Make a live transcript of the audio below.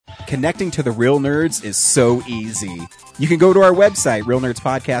connecting to the real nerds is so easy. You can go to our website,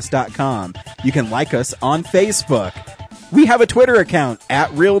 realnerdspodcast.com. You can like us on Facebook. We have a Twitter account,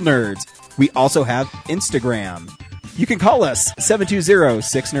 @RealNerds. We also have Instagram. You can call us,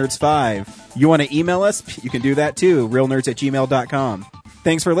 720-6nerds5. You want to email us? You can do that too, realnerds@gmail.com.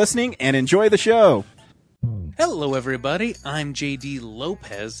 Thanks for listening, and enjoy the show. Hello, everybody. I'm JD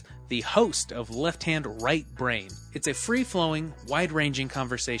Lopez, the host of Left Hand Right Brain. It's a free-flowing, wide-ranging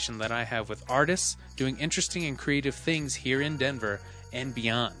conversation that I have with artists doing interesting and creative things here in Denver and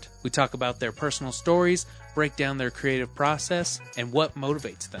beyond. We talk about their personal stories, break down their creative process, and what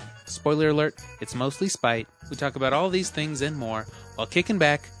motivates them. Spoiler alert, it's mostly spite. We talk about all these things and more while kicking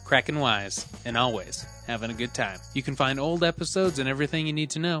back, cracking wise, and always having a good time. You can find old episodes and everything you need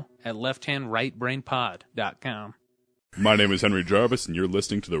to know at lefthandrightbrainpod.com. My name is Henry Jarvis, and you're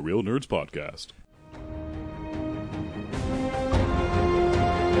listening to the Real Nerds Podcast.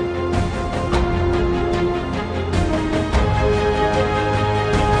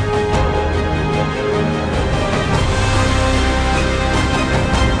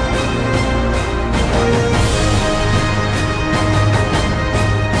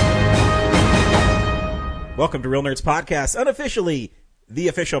 Welcome to Real Nerds Podcast, unofficially the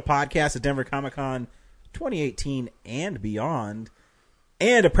official podcast of Denver Comic Con 2018 and beyond,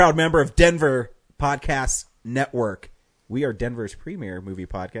 and a proud member of Denver Podcast Network. We are Denver's premier movie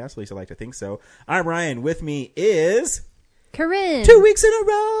podcast, at least I like to think so. I'm Ryan. With me is... Corinne. 2 weeks in a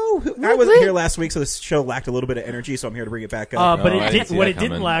row. I wasn't here last week, so this show lacked a little bit of energy, so I'm here to bring it back up. But what it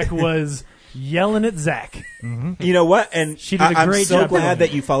didn't lack was yelling at Zach. Mm-hmm. You know what? And she did a great I'm so job glad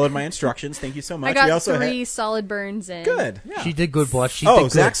that you followed my instructions. Thank you so much. I got we also three solid burns in. Good. Yeah. She did good, boss.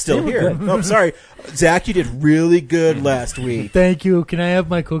 Zach's still here. Oh, sorry. Zach, you did really good last week. Thank you. Can I have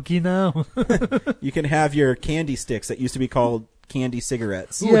my cookie now? You can have your candy sticks that used to be called candy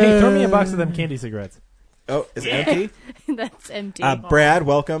cigarettes. Ooh, hey, throw me a box of them candy cigarettes. Oh, is it empty? That's empty. Brad,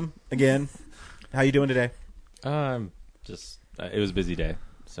 welcome again. How you doing today? It was a busy day,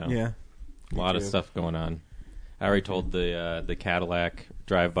 so yeah, a lot of stuff going on. I already told the Cadillac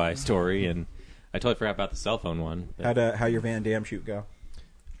drive-by story, and I totally forgot about the cell phone one. How your Van Damme shoot go?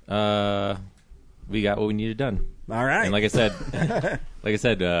 We got what we needed done. All right. And like I said,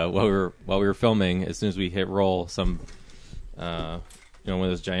 while we were filming, as soon as we hit roll, one of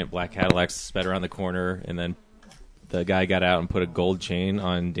those giant black Cadillacs sped around the corner, and then the guy got out and put a gold chain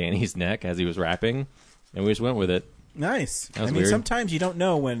on Danny's neck as he was rapping, and we just went with it. Nice. That was weird. Sometimes you don't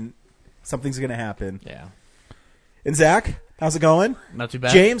know when something's going to happen. Yeah. And Zach, how's it going? Not too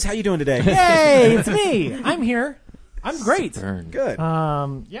bad. James, how you doing today? Hey, it's me. I'm here. I'm great. Good.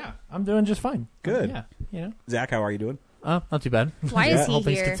 Yeah, I'm doing just fine. Good. Yeah, Zach, how are you doing? Not too bad. Why is he All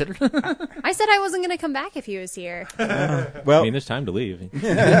things here? considered. I said I wasn't going to come back if he was here. Well, I mean, there's time to leave.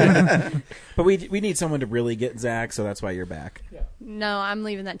 but we need someone to really get Zach, so that's why you're back. Yeah. No, I'm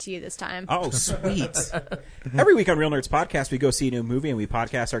leaving that to you this time. Oh, sweet. Every week on Real Nerds Podcast, we go see a new movie and we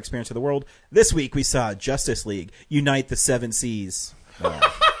podcast our experience of the world. This week, we saw Justice League, Unite the Seven Seas.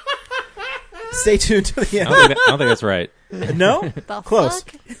 Stay tuned to the end. I don't think that's right. No? The Close.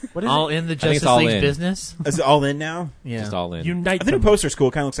 fuck? What is All it? in the think it's Justice all League's in. business? Is it all in now? Yeah. Just all in. Unite I think the them. poster's cool.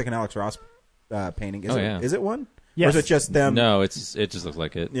 It kind of looks like an Alex Ross painting. Is Oh, it? yeah. Is it one? Yes. Or is it just them? No, it just looks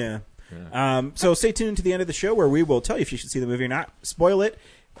like it. Yeah. So stay tuned to the end of the show where we will tell you if you should see the movie or not. Spoil it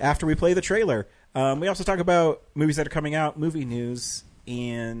after we play the trailer. We also talk about movies that are coming out, movie news,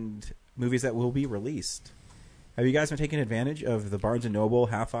 and movies that will be released. Have you guys been taking advantage of the Barnes & Noble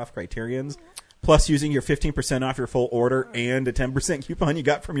half-off Criterions? Plus using your 15% off your full order and a 10% coupon you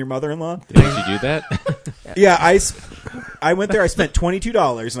got from your mother-in-law? Did you do that? Yeah, I went there. I spent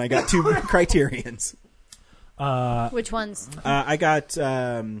 $22 and I got 2 Criterions. Which ones? I got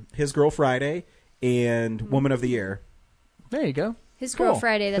His Girl Friday and Woman of the Year. There you go. His Girl Cool.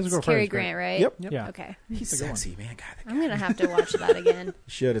 Friday, His that's Girl Cary Friday's great. Grant, right? Yep. Yeah. Okay. He's sexy, man. God, I'm going to have to watch that again. you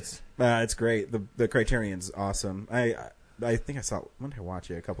should. It's great. The Criterion's awesome. I think I saw it. When did I watch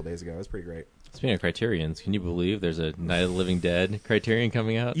it? A couple days ago. It was pretty great. Speaking of Criterions, can you believe there's a Night of the Living Dead Criterion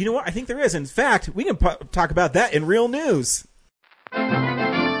coming out? You know what? I think there is. In fact, we can talk about that in real news.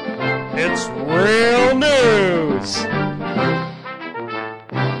 It's real news.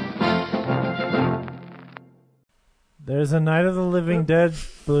 There's a Night of the Living Dead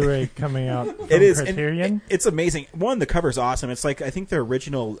Blu-ray coming out from It is. and Criterion. it's amazing. One, the cover's awesome. It's like, I think the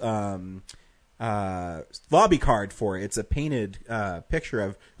original lobby card for it. It's a painted picture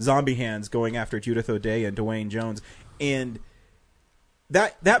of zombie hands going after Judith O'Dea and Dwayne Jones. And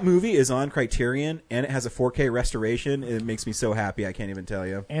that movie is on Criterion, and it has a 4K restoration. It makes me so happy. I can't even tell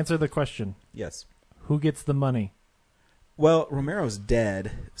you. Answer the question. Yes. Who gets the money? Well, Romero's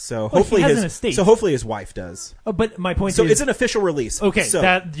dead, so Well, hopefully he has an estate. hopefully his wife does. Oh, but my point So is, it's an official release. Okay, so,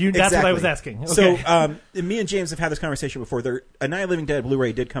 that's what I exactly. was asking. So Okay. me and James have had this conversation before. A Night of the Living Dead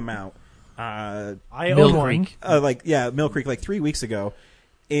Blu-ray did come out. I Mill own one. Creek. Mill Creek, like 3 weeks ago.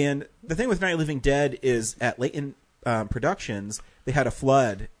 And the thing with Night of the Living Dead is at Leighton Productions, they had a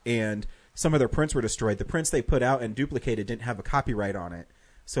flood and some of their prints were destroyed. The prints they put out and duplicated didn't have a copyright on it.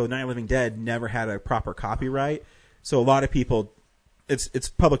 So Night of the Living Dead never had a proper copyright. So a lot of people, it's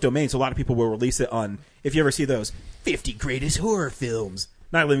public domain, so a lot of people will release it on, if you ever see those 50 greatest horror films,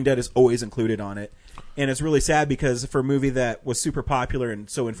 Night of the Living Dead is always included on it. And it's really sad because for a movie that was super popular and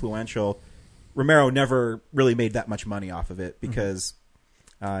so influential, Romero never really made that much money off of it because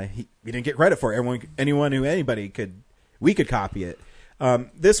he didn't get credit for it. We could copy it.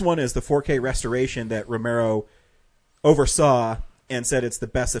 This one is the 4K restoration that Romero oversaw and said it's the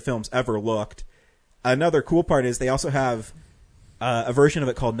best the film's ever looked. Another cool part is they also have a version of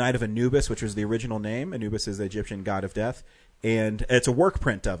it called Night of Anubis, which was the original name. Anubis is the Egyptian god of death, and it's a work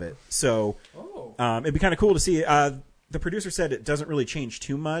print of it. So it'd be kind of cool to see. The producer said it doesn't really change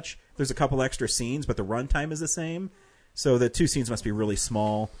too much. There's a couple extra scenes, but the runtime is the same. So the two scenes must be really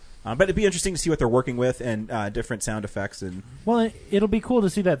small. But it'd be interesting to see what they're working with and different sound effects. And Well, it'll be cool to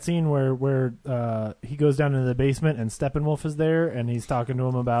see that scene where he goes down into the basement and Steppenwolf is there and he's talking to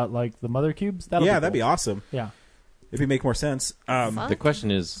him about like the mother cubes. that'd be awesome. Yeah. If it make more sense. The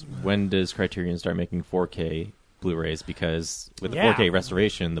question is, when does Criterion start making 4K Blu-rays? Because with the Yeah. 4K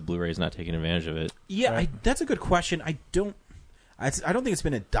restoration, the Blu-ray is not taking advantage of it. Yeah, Right. that's a good question. I don't think it's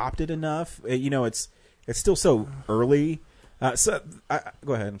been adopted enough. It's still so early. Go ahead. I'm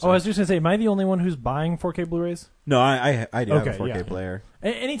Oh, I sorry. was just gonna say, am I the only one who's buying 4K Blu-rays? No, I do have a Okay, 4K yeah. player.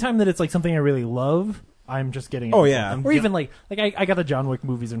 Anytime that it's like something I really love, I'm just getting it. Oh, yeah. Or even like I got the John Wick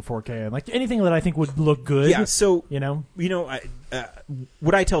movies in 4K and like anything that I think would look good. Yeah, so you know.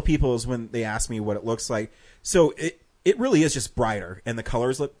 What I tell people is when they ask me what it looks like. So it really is just brighter, and the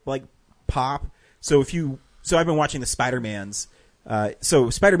colors look like pop. So I've been watching the Spider-Mans. So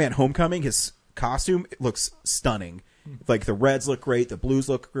Spider-Man: Homecoming, his costume looks stunning. Like the reds look great, the blues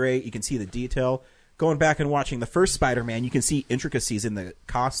look great. You can see the detail. Going back and watching the first Spider-Man, you can see intricacies in the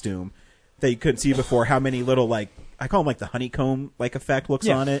costume that you couldn't see before. How many little I call them like the honeycomb effect looks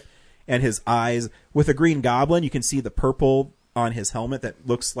on it, and his eyes. With a Green Goblin, you can see the purple on his helmet that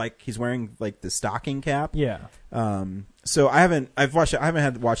looks like he's wearing like the stocking cap. Yeah. So I haven't had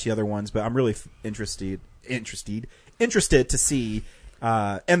to watch the other ones, but I'm really interested to see.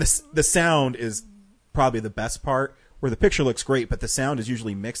 And the sound is probably the best part. Where the picture looks great, but the sound is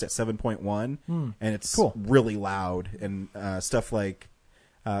usually mixed at 7.1, and it's Cool. really loud. And stuff like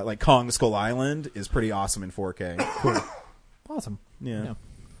Kong Skull Island is pretty awesome in 4K. Cool. Awesome. Yeah.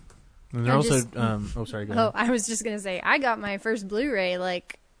 And they're I also. just- Sorry. Go Oh, ahead. I was just gonna say I got my first Blu-ray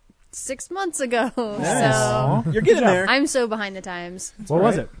like 6 months ago, Nice. so You're getting there. I'm so behind the times. What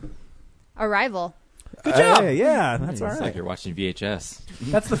was it? Arrival. Good job. Yeah, that's all It's right. like you're watching VHS.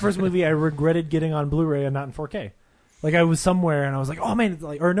 That's the first movie I regretted getting on Blu-ray and not in 4K. Like I was somewhere and I was like, oh man,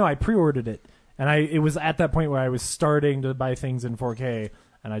 I pre-ordered it, and it was at that point where I was starting to buy things in 4K,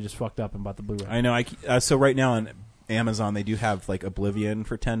 and I just fucked up and bought the Blu-ray. I know. So right now on Amazon they do have like Oblivion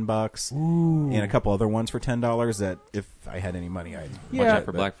for $10, and a couple other ones for $10. That if I had any money, I'd Watch out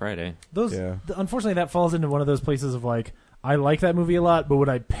for Black Friday. Those, Yeah. unfortunately, that falls into one of those places of like, I like that movie a lot, but would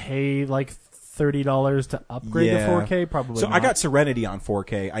I pay like $30 to upgrade Yeah. to 4K? Probably. So not. I got Serenity on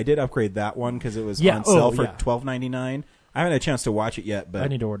 4K. I did upgrade that one because it was Yeah. on sale Oh, for yeah. $12.99. I haven't had a chance to watch it yet, but I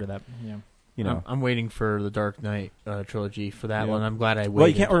need to order that. Yeah. you know. I'm waiting for the Dark Knight trilogy for that Yeah. one. I'm glad I waited. Well,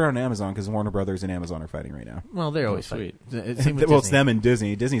 you can't order on Amazon because Warner Brothers and Amazon are fighting right now. Well, they're always sweet. fighting. Same with Well, it's Disney. them and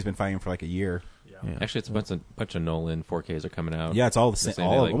Disney. Disney's been fighting for like a year. Yeah. Actually, it's a bunch of Nolan 4Ks are coming out. Yeah, it's all the same. They're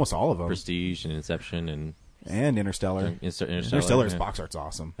saying they, Almost all of them. Prestige and Inception and Interstellar. Interstellar's yeah. box art's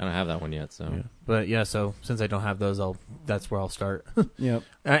awesome. I don't have that one yet, so Yeah. But yeah, so since I don't have those, that's where I'll start. Yep.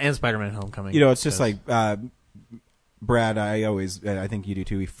 And Spider-Man: Homecoming. It's just because- like Brad. I think you do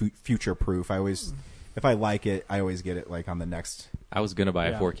too. Future proof. If I like it, I always get it like on the next. I was gonna buy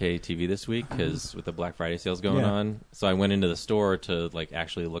Yeah. a 4K TV this week because with the Black Friday sales going Yeah. on, so I went into the store to like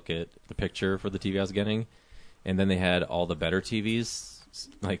actually look at the picture for the TV I was getting, and then they had all the better TVs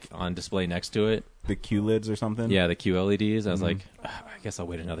like on display next to it. The QLEDs or something. Yeah, the QLEDs. I was like, I guess I'll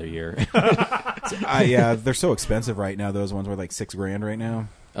wait another year. Yeah, they're so expensive right now. Those ones were like $6,000 right now.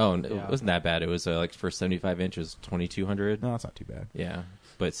 Oh, and it wasn't that bad. It was like for 75 inches, 2,200. No, that's not too bad. Yeah,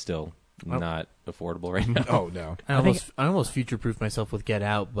 but still not affordable right now. Oh no. I almost future-proofed myself with Get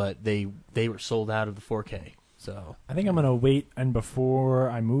Out, but they were sold out of the 4K. So I think I'm gonna wait and before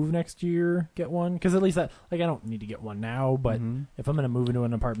I move next year get one, because at least that I don't need to get one now. But if I'm gonna move into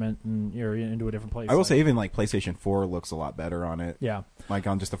an apartment and you're into a different place, I will say even like PlayStation 4 looks a lot better on it. yeah, Like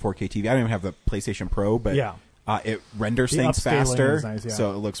on just a 4K TV. I don't even have the PlayStation Pro, but yeah, it renders The things upscaling faster, is nice, yeah.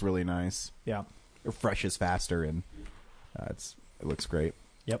 so it looks really nice. yeah, It refreshes faster, and it looks great.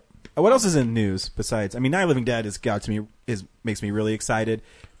 yep. What else is in news besides? I mean, Night of the Living Dead makes me really excited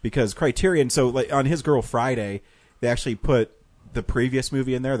because Criterion. So like on His Girl Friday, they actually put the previous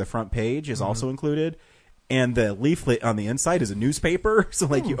movie in there. The front page is also included, and the leaflet on the inside is a newspaper. So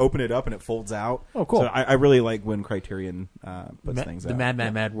like you open it up and it folds out. Oh, cool. So I really like when Criterion puts things the out.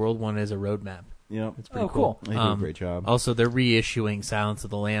 Mad World one is a roadmap. Yeah, It's pretty Oh, cool. They do a great job. Also, they're reissuing Silence of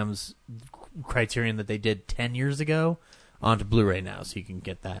the Lambs Criterion that they did 10 years ago onto Blu-ray now, so you can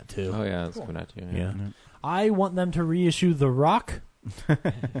get that too. Oh yeah, that's coming out too. Yeah. I want them to reissue The Rock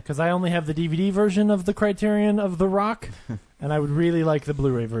because I only have the DVD version of the Criterion of The Rock, and I would really like the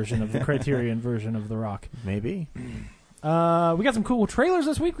Blu-ray version of the Criterion version of The Rock. Maybe. We got some cool trailers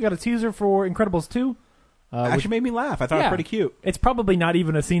this week. We got a teaser for Incredibles 2. Actually which- made me laugh. I thought it was pretty cute. It's probably not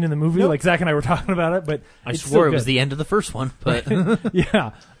even a scene in the movie. Nope. Like Zach and I were talking about it, but I it's swore still it was good. the end of the first one, but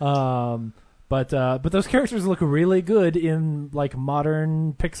Yeah. But those characters look really good in like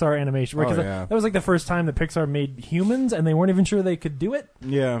modern Pixar animation. Right? 'Cause Oh, yeah. that was like the first time that Pixar made humans, and they weren't even sure they could do it.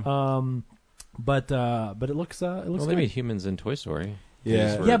 Yeah. But it looks Well, they good. made humans in Toy Story. They Yeah.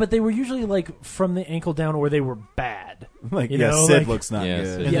 just were- Yeah, but they were usually like from the ankle down, or they were bad. like you yeah, know, Sid like- looks not Yeah, good.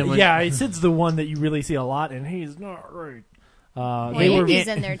 Sid. And then when- Yeah, Sid's the one that you really see a lot, and he's not right. Well, They were, Andy's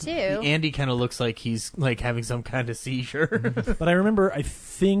in there too. Andy kind of looks like he's like having some kind of seizure. but I remember, I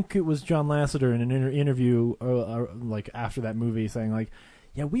think it was John Lasseter in an interview, like after that movie, saying like,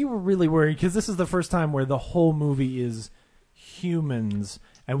 "Yeah, we were really worried because this is the first time where the whole movie is humans,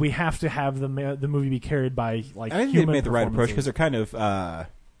 and we have to have the movie be carried by like." I think they human made the right approach because performances. they're kind of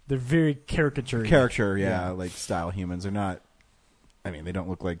They're very caricature. caricature, Yeah. like style humans. They're not. I mean, they don't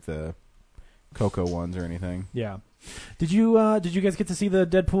look like the Coco ones or anything. Yeah. Did you guys get to see the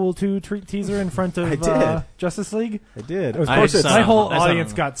Deadpool 2 teaser in front of I did. Justice League? I did. Of I course, saw my it. whole I saw it.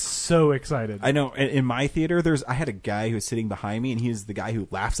 audience got so excited. I know. In my theater, I had a guy who was sitting behind me, and he was the guy who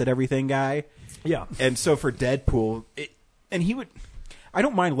laughs at everything guy. Yeah. And so for Deadpool, and he would. I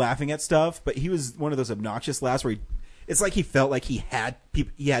don't mind laughing at stuff, but he was one of those obnoxious laughs where it's like he felt like he had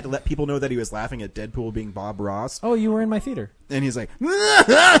to let people know that he was laughing at Deadpool being Bob Ross, Oh, you were in my theater. and he's like,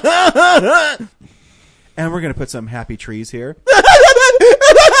 and we're gonna put some happy trees here,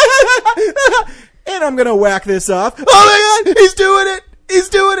 and I'm gonna whack this off. Oh my god, he's doing it! He's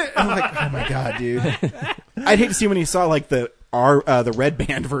doing it! I'm like, oh my god, dude. I'd hate to see when he saw like the red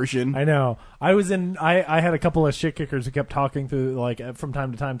band version. I know. I was in. I had a couple of shit kickers who kept talking through, like from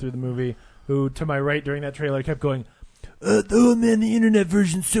time to time through the movie. Who to my right during that trailer kept going, "Oh man, the internet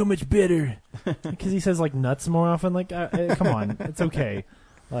version's so much better," because he says like nuts more often. Like, come on, it's okay.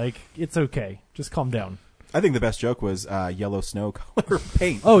 Like, it's okay. Just calm down. I think the best joke was yellow snow color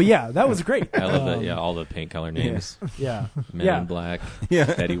paint. Oh yeah, that was great. I love that. Yeah, all the paint color names. Yeah, Men yeah. in Black, Yeah.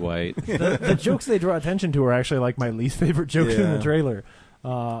 Betty White. The jokes they draw attention to are actually like my least favorite jokes in Yeah. the trailer.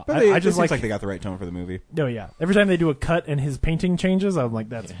 But I it just seems like they got the right tone for the movie. Oh yeah. Every time they do a cut and his painting changes, I'm like,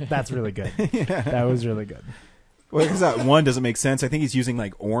 that's really good. That was really good. Well, because that one doesn't make sense. I think he's using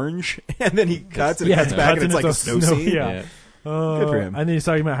like orange, and then he cuts and it cuts it back, cuts and it's like a into snow scene. Yeah. Good for him. And then he's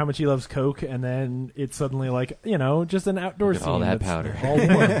talking about how much he loves Coke, and then it's suddenly like, just an outdoor Look at scene. all that that's powder.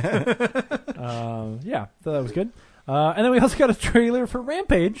 all warm. Yeah, so that was good. And then we also got a trailer for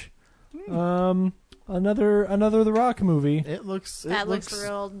Rampage. Another The Rock movie. it looks. That looks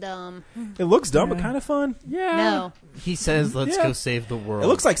real dumb. It looks dumb, but kind of fun. Yeah. No. He says, "Let's Yeah. go save the world." It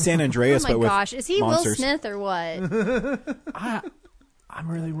looks like San Oh Andreas, my but with gosh, is he monsters. Will Smith or what? I'm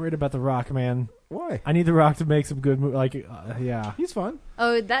really worried about The Rock, man. Why? I need The Rock to make some good movies. Like, yeah. He's fun.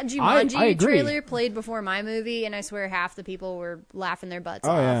 Oh, that I Jumanji agree. trailer played before my movie, and I swear half the people were laughing their butts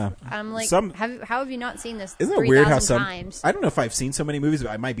Oh, off. yeah. I'm like, Some- how have you not seen this Isn't it weird how 3,000 some? times? I don't know if I've seen so many movies,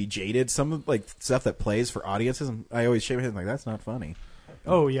 but I might be jaded. Some of like stuff that plays for audiences, and I always shake my head and like that's not funny.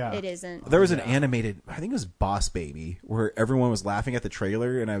 Oh, yeah. It isn't. There was an animated, I think it was Boss Baby, where everyone was laughing at the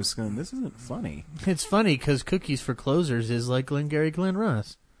trailer, and I was going, "This isn't funny." It's funny because Cookies for Closers is like Glengarry Glen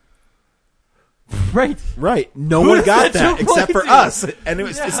Ross. Right. Right? No Who one does got that that joke except for play to? us, and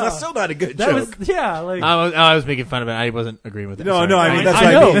it's Yeah. still not a good That joke. was, yeah, like. I was making fun of it. I wasn't agreeing with it. No, Sorry. no, I mean that's I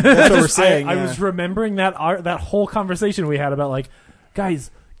what know. I mean. That's what we're Just- saying. I yeah. was remembering that whole conversation we had about like,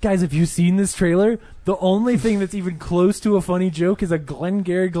 guys, Guys, have you seen this trailer? The only thing that's even close to a funny joke is a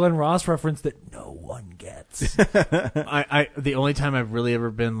Glengarry Glen Ross reference that no one gets. The only time I've really ever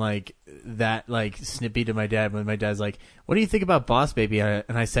been like that, like snippy to my dad, when my dad's like, "What do you think about Boss Baby?" And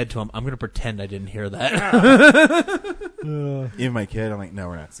I said to him, "I'm going to pretend I didn't hear that." Even my kid, I'm like, no,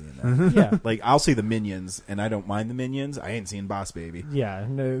 we're not seeing that. Yeah. Like, I'll see the Minions, and I don't mind the Minions. I ain't seen Boss Baby. Yeah,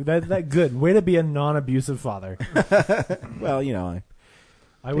 no, that good. Way to be a non-abusive father. Well, you know,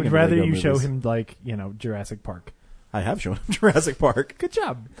 I would of rather Lego you show movies. him, like, Jurassic Park. I have shown him Jurassic Park. Good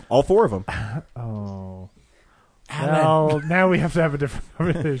job. All 4 of them. Oh. Well, now we have to have a different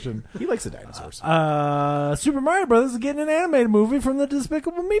conversation. He likes the dinosaurs. Super Mario Brothers is getting an animated movie from the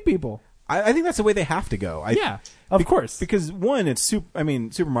Despicable Me people. I think that's the way they have to go. Of course. Because one, it's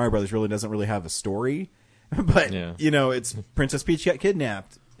Super Mario Brothers really doesn't really have a story, but Yeah. it's Princess Peach got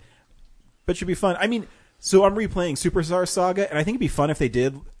kidnapped. But should be fun. I mean, so I'm replaying Superstar Saga, and I think it'd be fun if they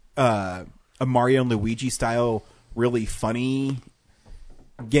did a Mario and Luigi style, really funny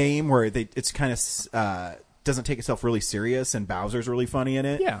game where it's kind of doesn't take itself really serious, and Bowser's really funny in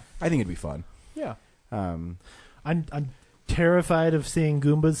it. Yeah. I think it'd be fun. Yeah. Um, I'm terrified of seeing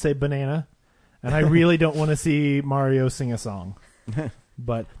Goombas say banana, and I really don't want to see Mario sing a song.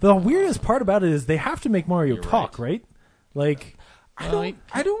 But the weirdest part about it is they have to make Mario talk, right? Like, I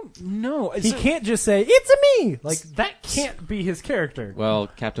don't know. he can't just say, "It's a me!" Like, that can't be his character. Well,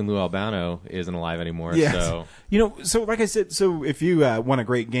 Captain Lou Albano isn't alive anymore, Yeah. so So like I said, so if you want a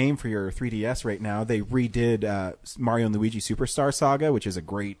great game for your 3DS right now, they redid Mario and Luigi Superstar Saga, which is a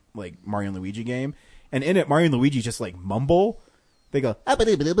great like Mario and Luigi game. And in it, Mario and Luigi just like mumble. They go, I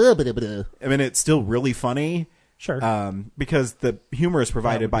mean, it's still really funny. Sure. Because the humor is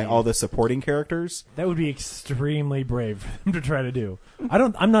provided by all the supporting characters. That would be extremely brave for them to try to do.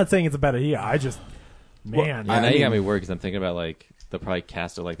 I'm not saying it's a bad idea. I just, man. Yeah, now you got me worried because I'm thinking about like they'll probably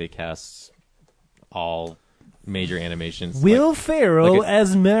cast it like they cast all major animations. Will like, Ferrell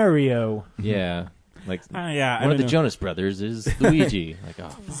as Mario. Yeah, like I one of the don't know. Jonas Brothers is Luigi. Like,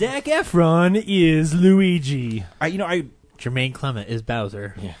 oh, Zac Efron is Luigi. Jermaine Clement is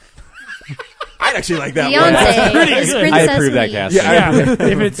Bowser. yeah. I'd actually like that one. Beyonce is Princess I approve that Peach. cast. Yeah,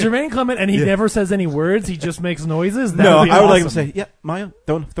 if it's Jermaine Clement and he never says any words, he just makes noises. That No, would be I would like him to awesome. say, "Yeah, Mario,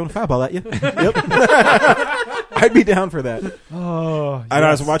 don't a foul at you." Yep, I'd be down for that. Oh, And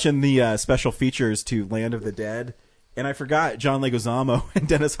I was yes. watching the special features to Land of the Dead, and I forgot John Leguizamo and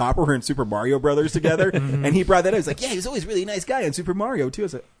Dennis Hopper were in Super Mario Brothers together, and he brought that up. He's like, "Yeah, he was always a really nice guy in Super Mario too." I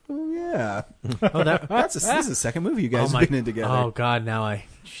was like, "Oh yeah, Oh, this is the second movie you guys have been in together." Oh God, now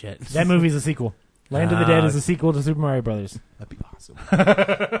shit. That movie's a sequel. Land of the Dead is a sequel to Super Mario Brothers. That'd be awesome.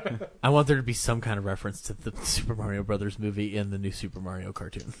 I want there to be some kind of reference to the Super Mario Brothers movie in the new Super Mario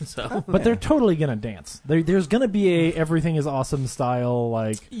cartoon. So, But they're totally gonna dance. There's gonna be a everything is awesome style,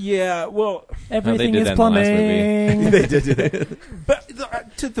 like Yeah, well, everything did is that in the last plumbing. they did do that.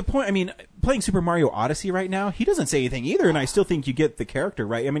 But to the point, I mean, playing Super Mario Odyssey right now, he doesn't say anything either, and I still think you get the character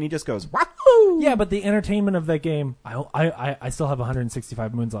right. I mean, he just goes, "Wahoo!" Yeah, but the entertainment of that game, I still have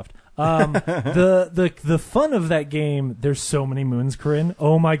 165 moons left. The fun of that game, there's so many moons, Corinne.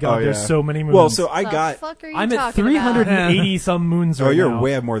 Oh my God, Oh, yeah. there's so many moons. Well, so The fuck are you I'm at talking about? 380 some moons right Oh, you're now.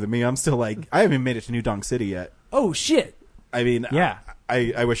 way more than me. I'm still like, I haven't made it to New Donk City yet. Oh shit! I mean, Yeah.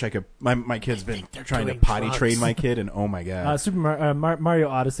 I wish I could. My kid's been trying to doing potty drugs. train my kid, and oh my god, Mario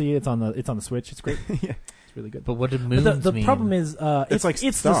Odyssey. It's on the Switch. It's great. yeah. It's really good. but what did But moons the mean? problem is, It's like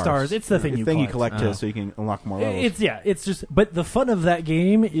it's stars. the stars. It's the thing you collect. so you can unlock more levels. It's just. But the fun of that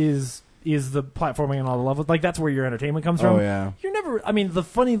game is the platforming and all the levels. Like that's where your entertainment comes from. Oh, yeah. You're never. I mean, the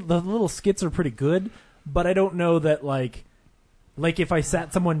little skits are pretty good, but I don't know that like if I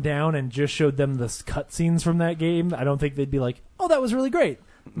sat someone down and just showed them the cutscenes from that game, I don't think they'd be like, "Oh, that was really great."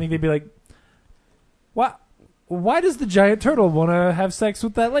 I think they'd be like, Why does the giant turtle want to have sex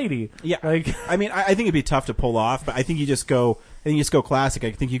with that lady?" Yeah, like I mean, I think it'd be tough to pull off, but I think you just go. Classic.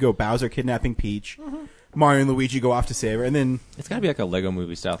 I think you go Bowser kidnapping Peach, Mario and Luigi go off to save her, and then It's got to be like a Lego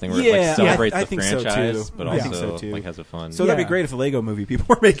movie style thing where Yeah, it like celebrates I the think so, franchise, too. but I think also so, too. like has a fun. so that'd Yeah. be great if the Lego Movie people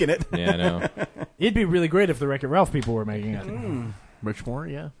were making it. Yeah, I know. it'd be really great if the Wreck-It Ralph people were making it. Rich Moore,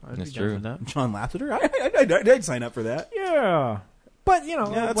 yeah, I'd That's be down true. for that. John Lasseter, I'd sign up for that. Yeah, but Yeah, that's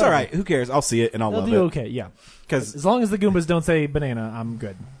whatever. all right. Who cares? I'll see it and I'll They'll love do it. okay. Yeah, Because as long as the Goombas don't say banana, I'm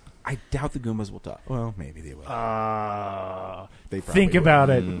good. I doubt the Goombas will talk. Well, maybe they will. They probably Think will. about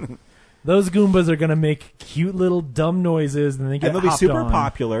it. Those Goombas are gonna make cute little dumb noises, and they get And they'll be hopped super on.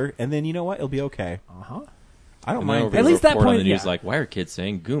 popular, and then you know what? It'll be okay. Uh-huh. I don't And then mind. over At the least that report on point, the news, yeah. like, why are kids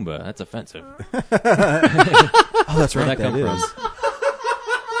saying Goomba? That's offensive. Oh, that's Where'd right. that come That is. from?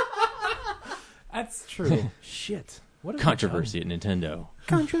 That's true. Shit. What have we Controversy at Nintendo.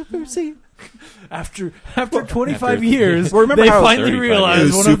 controversy. After 25 years, Well, remember they how finally 35 It realized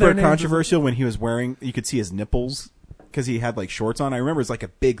was one of their super names was- controversial when he was wearing. You could see his nipples because he had like shorts on. I remember it was like a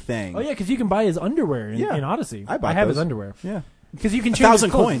big thing. Oh yeah, because you can buy his underwear in Odyssey. I bought have those. his underwear. Yeah, Because you can change 1,000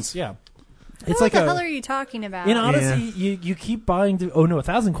 his clothes. coins. Yeah, What it's like the a. hell are you talking about? In Odyssey, you keep buying.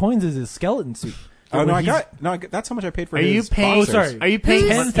 1,000 coins is his skeleton suit. Oh no, When he's- that's how much I paid for. Are you his paying? boxers. sorry. Are you paying?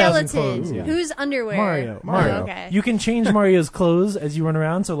 Who's 10,000 skeleton? clothes, yeah. Who's underwear? Mario. Oh, okay. You can change Mario's clothes as you run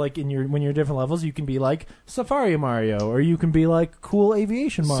around. So, like when you're different levels, you can be like Safari Mario, or you can be like cool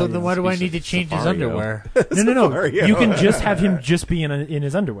aviation Mario. So then why do I need to change his Safario. underwear? No. Mario. You can just have him just be in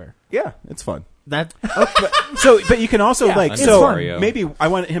his underwear. Yeah, it's fun. That But you can also like it's so fun. maybe I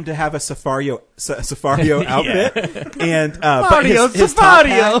want him to have a Safario outfit and but Mario his top Safario.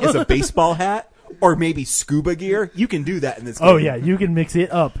 hat is a baseball hat or maybe scuba gear. You can do that in this game. Oh yeah, you can mix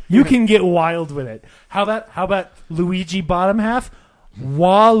it up. You can get wild with it. How about Luigi bottom half,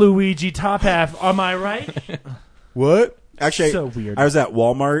 Waluigi top half? Am I right? What? Actually, So weird. I was at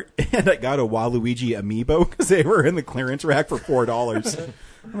Walmart and I got a Waluigi amiibo because they were in the clearance rack for $4.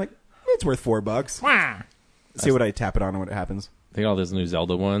 I'm like, it's worth $4. See what I tap it on and what happens. I think all those new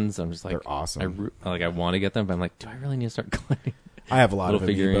Zelda ones. I'm just like, They're awesome. I want to get them, but I'm like, do I really need to start collecting? I have a lot of Little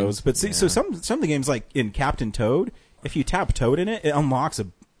figurines. amiibos, but see, so Yeah. some of the games like in Captain Toad, if you tap Toad in it, it unlocks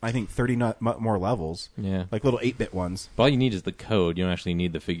I think 30 more levels. Yeah. Like little 8-bit ones. But all you need is the code. You don't actually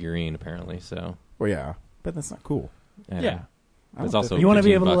need the figurine, apparently. So Well, yeah, but that's not cool. Yeah. There's also You wanna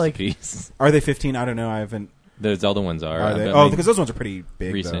be able to, 15 bucks a like- piece. Are they 15? I don't know. I haven't. The Zelda ones are. Are they? but, Oh, like, because those ones are pretty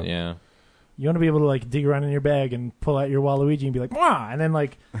big. recent. though. Yeah. You want to be able to like dig around in your bag and pull out your Waluigi and be like, "Wah!" and then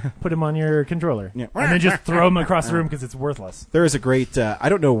like put him on your controller, Yeah. and then just throw him across the room because it's worthless. There is a great. I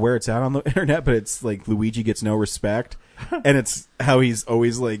don't know where it's at on the internet, but it's like Luigi gets no respect, and it's how he's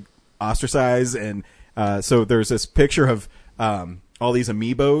always like ostracized. And so there's this picture of all these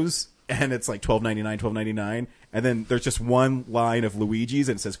amiibos, and it's like $12.99, and then there's just one line of Luigi's,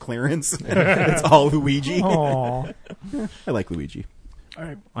 and it says clearance. It's all Luigi. Aww. I like Luigi. All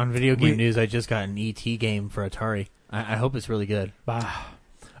right. on video game news, I just got an ET game for Atari. I hope it's really good.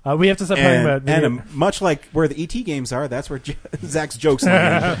 We have to stop talking about video. And much like where the ET games are, that's where Zach's jokes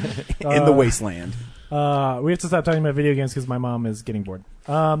land in the wasteland. We have to stop talking about video games because my mom is getting bored.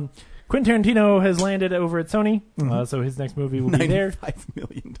 Quentin Tarantino has landed over at Sony, so his next movie will be there. $95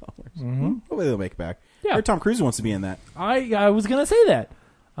 million. Hopefully they'll make it back. Yeah. Or Tom Cruise wants to be in that. I was gonna say that.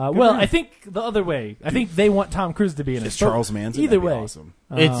 Well, I think the other way. I think they want Tom Cruise to be in it. It's But Charles Manson. Either That'd be way, awesome.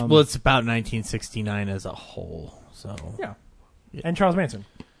 It's about 1969 as a whole. So yeah. And Charles Manson.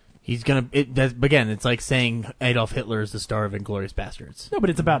 he's gonna. Again, it's like saying Adolf Hitler is the star of *Inglourious Bastards*. No, but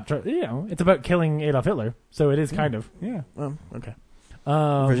it's about it's about killing Adolf Hitler. So it is kind of Yeah. Okay.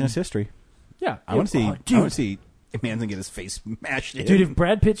 Revisionist history. yeah. I want to see. Oh, I dude. want to see Manson get his face smashed in. Dude, if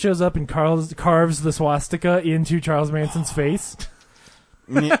Brad Pitt shows up and carves the swastika into Charles Manson's face,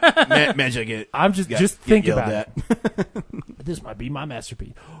 Magic it. I'm just Get think yelled about at. it. This might be my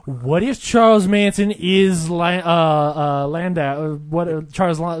masterpiece. What if Charles Manson is Landau?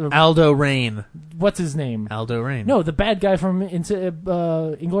 Aldo Rain. What's his name? Aldo Rain. No, the bad guy from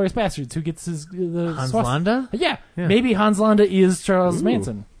Inglourious Bastards who gets the Hans swastika. Landa. Yeah, maybe Hans Landa is Charles Ooh.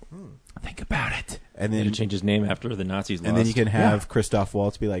 Manson. Think about it. And They then to change his name after the Nazis lost. and then you can have Christoph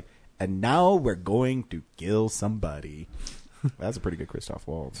Waltz be like, and now we're going to kill somebody. That's a pretty good Christoph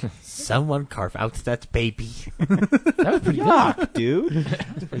Waltz. Someone carve out that baby. That was pretty good. Dude.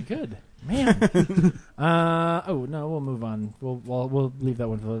 That's pretty good, man. Oh no, we'll move on. We'll leave that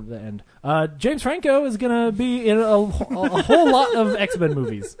one for the end. James Franco is gonna be in a whole lot of X-Men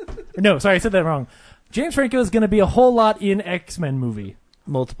movies. No, sorry, I said that wrong. James Franco is gonna be a whole lot in X-Men movie.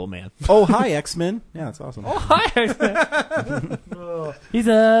 Multiple man. Oh, hi, X-Men. Yeah, that's awesome. Hi, X-Men. He's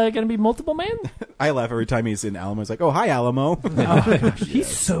gonna be multiple man. I laugh every time he's in Alamo. He's like, oh, hi, Alamo. He's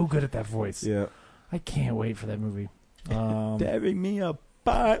so good at that voice. Yeah. I can't wait for that movie. Tearing me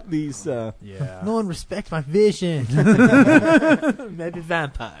apart, Lisa. Yeah. No one respects my vision. Maybe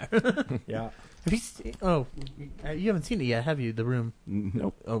vampire. Yeah. Have you you haven't seen it yet, have you? The Room.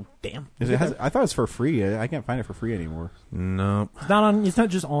 Nope. Oh, damn. I thought it was for free. I can't find it for free anymore. No. It's not on. It's not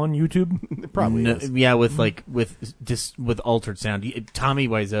just on YouTube. It probably No, is. yeah, with with altered sound. Tommy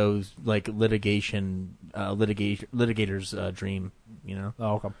Wiseau's like litigator's dream. You know.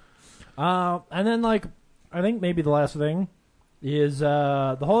 Oh, okay. And then I think maybe the last thing is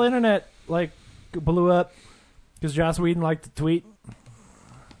the whole internet blew up because Joss Whedon liked to tweet.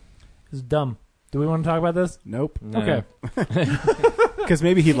 It's dumb. Do we want to talk about this? Nope. No. Okay. Because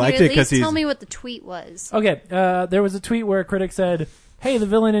maybe he Can liked you it at because least he's. tell me what the tweet was? Okay. There was a tweet where a critic said, "Hey, the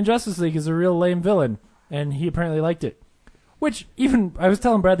villain in Justice League is a real lame villain," and he apparently liked it. Which even I was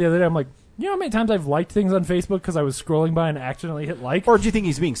telling Brad the other day, I'm like, you know how many times I've liked things on Facebook because I was scrolling by and accidentally hit like? Or do you think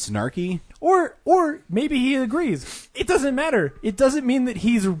he's being snarky? Or maybe he agrees. It doesn't matter. It doesn't mean that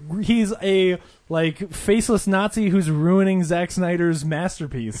he's a like faceless Nazi who's ruining Zack Snyder's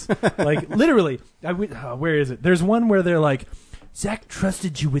masterpiece. Like literally, where is it? There's one where they're like, Zack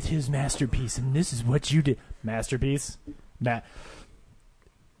trusted you with his masterpiece, and this is what you did. Masterpiece,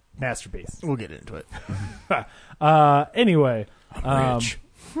 masterpiece. We'll get into it. Anyway, I'm rich.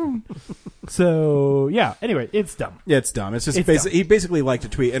 So yeah. Anyway, it's dumb. Yeah, it's dumb. It's just dumb. he basically liked a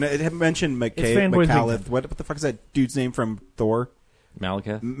tweet, and it had mentioned fanboys McAuliffe. What the fuck is that dude's name from Thor?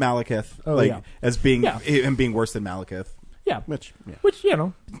 Malekith. Malekith. Oh, yeah. As being him being worse than Malekith. Yeah, Which you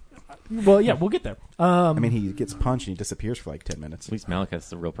know. Well, yeah, we'll get there. I mean, he gets punched and he disappears for like 10 minutes. At least Malekith's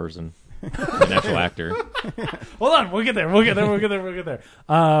the real person, an actual actor. Hold on, we'll get there. But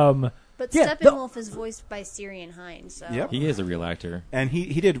Yeah, Steppenwolf is voiced by Syrian Hines, so Yep. He is a real actor. And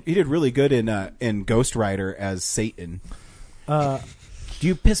he did really good in Ghost Rider as Satan. Do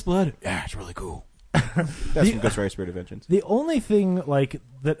you piss blood? Yeah, it's really cool. That's from Ghost Rider Spirit of Vengeance. The only thing like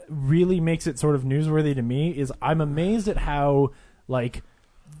that really makes it sort of newsworthy to me is I'm amazed at how like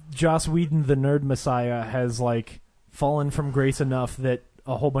Joss Whedon, the nerd messiah, has like fallen from grace enough that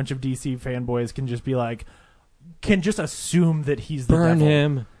a whole bunch of DC fanboys can just be like, can just assume that he's the Burn devil.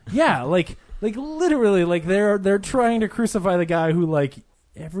 him. Yeah, like literally, like they're trying to crucify the guy who like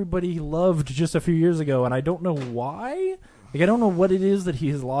everybody loved just a few years ago, and I don't know why. Like I don't know what it is that he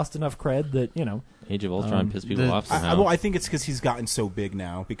has lost enough cred that you know. Age of Ultron pissed people off somehow. I think it's because he's gotten so big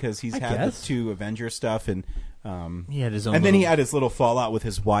now because he's had the 2 Avengers stuff and He had his own. and then he had his little fallout with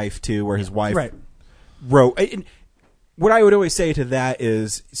his wife too, where his wife Right. wrote. And what I would always say to that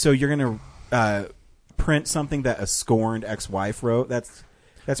is, so you're going to print something that a scorned ex-wife wrote? That's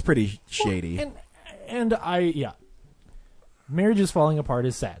pretty shady. And marriages falling apart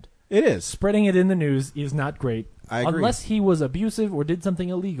is sad. It is. Spreading it in the news is not great. I agree. Unless he was abusive or did something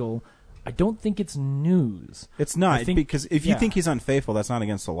illegal, I don't think it's news. It's not, I think- because if you yeah. think he's unfaithful, that's not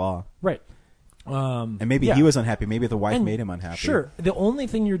against the law. Right. And maybe yeah. he was unhappy. Maybe the wife And made him unhappy. Sure. The only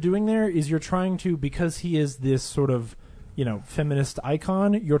thing you're doing there is you're trying to, because he is this sort of, you know, feminist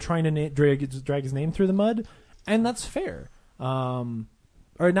icon, you're trying to drag his name through the mud, and that's fair. Or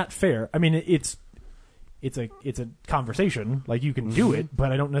not fair. I mean, it's a conversation. Like, you can do it,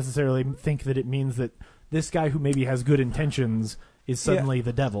 but I don't necessarily think that it means that this guy who maybe has good intentions is suddenly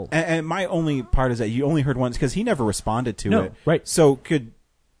the devil. And my only part is that you only heard once because he never responded to No, it. right. So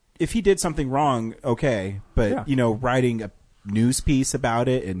if he did something wrong, okay, but Yeah. you know, writing a news piece about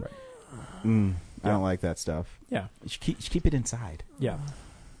it and I don't like that stuff. Yeah. You should keep it inside. Yeah.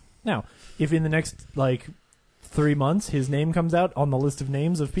 Now, if in the next, 3 months his name comes out on the list of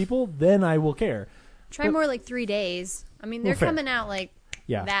names of people, then I will care. try more like 3 days. I mean, they're Well, fair. coming out like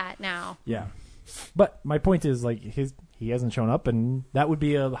Yeah. that now. Yeah. But my point is, he hasn't shown up, and that would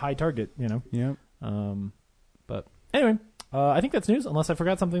be a high target, you know? Yeah. But anyway, I think that's news, unless I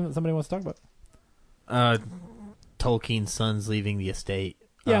forgot something that somebody wants to talk about. Tolkien's son's leaving the estate.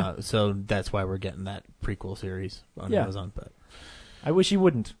 Yeah. So that's why we're getting that prequel series on Yeah. Amazon. But I wish he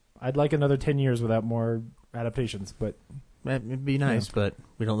wouldn't. I'd like another 10 years without more adaptations, but... it'd be nice, but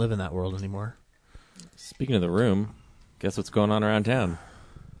we don't live in that world anymore. Speaking of the room, guess what's going on around town?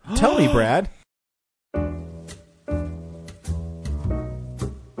 Tell me, Brad.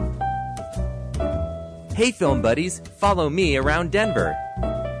 Hey, film buddies, follow me around Denver.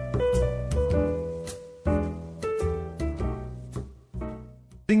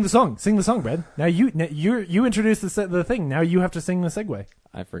 Sing the song, Brad. Now you introduced the thing. Now you have to sing the segue.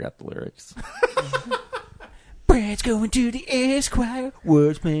 I forgot the lyrics. Brad's going to the Esquire.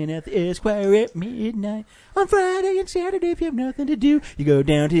 Words playing at the Esquire at midnight. On Friday and Saturday, if you have nothing to do, you go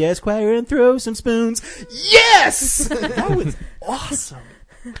down to the Esquire and throw some spoons. Yes! That was awesome.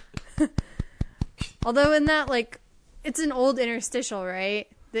 Although in that, it's an old interstitial, right?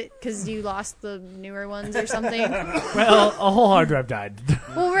 Because you lost the newer ones or something. Well, a whole hard drive died.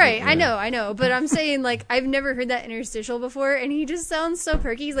 Well, right. Yeah. I know. But I'm saying, I've never heard that interstitial before, and he just sounds so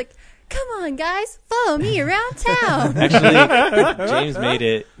perky. He's like, come on, guys, follow me around town. Actually, James made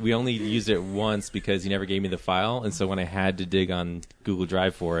it. We only used it once because he never gave me the file, and so when I had to dig on Google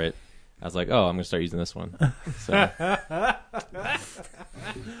Drive for it, I was like, oh, I'm going to start using this one. So.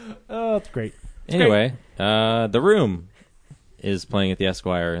 Oh, that's great. Anyway, The Room is playing at the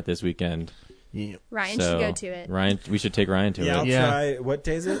Esquire this weekend. Yeah. Ryan should go to it. Ryan, we should take Ryan to Yeah, it. I'll try. What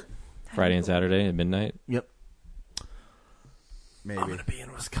day is it? Friday and Saturday at midnight. Yep. Maybe. I'm going to be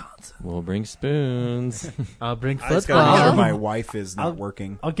in Wisconsin. We'll bring spoons. I'll bring I just gotta make sure football. my wife is not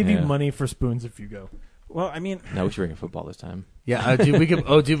working. I'll give you money for spoons if you go. Well, I mean, No, we should bring a football this time. Yeah, dude, we could.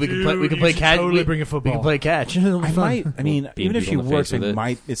 Oh, dude, we could play. We could play catch. Totally bring a football. We can play catch. It'll be I fun. might. I mean, Beat even if she people in the works, face with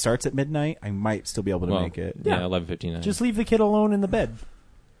it. It starts at midnight. I might still be able to make it. Yeah, 11:59. Just leave the kid alone in the bed.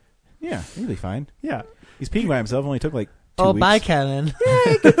 Yeah, he'll be fine. Yeah. He's peeing by himself. Only took like 2 Oh, weeks. bye, Kellen.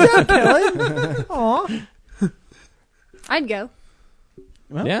 Aw. I'd go.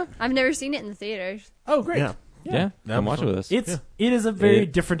 Well, yeah, I've never seen it in the theaters. Oh, great. Yeah. yeah. Come watch it with us. It is a very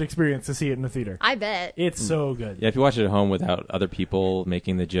It- different experience to see it in the theater. I bet. It's so good. Yeah, if you watch it at home without other people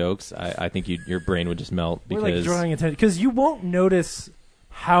making the jokes, I think your brain would just melt We're because like drawing attention because you won't notice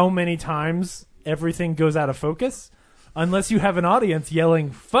how many times everything goes out of focus unless you have an audience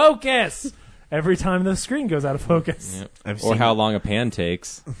yelling "focus" every time the screen goes out of focus. Yep. I've or seen how long a pan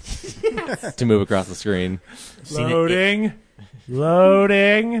takes to move across the screen. seen it. Loading,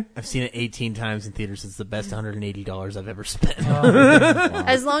 loading. I've seen it 18 times in theaters. It's the best $180 I've ever spent.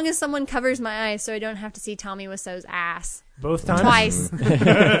 As long as someone covers my eyes so I don't have to see Tommy Wiseau's ass. Both times.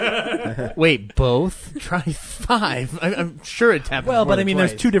 Twice. Wait, both? Try 5. I'm sure it happened. Well, more but I than mean,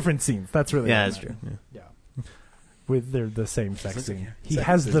 twice. there's 2 different scenes. That's really Yeah, what that's true. matters. Yeah. Yeah. With they're the same sex scene. He Sex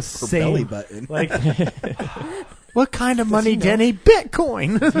has is the her belly same button. like. What kind of money, Denny?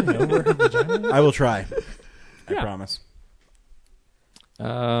 Bitcoin. I will try. I Yeah. promise.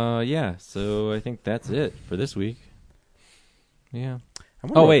 Yeah. So I think that's it for this week. Yeah. I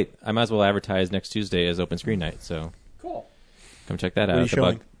wonder Oh what- wait, I might as well advertise next Tuesday as open screen night. So Cool. come check that What out are at you the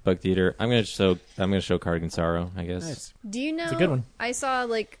showing? Bug Theater. I'm gonna show Cardigan Sorrow, I guess. Nice. Do you know? a good one. I saw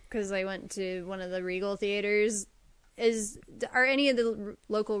because I went to one of the Regal theaters. Are any of the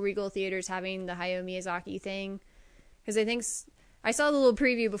local Regal theaters having the Hayao Miyazaki thing? Because I think I saw the little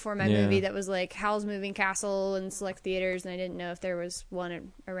preview before my Yeah. movie that was like Howl's Moving Castle and select theaters, and I didn't know if there was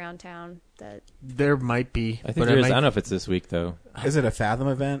one around town that. There might be. I think there is. I don't know if it's this week though. Is it a Fathom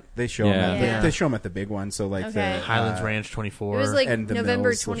event? They show Yeah. them. Yeah. They show them at the big one. So like Okay. the Highlands Ranch 24. It was like and the November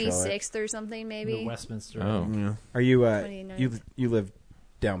Mills will show it. 26th or something, maybe. The Westminster. Oh, Yeah. Are you 29th. you live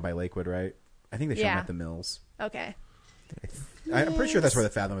down by Lakewood, right? I think they show them Yeah. at the Mills. Okay. I'm pretty sure that's where the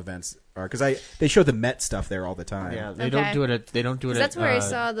Fathom events are because they show the Met stuff there all the time. Yeah, they Okay. don't do it at. They don't do it 'Cause at. that's where I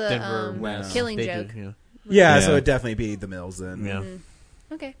saw the, Denver West. Killing They Joke. Do, yeah. Yeah, Yeah. so it'd definitely be the Mills then. Yeah.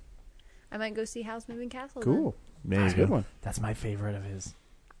 Okay. I might go see Howl's Moving Castle. Cool. There That's a you good go. one. That's my favorite of his.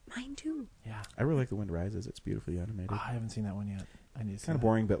 Then. Mine too. Yeah. I really like The Wind Rises. It's beautifully animated. I haven't seen that one yet. I need to see Kind of that.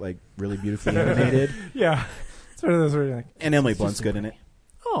 boring, but like really beautifully animated. Yeah. It's one of those where you're like, And Emily Blunt's good in it.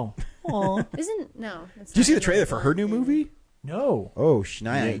 oh, aw. Isn't no? It's Did you not see the Emily trailer for her Blunt. new movie? No. Oh, Yeah,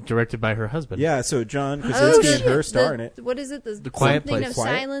 Shania. directed by her husband. Yeah, so John Oh, Krasinski and shit. her star in it. What is it? The Quiet something Place. of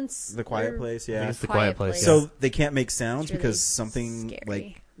Quiet? silence. The Quiet or- Place, I think yeah. it's the Quiet Place. So they can't make sounds It's really because something scary.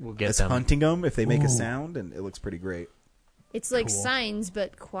 like we'll get is them. hunting them if they make Ooh. a sound, and it looks pretty great It's like Cool. Signs,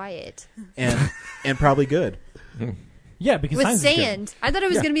 but quiet and probably good. Yeah, because with Signs is good. sand. I thought it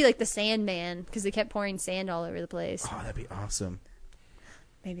was Yeah. gonna be like the Sandman because they kept pouring sand all over the place. Oh, that'd be awesome.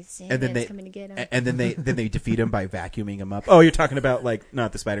 Maybe the And Sandman's then they coming to get him. and then they defeat him by vacuuming him up. Oh, you're talking about like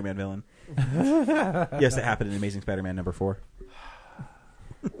not the Spider-Man villain. Yes, that happened in Amazing Spider-Man #4.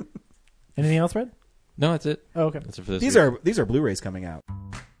 Anything else, Red? no, that's it. Oh, okay. That's it for this. These are Blu-rays coming out.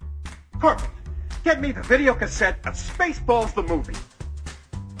 Perfect. Get me the video cassette of Spaceballs the movie.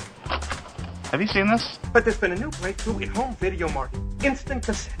 Have you seen this? But there's been a new breakthrough in home video market. Instant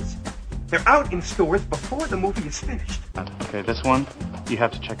cassettes. They're out in stores before the movie is finished. Okay, this one, you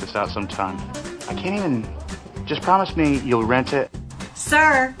have to check this out sometime. I can't even... Just promise me you'll rent it.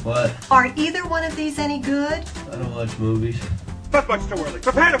 Sir, What? are either one of these any good? I don't watch movies. Not much too early.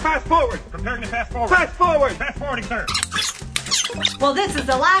 Prepare to fast forward. Preparing to fast forward. Fast forward. Fast forwarding, sir. Well, this is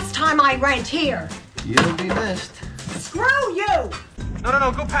the last time I rent here. You'll be missed. Screw you!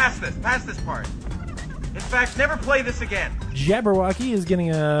 No. Go past this. Past this part. In fact, never play this again. Jabberwocky is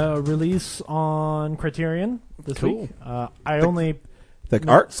getting a release on Criterion this Cool. week. The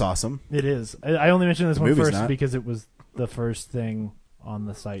art's awesome. It is. I only mentioned this The one movie's first not. because it was the first thing on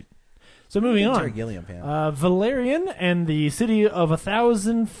the site. So moving Terry on. Gilliam fan. Valerian and the City of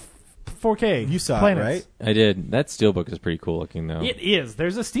 1,000 4K. You saw planets. it, right? I did. That steelbook is pretty cool looking, though. It is.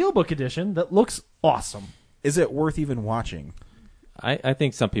 There's a steelbook edition that looks awesome. Is it worth even watching? I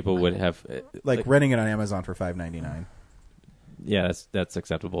think some people would have Like renting it on Amazon for $5.99. Yeah, that's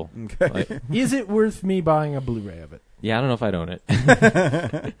acceptable. Okay. Like, Is it worth me buying a Blu-ray of it? yeah, I don't know if I'd own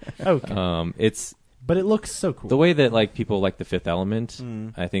it. Okay. It's But it looks so cool. the way that like people like The Fifth Element.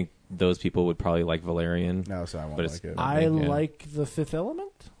 I think those people would probably like Valerian. No, so I won't But it's- like it. I Yeah. like The Fifth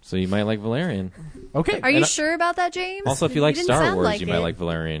Element. So you might like Valerian. Okay. Are you and I- sure about that, James? Also, if you like didn't Star sound Wars, like you it. might like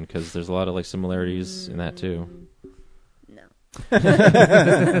Valerian because there's a lot of like similarities in that too.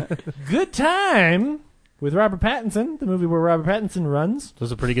 No. Good time with Robert Pattinson, the movie where Robert Pattinson runs. It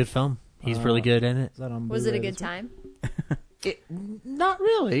was a pretty good film. He's really good in it. Is that on Was it a Blu-ray good this week? time? Not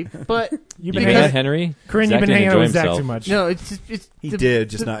really, but You've You been got hanging, Henry. Corinne, Zach you've been didn't hanging out enjoy with Zach himself. too much. no, it's He did,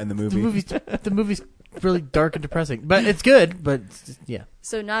 just not in the movie. The movie's really dark and depressing, but it's good. But yeah,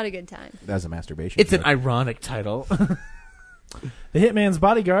 So not a good time. That's a masturbation. it's an joke. ironic title. The Hitman's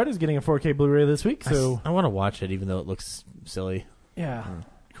Bodyguard is getting a 4K Blu-ray this week, so I want to watch it, even though it looks silly. yeah.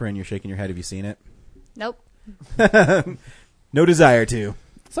 Corinne, you're shaking your head. Have you seen it? Nope. No desire to.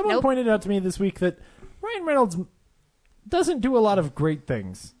 Someone Nope. pointed out to me this week that Ryan Reynolds doesn't do a lot of great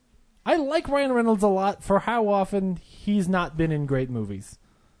things. I like Ryan Reynolds a lot for how often he's not been in great movies.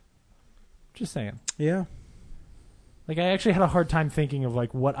 Just saying. Yeah. Like, I actually had a hard time thinking of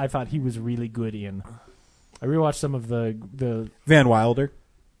like what I thought he was really good in. I rewatched some of the Van Wilder.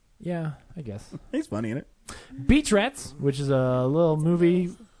 yeah, I guess. He's funny in it. Beach Rats, which is a little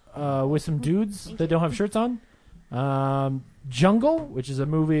movie with some dudes that don't have shirts on. Jungle, which is a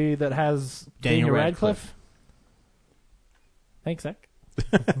movie that has Daniel Radcliffe. Thanks, Zach.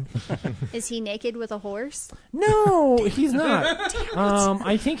 Is he naked with a horse? No, he's not.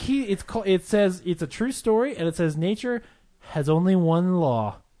 I think it says it's a true story, and it says nature has only one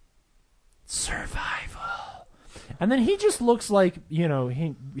law: survival. And then he just looks like,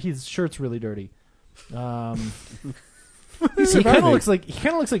 his shirt's really dirty. He kind of looks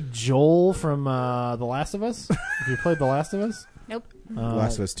like Joel from The Last of Us. If you played The Last of Us, Nope.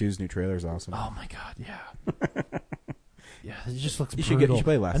 Last of Us 2's new trailer is awesome. oh my god, yeah. Yeah, it just looks You should brutal.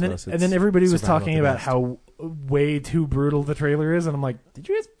 play Last and then, of Us. And then everybody was survival talking at the about best. how way too brutal the trailer is, and I'm like, did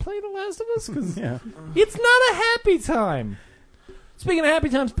you guys play The Last of Us? Because Yeah. it's not a happy time. Speaking of happy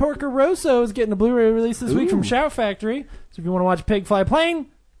times, Porco Rosso is getting a Blu-ray release this week from Ooh. Shout Factory. So if you want to watch Pig Fly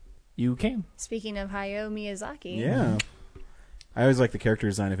Plane, you can. Speaking of Hayao Miyazaki. Yeah. I always like the character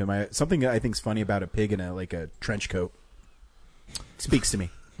design of him. Something that I think is funny about a pig in a trench coat. Speaks to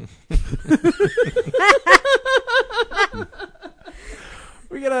me.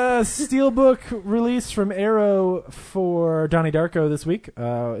 We got a steelbook release from Arrow for Donnie Darko this week.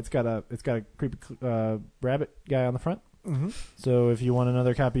 It's got a creepy rabbit guy on the front. Mm-hmm. So if you want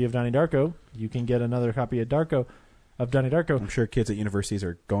another copy of Donnie Darko, you can get another copy of Donnie Darko. I'm sure kids at universities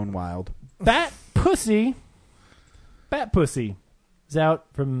are going wild. Bat Pussy is out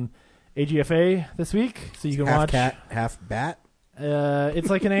from AGFA this week, so you can Half watch. cat, half bat. It's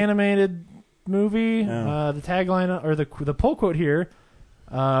like an animated movie. Oh. The tagline or the pull quote here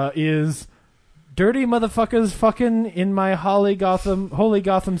is "Dirty motherfuckers fucking in my holy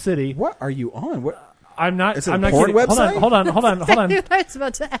Gotham City." What are you on? What? I'm not. Is it I'm a not porn kidding. website? Hold on. I was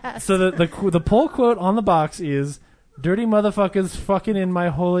about to ask. So the pull quote on the box is "Dirty motherfuckers fucking in my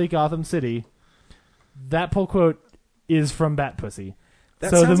holy Gotham City." That pull quote is from Bat Pussy.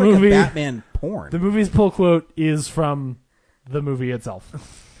 That So sounds the like movie- a Batman porn. The movie's pull quote is from the movie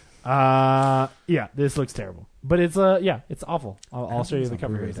itself. Yeah, this looks terrible, but it's it's awful. I'll show you the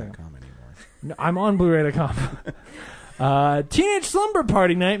cover. here. Blu-ray.com anymore. No, I'm on Blu-ray.com. Teenage Slumber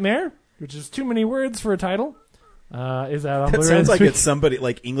Party Nightmare, which is too many words for a title, is out on That Blu-ray. sounds this like week. it's somebody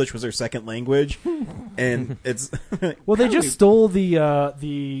like English was their second language, and it's Well, they just stole the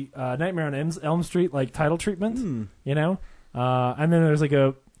Nightmare on Elm Street like title treatment, and then there's like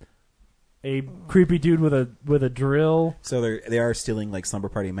a creepy dude with a drill. So they are stealing like Slumber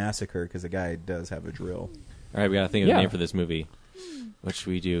Party Massacre because the guy does have a drill. All right, we got to think of a name for this movie. What should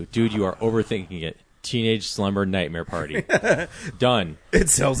we do? Dude, you are overthinking it. Teenage Slumber Nightmare Party. Done. It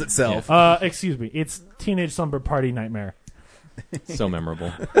sells itself. Excuse me, it's Teenage Slumber Party Nightmare. So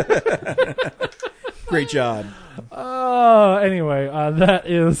memorable. Great job. Anyway, that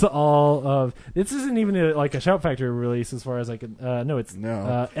is all of. This isn't even like a Shout Factory release, as far as I can. No, it's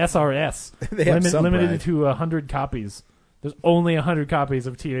SRS. They have some limited pride. to 100 copies. There's only 100 copies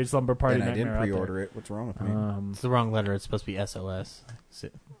of Teenage Slumber Party And I Nightmare didn't out there. pre-order it. What's wrong with me? It's the wrong letter. It's supposed to be SOS.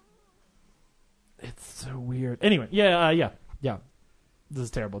 It's so weird. Anyway, yeah. This is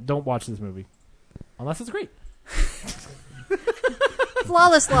terrible. Don't watch this movie unless it's great.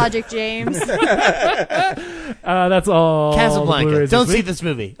 Flawless logic, James. That's all. Casablanca. the Blu-rays Don't this see week. this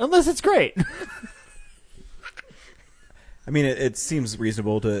movie unless it's great. I mean, it seems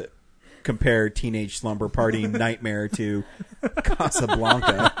reasonable to compare Teenage Slumber Party Nightmare to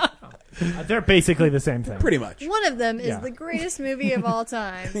Casablanca. They're basically the same thing. Pretty much. One of them is Yeah. the greatest movie of all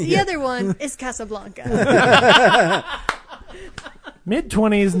time. The other one is Casablanca.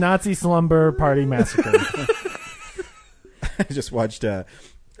 Mid-20s Nazi Slumber Party Massacre. I just watched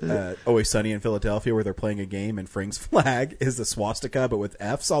Always Sunny in Philadelphia, where they're playing a game and Frank's flag is a swastika, but with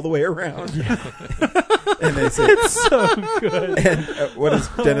F's all the way around. And they say, It's so good. And what does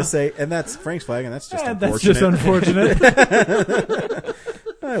Dennis say? And that's Frank's flag, and that's just unfortunate. That's just unfortunate.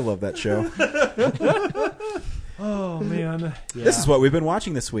 I love that show. Oh, man. Yeah. This is what we've been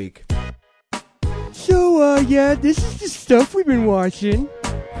watching this week. So, yeah, this is the stuff we've been watching.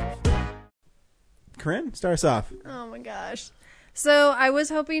 Corinne, start us off. Oh my gosh. So I was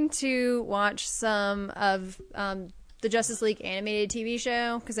hoping to watch some of the Justice League animated TV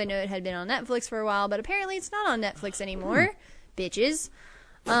show because I know it had been on Netflix for a while, but apparently it's not on Netflix anymore. Bitches.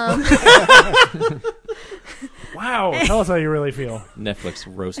 Wow. Tell us how you really feel. Netflix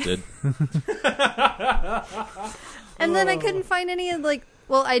roasted. And then I couldn't find any of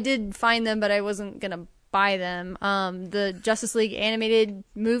well, I did find them, but I wasn't going to buy them. The Justice League animated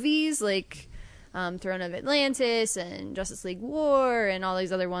movies, Throne of Atlantis and Justice League War and all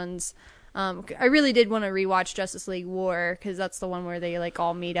these other ones. I really did want to rewatch Justice League War because that's the one where they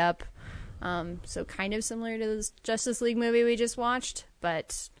all meet up. So kind of similar to this Justice League movie we just watched,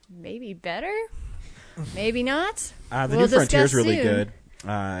 but maybe better, maybe not. The New Frontier is really good.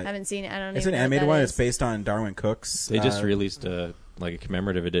 I haven't seen it. I don't know. It's an animated one. It's based on Darwin Cook's. They just released a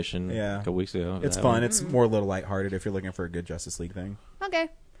commemorative edition a couple weeks ago. It's fun. It's more a little lighthearted if you're looking for a good Justice League thing. Okay.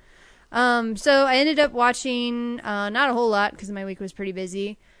 So I ended up watching not a whole lot because my week was pretty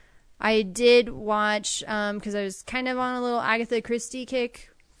busy. I did watch because I was kind of on a little Agatha Christie kick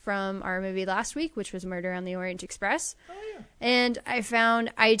from our movie last week, which was Murder on the Orient Express. Oh, yeah. And I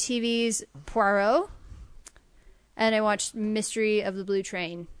found ITV's Poirot, and I watched Mystery of the Blue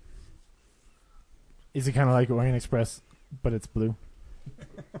Train. Is it kind of like Orient Express, but it's blue?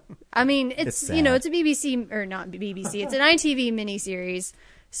 I mean, it's a BBC, or not BBC, it's an ITV miniseries.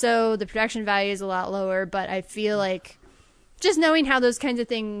 So the production value is a lot lower, but I feel like just knowing how those kinds of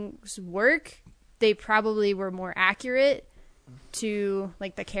things work, they probably were more accurate to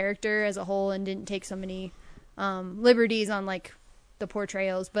the character as a whole and didn't take so many liberties on the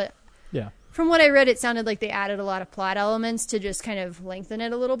portrayals. But yeah, from what I read, it sounded like they added a lot of plot elements to just kind of lengthen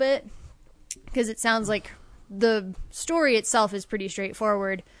it a little bit because it sounds like the story itself is pretty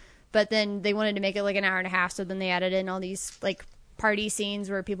straightforward, but then they wanted to make it an hour and a half, so then they added in all these party scenes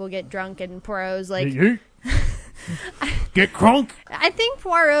where people get drunk and Poirot's get crunk. I think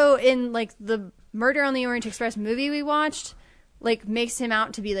Poirot in the Murder on the Orient Express movie we watched makes him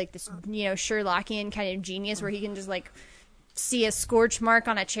out to be this Sherlockian kind of genius where he can just see a scorch mark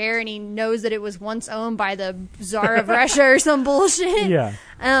on a chair and he knows that it was once owned by the Tsar of Russia or some bullshit. Yeah.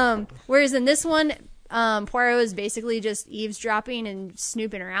 Whereas in this one, Poirot is basically just eavesdropping and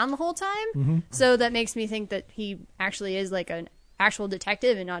snooping around the whole time. Mm-hmm. So that makes me think that he actually is an actual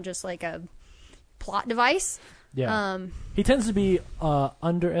detective and not just a plot device. Yeah. He tends to be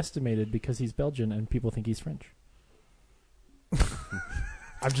underestimated because he's Belgian and people think he's French.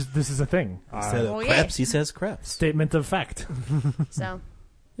 This is a thing. Instead of crepes, he says crepes. Statement of fact. So,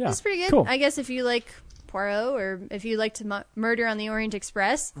 yeah, it's pretty good. Cool. I guess if you like Poirot or if you like to Murder on the Orient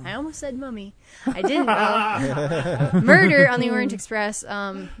Express, I almost said Mummy. I didn't know. Murder on the Orient Express.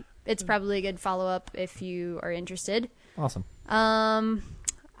 It's probably a good follow-up if you are interested. Awesome.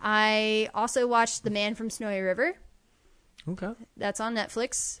 I also watched The Man from Snowy River. Okay. That's on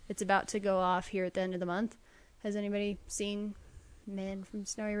Netflix. It's about to go off here at the end of the month. Has anybody seen Man from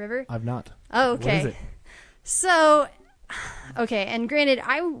Snowy River? I've not. Oh, okay. What is it? So, okay, and granted,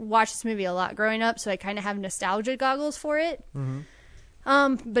 I watched this movie a lot growing up, so I kind of have nostalgia goggles for it.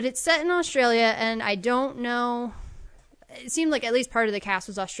 Mm-hmm. But it's set in Australia, and I don't know. It seemed like at least part of the cast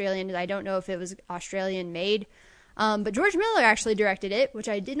was Australian, and I don't know if it was Australian made. But George Miller actually directed it, which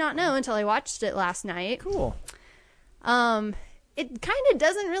I did not know until I watched it last night. Cool. It kind of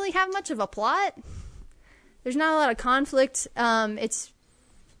doesn't really have much of a plot. There's not a lot of conflict. It's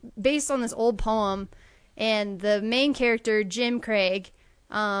based on this old poem, and the main character, Jim Craig,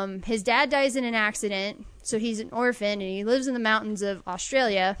 his dad dies in an accident, so he's an orphan, and he lives in the mountains of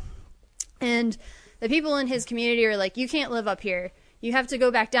Australia. And the people in his community are like, you can't live up here. You have to go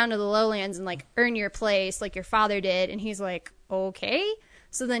back down to the lowlands and earn your place like your father did. And he's like, okay.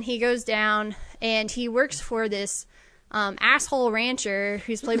 So then he goes down and he works for this asshole rancher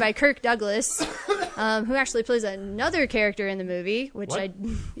who's played by Kirk Douglas, who actually plays another character in the movie, which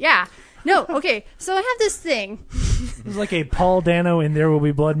No, okay. So I have this thing. It's like a Paul Dano in There Will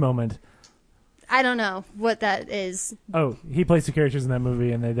Be Blood moment. I don't know what that is. Oh, he plays two characters in that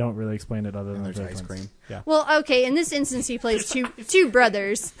movie, and they don't really explain it other than there's ice cream. Yeah. Well, okay. In this instance, he plays two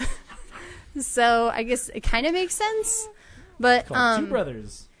brothers, so I guess it kind of makes sense. But Two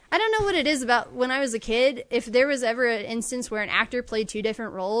brothers. I don't know what it is about when I was a kid. If there was ever an instance where an actor played two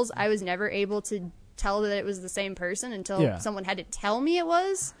different roles, I was never able to tell that it was the same person until someone had to tell me it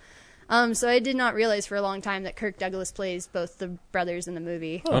was. So I did not realize for a long time that Kirk Douglas plays both the brothers in the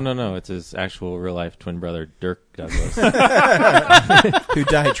movie. Oh, no. It's his actual real-life twin brother, Dirk Douglas. Who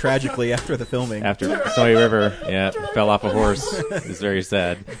died tragically after the filming. After Snowy River, fell off a horse. It's very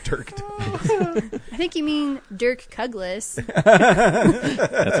sad. Dirk. I think you mean Dirk Douglas.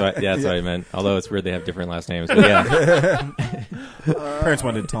 That's what I meant. Although it's weird they have different last names. But yeah. Parents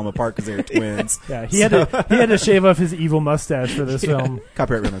wanted to tell them apart because they were twins. Yeah, he had to shave off his evil mustache for this film.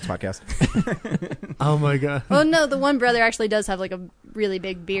 Copyright Real Nerds Podcast. Oh my god. Well, no, the one brother actually does have like a really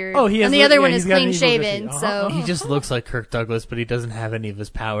big beard. Oh, he has, and the other one he's is got an clean evil shaven. goatee. So He just looks like Kirk Douglas, but he doesn't have any of his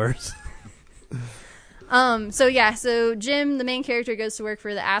powers. So Jim, the main character, goes to work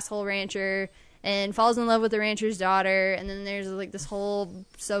for the asshole rancher and falls in love with the rancher's daughter, and then there's like this whole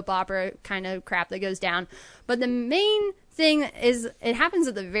soap opera kind of crap that goes down. But the main thing is, it happens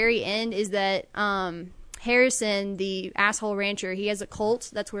at the very end, is that Harrison, the asshole rancher, he has a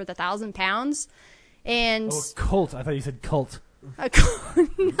colt that's worth 1,000 pounds. And Colt. I thought you said cult.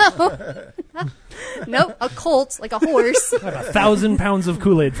 No. Nope, a colt, like a horse. I have 1,000 pounds of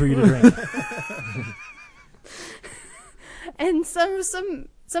Kool-Aid for you to drink. And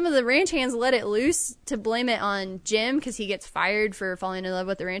some of the ranch hands let it loose to blame it on Jim because he gets fired for falling in love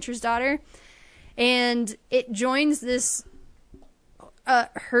with the rancher's daughter. And it joins this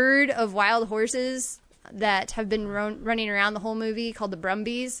herd of wild horses that have been running around the whole movie called the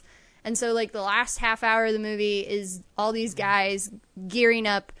Brumbies. And so, like, the last half hour of the movie is all these guys gearing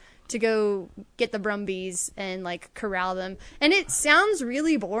up to go get the Brumbies and, like, corral them. And it sounds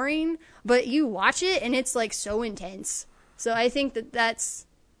really boring, but you watch it and it's, like, so intense. So I think that that's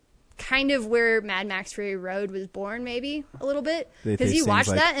kind of where Mad Max Fury Road was born, maybe, a little bit. Because you watch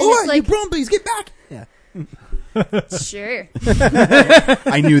that and it's like... you Brumbies, get back! Yeah. Sure.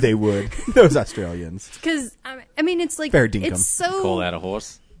 I knew they would. Those Australians. Because, I mean, it's like... Fair dinkum. It's so... Call that a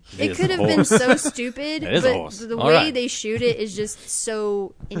horse? It could have been so stupid, That is a but horse. the All way right. they shoot it is just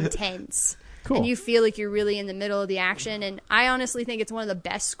so intense. Cool. And you feel like you're really in the middle of the action. And I honestly think it's one of the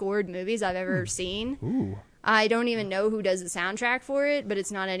best scored movies I've ever seen. Ooh. I don't even know who does the soundtrack for it, but it's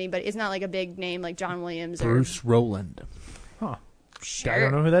not anybody. It's not like a big name like John Williams or Bruce Rowland. Huh. Sure. I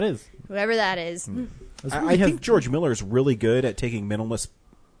don't know who that is. Whoever that is. I think George Miller is really good at taking minimalist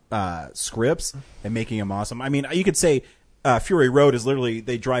scripts and making them awesome. I mean, you could say Fury Road is literally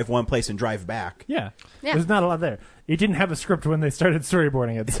they drive one place and drive back. Yeah. Yeah. There's not a lot there. It didn't have a script when they started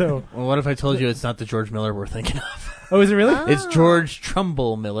storyboarding it, so... Well, what if I told you it's not the George Miller we're thinking of? Oh, is it really? It's George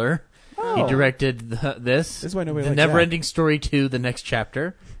Trumbull Miller. Oh. He directed this is why nobody The likes Never-Ending Story 2, The Next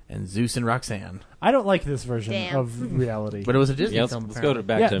Chapter, and Zeus and Roxanne. I don't like this version Damn. of reality. But it was a Disney Yeah, film. let's go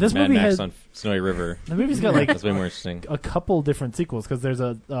back Yeah, to this Mad movie Max has- on Snowy River. The movie's got like That's way more interesting. a couple different sequels, because there's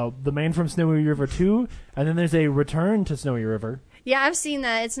the Man from Snowy River 2, and then there's a Return to Snowy River. Yeah, I've seen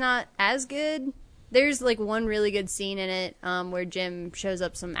that. It's not as good. There's like one really good scene in it where Jim shows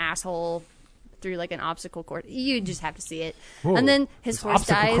up some asshole through like an obstacle course. You just have to see it. Whoa. And then his There's horse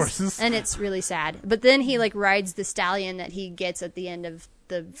obstacle dies, courses. and it's really sad. But then he like rides the stallion that he gets at the end of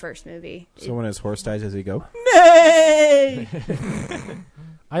the first movie. So when his horse dies, does he go? Nay!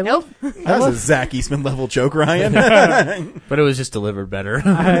 I Nope. That was a Zach Eastman level joke, Ryan. But it was just delivered better.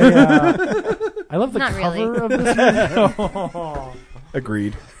 I love the Not cover really. of this movie.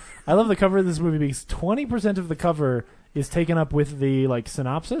 Agreed. I love the cover of this movie because 20% of the cover is taken up with the like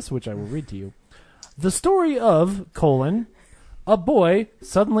synopsis, which I will read to you. The story of, a boy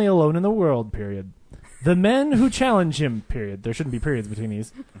suddenly alone in the world, period. The men who challenge him, period. There shouldn't be periods between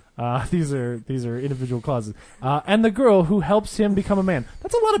these. These are individual clauses. And the girl who helps him become a man.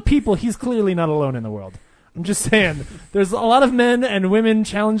 That's a lot of people. He's clearly not alone in the world. I'm just saying. There's a lot of men and women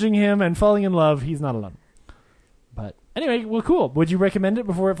challenging him and falling in love. He's not alone. But anyway, well, cool. Would you recommend it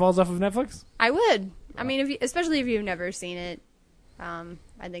before it falls off of Netflix? I would. I mean, especially if you've never seen it. I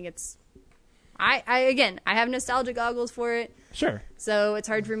think it's... I have nostalgia goggles for it. Sure. So it's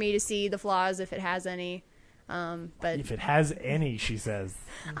hard for me to see the flaws if it has any. But If it has any, she says.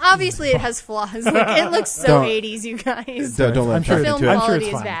 obviously it has flaws. Like, it looks so Don't- 80s, you guys. Don't let I'm sure that The film into it. I'm sure quality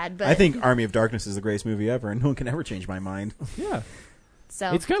it's is fine. bad, but I think Army of Darkness is the greatest movie ever, and no one can ever change my mind. Yeah.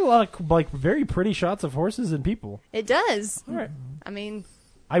 so. It's got a lot of like very pretty shots of horses and people. It does. All right. I mean,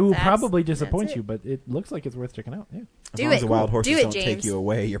 I will That's- probably that's disappoint it. you, but it looks like it's worth checking out. Yeah. As Do long it. as the wild Cool. horses Do it, don't take James. you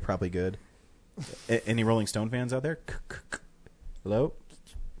away, you're probably good. Any Rolling Stone fans out there? Hello?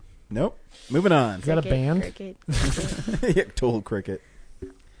 Nope. Moving on. Is that a band? Cricket. Yeah, total cricket.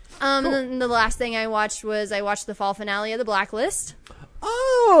 And then the last thing I watched was the fall finale of The Blacklist.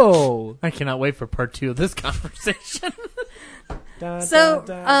 Oh, I cannot wait for part 2 of this conversation.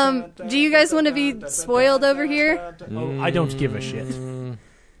 So, do you guys want to be spoiled over here? I don't give a shit.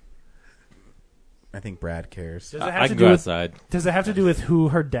 I think Brad cares. Does it have I to can do go with, outside. Does it have to do with who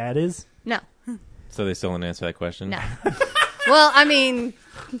her dad is? No. So they still didn't answer that question? No. Well, I mean,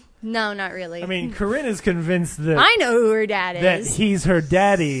 no, not really. I mean, Corinne is convinced that I know who her dad that is. he's her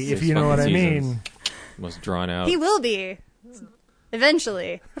daddy, if Six you know what I fucking mean. seasons. Most drawn out. He will be.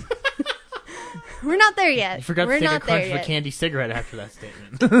 Eventually. We're not there yet. You forgot We're to take a not there crunch of a yet. candy cigarette after that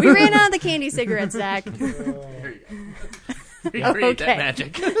statement. We ran out of the candy cigarettes, Zach. Recreate that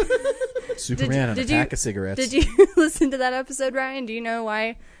magic. Superman and a pack of cigarettes. Did you listen to that episode, Ryan? Do you know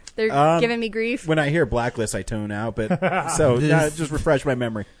why they're giving me grief? When I hear Blacklist, I tone out. But just refresh my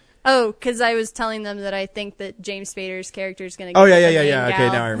memory. Oh, because I was telling them that I think that James Spader's character is going to. Oh yeah. Okay,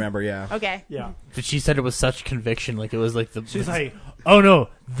 now I remember. Yeah. Okay. Yeah. But she said it with such conviction, like it was like the. She's like, "Oh no,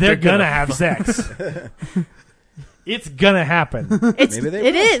 they're gonna have sex. It's gonna happen."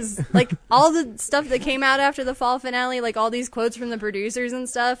 It is like all the stuff that came out after the fall finale, like all these quotes from the producers and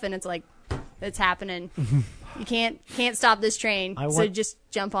stuff, and it's like, it's happening. You can't stop this train. So just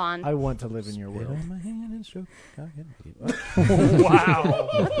jump on. I want to live in your world. Wow.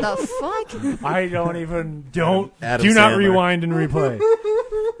 What the fuck? I don't even do not Sandler. rewind and replay.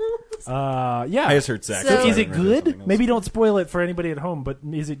 Yeah. I just heard sex. So- Is it good? Maybe don't spoil it for anybody at home, but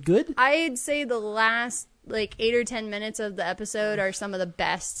is it good? I'd say the last like 8 or 10 minutes of the episode are some of the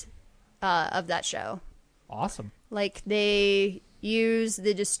best of that show. Awesome. Like they use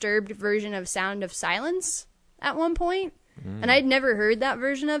the disturbed version of Sound of Silence at one point, and I'd never heard that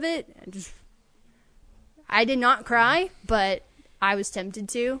version of it. I did not cry, but I was tempted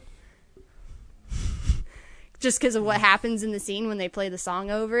to. Just because of what happens in the scene when they play the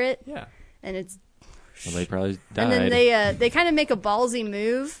song over it. Yeah. And it's... Well, they probably died. And then they kind of make a ballsy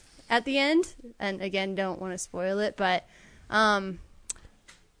move at the end. And again, don't want to spoil it, but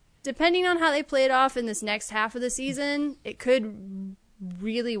depending on how they play it off in this next half of the season, it could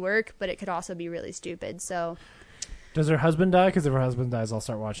really work, but it could also be really stupid. So, does her husband die? Because if her husband dies, I'll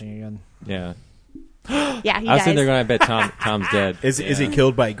start watching again. Yeah. Yeah, he I was dies. thinking they're going to bet Tom's dead. Is he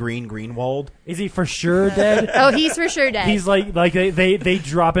killed by Greenwald? Is he for sure dead? Oh, he's for sure dead. He's like they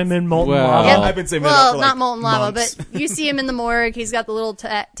drop him in molten Well- lava. Yep. I've been saying that well, for not like molten lava, months. but you see him in the morgue. He's got the little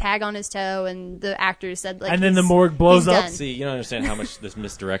tag on his toe, and the actor said, like, And then the he's- morgue blows he's up. done. See, you don't understand how much this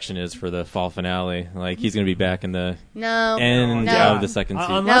misdirection is for the fall finale. Like, he's going to be back in the No, end no. of the second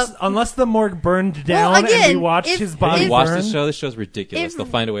season. Unless the morgue burned down Well, again, and we watched if- his body if- Watch burn. this show. This show's ridiculous. If- They'll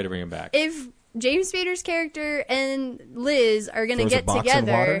find a way to bring him back. If James Spader's character and Liz are going to Throws a get box in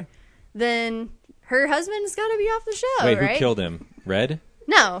together, water? then her husband's got to be off the show, Wait, right? who killed him? Red?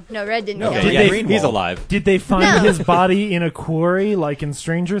 No, Red didn't kill Okay, him. yeah, they- he's alive. Did they find No. his body in a quarry like in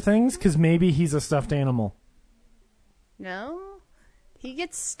Stranger Things? Because maybe he's a stuffed animal. No. He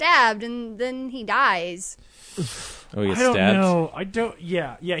gets stabbed and then he dies. Oh, he gets I don't stabbed? know. I don't.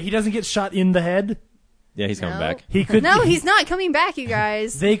 Yeah. He doesn't get shot in the head. Yeah, he's coming No. back. He could. No, he's not coming back, you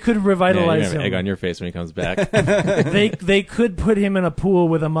guys. They could Yeah, you're revitalize gonna have an egg him. on your face when he comes back. They could put him in a pool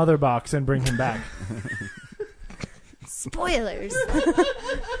with a mother box and bring him back. Spoilers.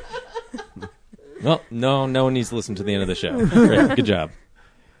 Well, no one needs to listen to the end of the show. Great, good job.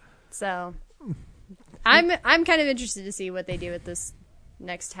 So, I'm kind of interested to see what they do with this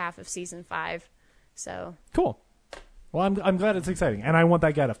next half of season 5. So, Cool. Well, I'm glad it's exciting, and I want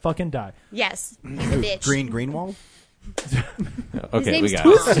that guy to fucking die. yes, he's a bitch. Greenwald? Okay, we name's got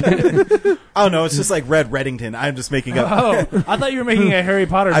it. Oh no, it's just like Red Reddington. I'm just making up. Oh, I thought you were making a Harry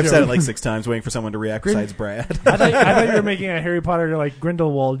Potter I've joke. said it like 6 times, waiting for someone to react besides Brad. I thought you were making a Harry Potter like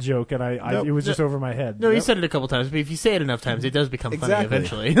Grindelwald joke, and Nope. it was just over my head. No, you said it a couple times, but if you say it enough times, it does become funny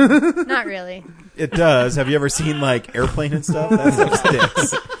Exactly. eventually. Not really. It does. Have you ever seen like Airplane and stuff? That stuff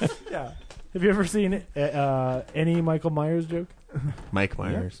sticks. Yeah. Have you ever seen any Michael Myers joke? Mike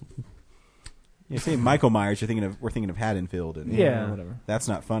Myers. You say Michael Myers, we're thinking of Haddonfield, and Yeah, whatever. That's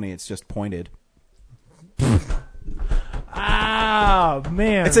not funny. It's just pointed. Ah,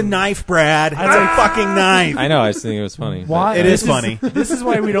 man. It's a knife, Brad. It's a fucking knife. I know, I just think it was funny. Why? It is funny. This is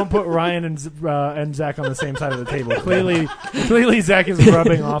why we don't put Ryan and Zach on the same side of the table. Clearly, Zach is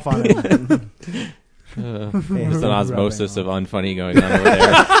rubbing off on him. There's an osmosis of unfunny going on over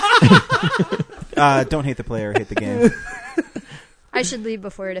there. Don't hate the player, hate the game. I should leave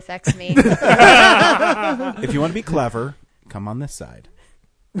before it affects me. If you want to be clever, come on this side.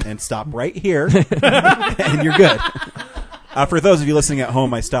 And stop right here, and you're good. For those of you listening at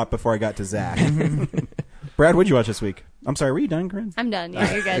home, I stopped before I got to Zach. Brad, what'd you watch this week? I'm sorry, were you done, Corinne? I'm done.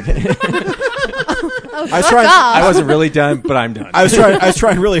 Yeah, you're good. I wasn't really done, but I'm done. I was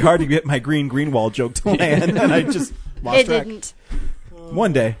trying really hard to get my Greenwald joke to land, and I just lost track. Didn't.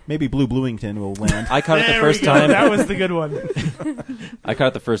 One day, maybe Blue Bluington will land. I caught it the There first we go. time. That was the good one. I caught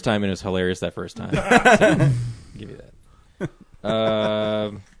it the first time, and it was hilarious that first time. So, give you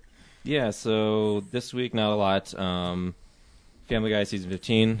that. Yeah, so this week, not a lot. Family Guy season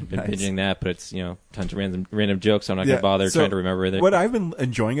 15. Been Nice. binging that, but it's tons of random jokes. So I'm not gonna bother so trying to remember it. What I've been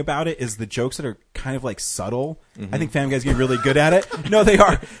enjoying about it is the jokes that are kind of like subtle. I think Family Guy's getting really good at it. No, they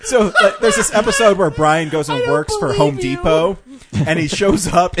are. So there's this episode where Brian goes and works for Home Depot, and he shows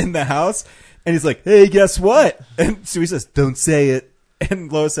up in the house, and he's like, "Hey, guess what?" And so he says, "Don't say it."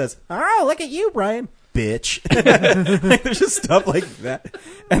 And Lois says, "Oh, look at you, Brian, bitch." Like, there's just stuff like that.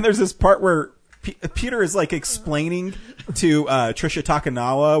 And there's this part where Peter is like explaining to Trisha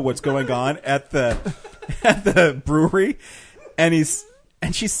Takanawa what's going on at the brewery, and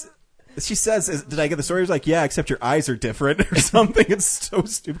she says, "Did I get the story?" He's like, "Yeah, except your eyes are different," or something. It's so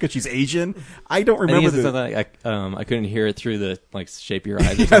stupid because she's Asian. I don't remember I couldn't hear it through the shape of your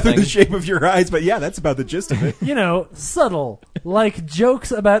eyes or through something. the shape of your eyes, but yeah, that's about the gist of it. Subtle, like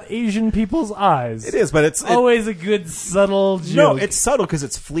jokes about Asian people's eyes. It is, but it's always a good subtle joke. No, it's subtle because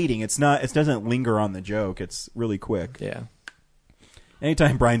it's fleeting. It's not. It doesn't linger on the joke. It's really quick. Yeah.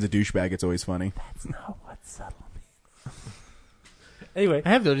 Anytime Brian's a douchebag, it's always funny. That's not what subtle means. Anyway, I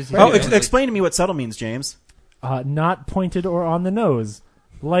have noticed. Explain to me what subtle means, James. Not pointed or on the nose,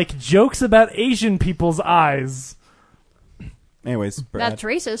 like jokes about Asian people's eyes. Anyways, Brad. That's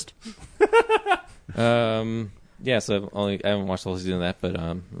racist. Yeah, so I haven't watched the whole season of that, but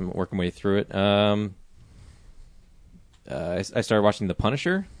I'm working my way through it. I started watching the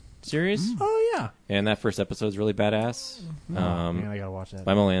Punisher series. Oh yeah, and that first episode is really badass. Man, I gotta watch that.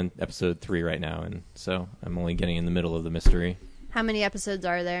 I'm only on episode 3 right now, and so I'm only getting in the middle of the mystery. How many episodes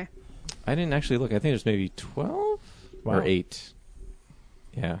are there? I didn't actually look. I think there's maybe 12 or 8.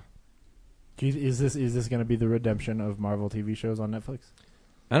 Yeah. Is this going to be the redemption of Marvel TV shows on Netflix?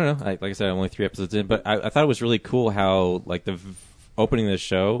 I don't know. Like I said, I'm only 3 episodes in, but I thought it was really cool how like the opening of the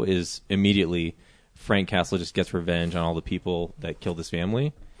show is immediately Frank Castle just gets revenge on all the people that killed his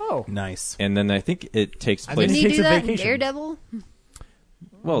family. Oh, nice. And then I think it takes place. Didn't he do that in Daredevil?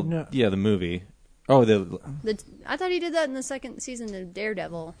 Well, No. yeah, the movie. Oh, I thought he did that in the second season of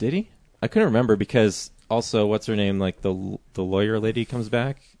Daredevil. Did he? I couldn't remember because also, what's her name? Like the lawyer lady comes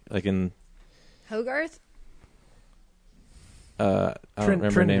back, like in Hogarth? I don't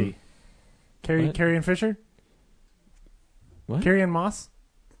remember her name. Carrie Fisher? What? Carrie Moss?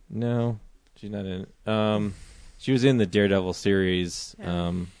 No, she's not in it. She was in the Daredevil series,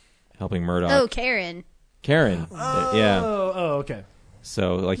 helping Murdoch. Oh, Karen. Karen. Yeah. Oh, okay.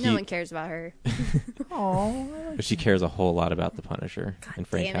 So like no one cares about her. Oh, but she cares a whole lot about the Punisher and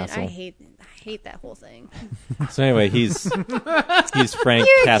Frank Damn it! Castle. I hate that whole thing. So anyway, he's Frank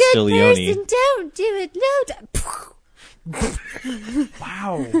You're Castiglione. A good person. Don't do it. No.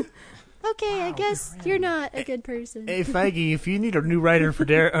 Wow. Okay, I guess you're not a good person. Hey Feige, if you need a new writer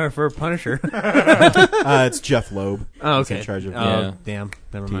for Punisher, It's Jeff Loeb. Oh, He's okay. in charge of damn,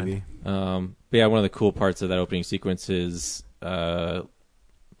 never TV. mind. But yeah, one of the cool parts of that opening sequence is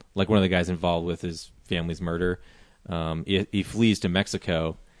like one of the guys involved with his family's murder. He flees to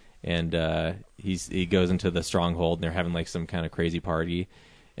Mexico, and he goes into the stronghold, and they're having like some kind of crazy party,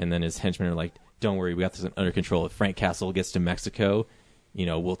 and then his henchmen are like, "Don't worry, we got this under control. If Frank Castle gets to Mexico,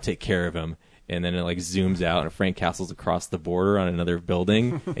 we'll take care of him." And then it like zooms out, and Frank Castle's across the border on another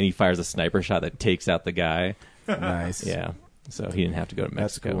building, and he fires a sniper shot that takes out the guy. Nice. Yeah. So he didn't have to go to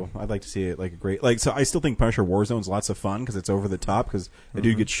Mexico. That's cool. I'd like to see it like a great so I still think Punisher Warzone's lots of fun because it's over the top because a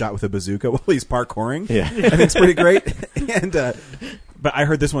dude gets shot with a bazooka while he's parkouring. Yeah. I think it's pretty great. And but I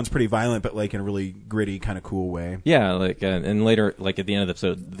heard this one's pretty violent, but like in a really gritty kind of cool way. Yeah, like and later, like at the end of the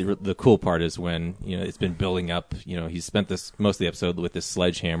episode, the cool part is when it's been building up. He's spent most of the episode with this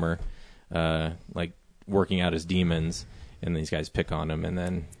sledgehammer, like working out his demons, and these guys pick on him, and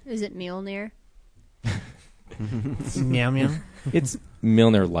then Is it Mjolnir? Meow meow. It's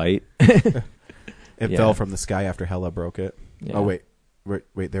Milner Light. It fell from the sky after Hela broke it. Yeah. Oh wait,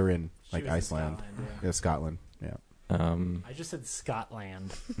 they were in like She was in Iceland, Scotland, Scotland. Yeah. I just said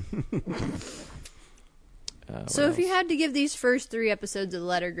Scotland. So if you had to give these first 3 episodes a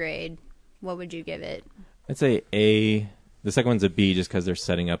letter grade, what would you give it? I'd say A. The second one's a B, just because they're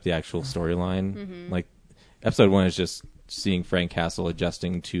setting up the actual storyline. Mm-hmm. Like episode 1 is just seeing Frank Castle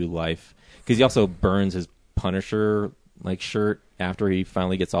adjusting to life, because he also burns his Punisher like shirt after he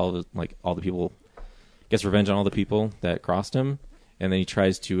finally gets all the people, gets revenge on all the people that crossed him, and then he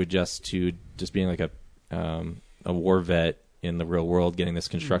tries to adjust to just being like a a war vet in the real world getting this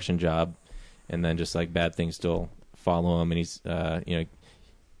construction job, and then just like bad things still follow him, and he's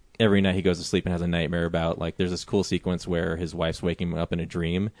every night he goes to sleep and has a nightmare about, like, there's this cool sequence where his wife's waking him up in a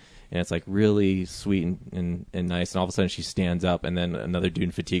dream, and it's like really sweet and nice, and all of a sudden she stands up, and then another dude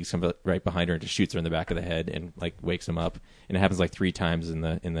in fatigues comes right behind her and just shoots her in the back of the head and like wakes him up, and it happens like 3 times in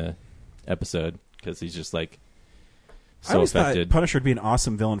the episode because he's just like so I always affected. thought Punisher would be an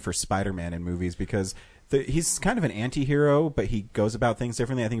awesome villain for Spider-Man in movies because he's kind of an anti-hero, but he goes about things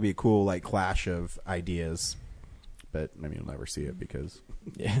differently. I think it'd be a cool like clash of ideas. But I mean, you'll never see it because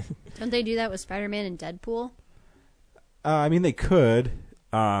Don't they do that with Spider-Man and Deadpool? I mean, they could.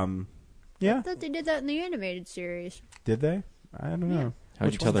 Yeah. I thought they did that in the animated series. Did they? I don't know. How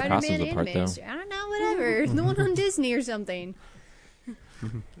would you tell their costumes apart, though? I don't know, whatever. The one on Disney or something.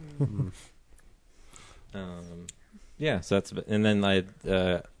 Yeah, so that's, and then I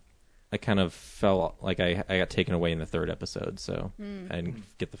kind of felt like I got taken away in the 3rd episode, so I didn't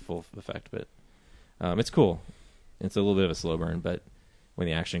get the full effect, but it's cool. It's a little bit of a slow burn, but when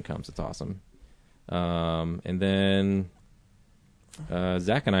the action comes, it's awesome. And then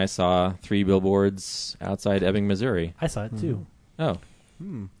Zach and I saw 3 Billboards Outside Ebbing, Missouri. I saw it too. Oh.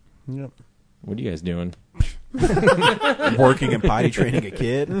 Yep. What are you guys doing? Working and potty training a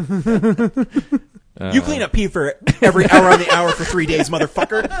kid. You clean up pee for every hour on the hour for 3 days,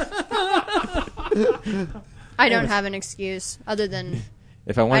 motherfucker. I don't have an excuse other than...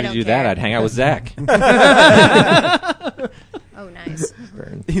 If I wanted to do that, I'd hang out with Zach. Oh, nice.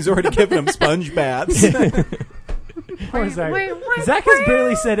 He's already given him sponge baths. Poor Zach. Zach has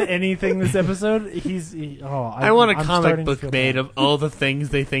barely said anything this episode. I want a comic book made of all the things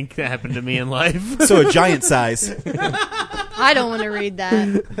they think that happened to me in life. So a giant size. I don't want to read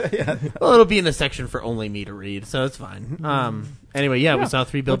that. Well, it'll be in the section for only me to read, so it's fine. Anyway, we saw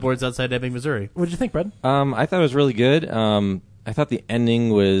 3 Billboards Outside Ebbing, Missouri. What did you think, Brad? I thought it was really good. I thought the ending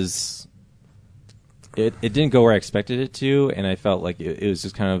was... It didn't go where I expected it to, and I felt like it was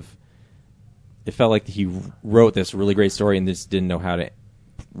just kind of... It felt like he wrote this really great story and just didn't know how to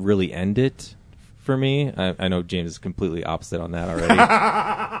really end it for me. I know James is completely opposite on that already.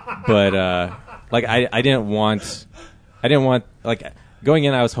 But like I didn't want like going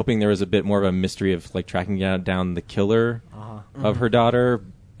in, I was hoping there was a bit more of a mystery of like tracking down the killer of her daughter.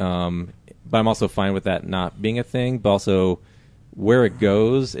 But I'm also fine with that not being a thing. But also where it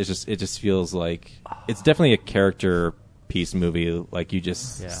goes, it just feels like it's definitely a character piece movie. Like you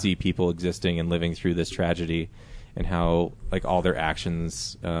just see people existing and living through this tragedy, and how like all their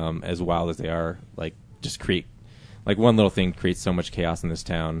actions, as wild as they are, like just create like one little thing creates so much chaos in this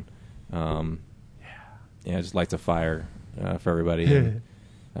town. It just lights a fire for everybody. And,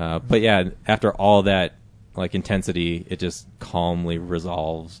 but yeah, after all that like intensity, it just calmly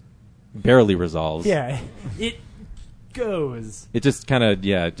barely resolves. Yeah, it goes. It just kind of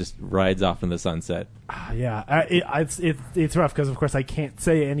just rides off in the sunset. It's rough because of course I can't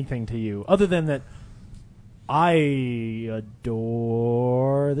say anything to you other than that I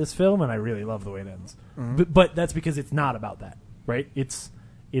adore this film and I really love the way it ends. But that's because it's not about that, right? It's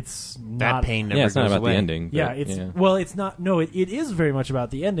not that pain never it's not goes about away. the ending. Well, it's not. No, it is very much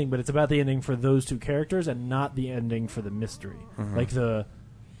about the ending, but it's about the ending for those 2 characters and not the ending for the mystery. Like the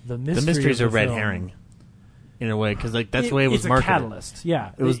mystery. The mystery's of a the red film, herring. In a way, because like that's the way it was marketed. It's a catalyst.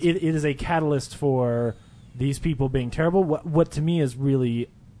 Yeah, it is a catalyst for these people being terrible. What to me is really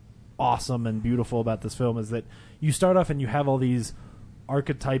awesome and beautiful about this film is that you start off and you have all these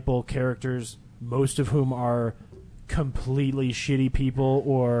archetypal characters, most of whom are completely shitty people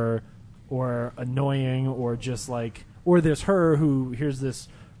or annoying or just like, or there's her who here's this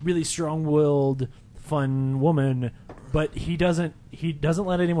really strong-willed, fun woman. But he doesn't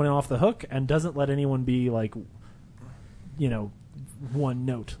let anyone off the hook and doesn't let anyone be like, one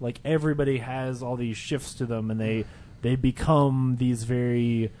note. Like everybody has all these shifts to them and they become these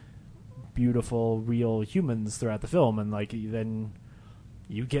very beautiful, real humans throughout the film. And like then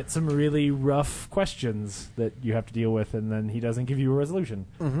you get some really rough questions that you have to deal with, and then he doesn't give you a resolution.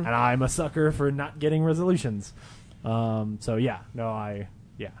 And I'm a sucker for not getting resolutions. I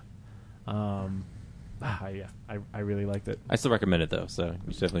really liked it. I still recommend it though, so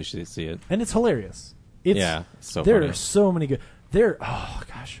you definitely should see it. And it's hilarious. So there funny. are so many good.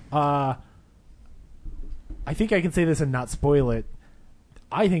 I think I can say this and not spoil it.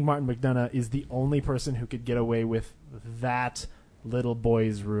 I think Martin McDonagh is the only person who could get away with that little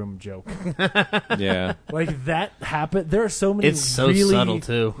boy's room joke. Yeah, like that happened. There are so many. It's so really, subtle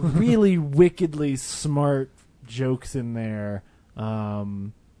too. Really wickedly smart jokes in there.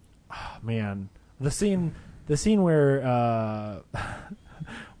 Man, the scene where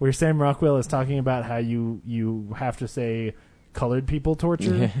where Sam Rockwell is talking about how you have to say colored people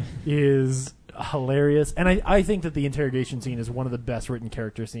torture is hilarious. And I think that the interrogation scene is one of the best written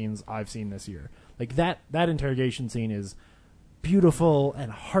character scenes I've seen this year. Like that interrogation scene is beautiful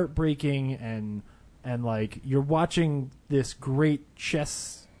and heartbreaking, and like you're watching this great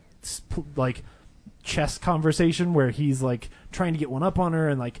chess conversation where he's like trying to get one up on her,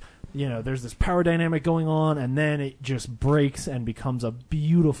 and like, you know, there's this power dynamic going on, and then it just breaks and becomes a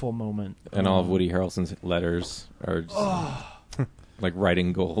beautiful moment. And all of Woody Harrelson's letters are just like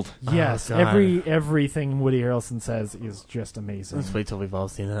writing gold. Yes, everything Woody Harrelson says is just amazing. Let's wait till we've all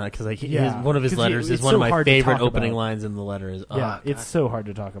seen that, because like Yeah, one of his 'cause letters it's is one of so my hard to favorite talk opening about. lines in the letter. Is It's so hard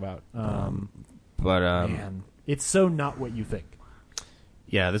to talk about. Man, it's so not what you think.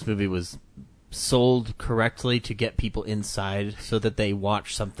 Yeah, this movie was sold correctly to get people inside so that they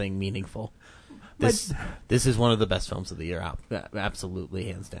watch something meaningful. This is one of the best films of the year, absolutely,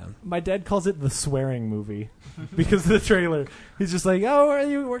 hands down. My dad calls it the swearing movie because of the trailer. He's just like, "Oh,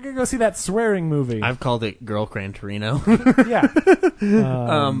 we're gonna go see that swearing movie." I've called it Girl Gran Torino. Yeah,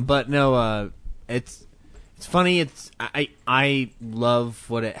 but no, it's funny. I love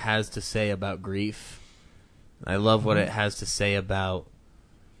what it has to say about grief. I love what it has to say about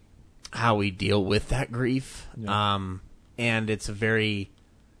how we deal with that grief. Yeah. And it's a very.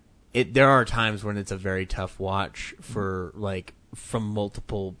 There are times when it's a very tough watch for from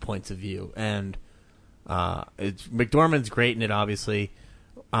multiple points of view, and McDormand's great in it. Obviously,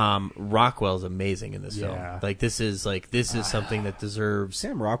 Rockwell's amazing in this film. This is something that deserves.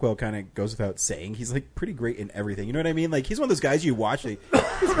 Sam Rockwell kind of goes without saying. He's like pretty great in everything. You know what I mean? Like he's one of those guys you watch. Like,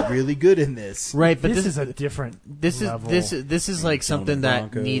 he's really good in this. Right, but this is a different. Level. This is like something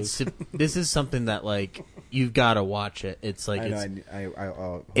that Broncos. needs to. This is something that like you've got to watch it. It's like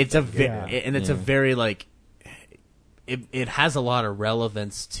it's a very like. It has a lot of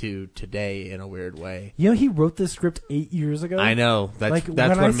relevance to today in a weird way. You know, he wrote this script 8 years ago. I know. That's when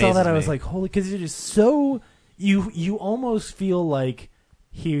what I saw that, I me. was like, "Holy!" Because it is so you almost feel like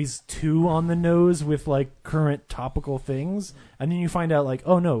he's too on the nose with like current topical things, and then you find out like,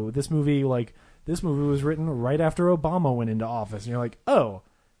 "Oh no, this movie was written right after Obama went into office," and you're like, "Oh,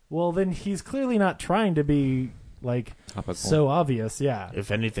 well then he's clearly not trying to be like topical. So obvious." Yeah. If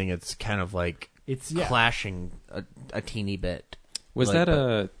anything, it's kind of like it's clashing a teeny bit. Was that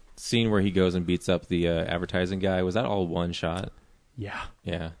a scene where he goes and beats up the advertising guy? Was that all one shot? Yeah.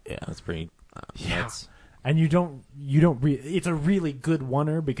 Yeah. That's pretty nuts. And you don't it's a really good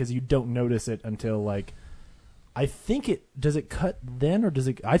oneer because you don't notice it until like I think does it cut then, or does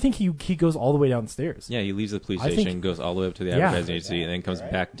it? I think he goes all the way downstairs. Yeah, he leaves the police station, goes all the way up to the advertising agency, and then comes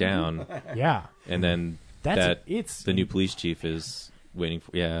back down. Yeah, and then it's the new police chief is waiting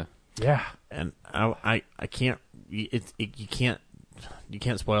for. Yeah, and I can't. You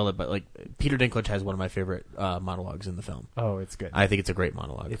can't spoil it, but like Peter Dinklage has one of my favorite monologues in the film. Oh, it's good. I think it's a great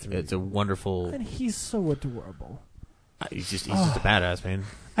monologue. It's a wonderful. And he's so adorable. He's just a badass, man.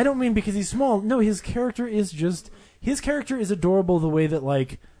 I don't mean because he's small. No, his character is adorable the way that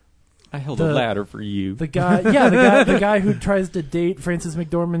like I held a ladder for you. The guy the guy who tries to date Frances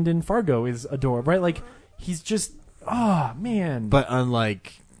McDormand in Fargo is adorable, right? Like he's just man. But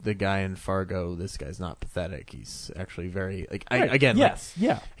unlike the guy in Fargo, this guy's not pathetic. He's actually very like I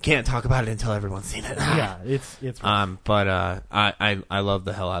can't talk about it until everyone's seen it. Yeah, it's but I love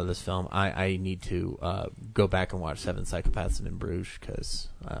the hell out of this film. I need to go back and watch Seven Psychopaths and In Bruges because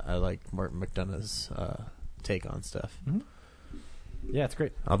I like Martin McDonagh's take on stuff. Mm-hmm. Yeah, it's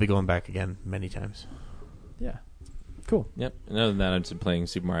great. I'll be going back again many times. Yeah. Cool. Yep. And other than that, I've been playing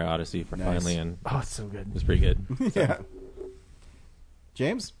Super Mario Odyssey finally, and it's so good. It's pretty good. Yeah.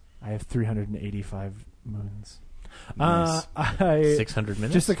 James? I have 385 moons. Nice. 600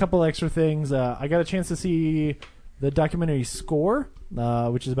 minutes? Just a couple extra things. I got a chance to see the documentary Score,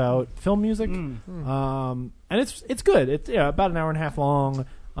 which is about film music. And it's good. It's about an hour and a half long.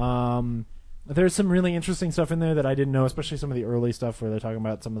 There's some really interesting stuff in there that I didn't know, especially some of the early stuff where they're talking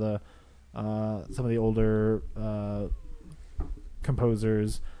about some of the older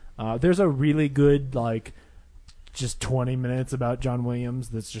composers. There's a really good just 20 minutes about John Williams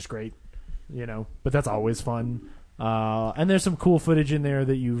that's just great, but that's always fun. And there's some cool footage in there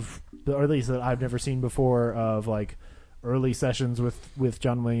that or at least that I've never seen before, of early sessions with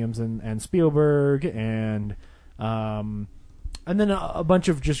John Williams and Spielberg, and then a bunch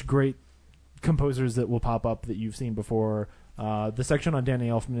of just great composers that will pop up that you've seen before. The section on Danny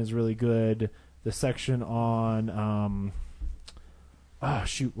Elfman is really good. The section on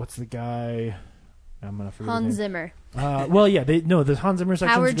what's the guy? I'm gonna forget Hans Zimmer. The Hans Zimmer section.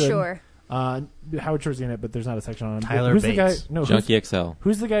 Howard good. Shore. Howard Shore's in it, but there's not a section on him. Tyler who's Bates. The guy? No, Junkie XL.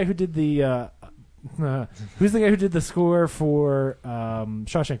 Who's the guy who did the? Who's the guy who did the score for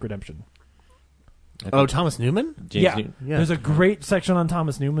Shawshank Redemption? Oh, Thomas Newman? Yeah. There's a great section on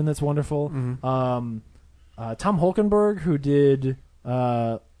Thomas Newman that's wonderful. Tom Holkenborg, who did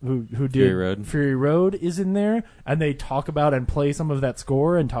who did Fury Road, is in there, and they talk about and play some of that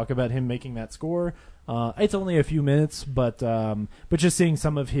score and talk about him making that score. It's only a few minutes, but just seeing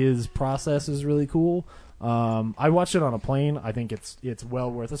some of his process is really cool. I watched it on a plane. I think it's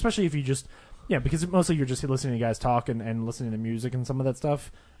well worth, especially if you just because mostly you're just listening to guys talk and listening to music and some of that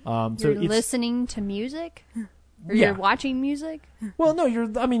stuff. You're listening to music, or Yeah. you're watching music. Well, no, you're.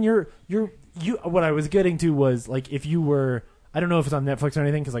 What I was getting to was like if you were. I don't know if it's on Netflix or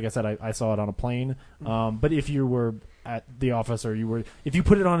anything because, like I said, I saw it on a plane. But if you were at the office or if you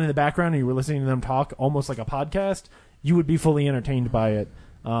put it on in the background and you were listening to them talk, almost like a podcast, you would be fully entertained by it.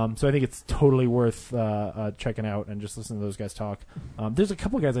 So I think it's totally worth checking out and just listening to those guys talk. There's a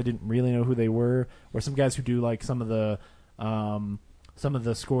couple guys I didn't really know who they were, or some guys who do like some of the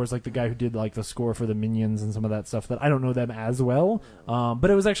scores, like the guy who did like the score for the Minions and some of that stuff that I don't know them as well. But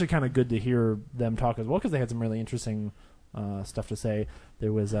it was actually kind of good to hear them talk as well because they had some really interesting stuff to say.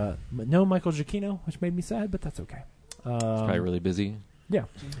 There was no Michael Giacchino, which made me sad, but that's okay. He's probably really busy. Yeah.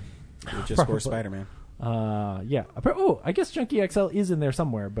 We just score Spider-Man. Yeah. I guess Junkie XL is in there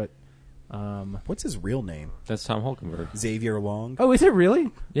somewhere, but what's his real name? That's Tom Holkenborg. Xavier Long. Oh, is it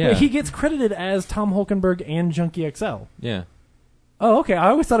really? Yeah. Wait, he gets credited as Tom Holkenborg and Junkie XL. Yeah. Oh, okay.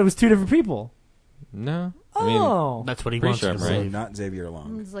 I always thought it was two different people. No. Oh. That's what he pretty wants sure to I'm say. right. Not Xavier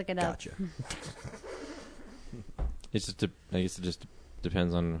Long. Let's look it up. Gotcha. It's just I guess it just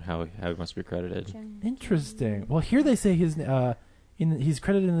depends on how he must be credited. Interesting. Well, here they say he's credited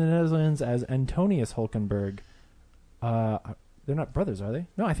in the Netherlands as Antonius Holkenborg. They're not brothers, are they?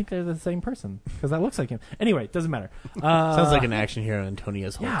 No, I think they're the same person because that looks like him. Anyway, it doesn't matter. Sounds like an action hero,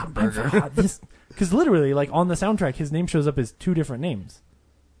 Antonius Holkenberger. Because literally, like on the soundtrack, his name shows up as two different names.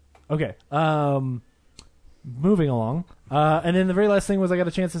 Okay. Moving along. And then the very last thing was I got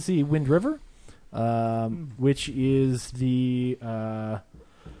a chance to see Wind River, which is the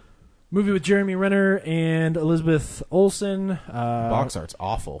movie with Jeremy Renner and Elizabeth Olsen. Box art's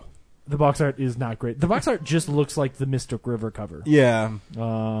awful. The box art is not great. The box art just looks like the Mystic River cover. Yeah.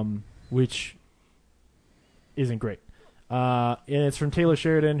 Which isn't great. And it's from Taylor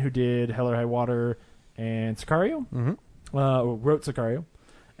Sheridan, who did Hell or High Water and Sicario. Mm-hmm. Wrote Sicario.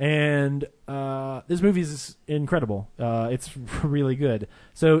 And this movie is incredible. It's really good.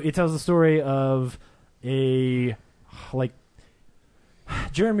 So it tells the story of Jeremy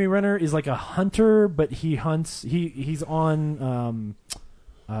Renner is like a hunter, but he hunts. He's on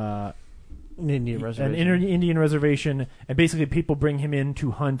an Indian reservation. An Indian reservation, and basically people bring him in to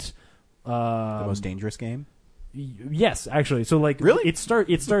hunt. The most dangerous game. Yes, actually. So like, really, it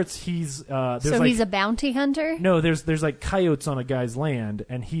starts. He's so he's a bounty hunter. No, there's like coyotes on a guy's land,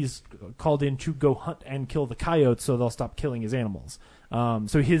 and he's called in to go hunt and kill the coyotes, so they'll stop killing his animals.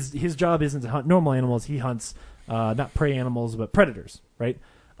 So his job isn't to hunt normal animals. He hunts not prey animals, but predators, right?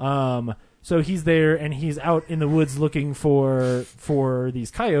 So he's there, and he's out in the woods looking for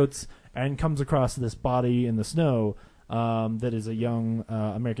these coyotes, and comes across this body in the snow that is a young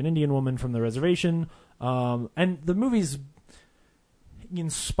American Indian woman from the reservation. And the movie's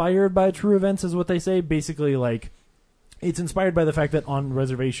inspired by true events, is what they say. Basically, like, it's inspired by the fact that on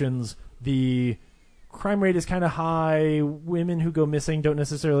reservations, the crime rate is kind of high. Women who go missing don't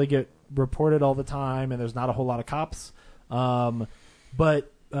necessarily get reported all the time, and there's not a whole lot of cops.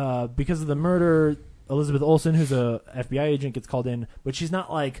 But because of the murder, Elizabeth Olsen, who's a FBI agent, gets called in, but she's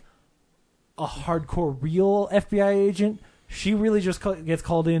not like a hardcore real FBI agent. She really just gets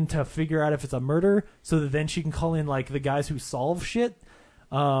called in to figure out if it's a murder, so that then she can call in like the guys who solve shit.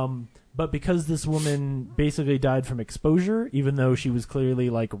 But because this woman basically died from exposure, even though she was clearly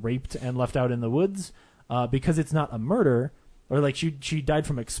like raped and left out in the woods, because it's not a murder, or like she died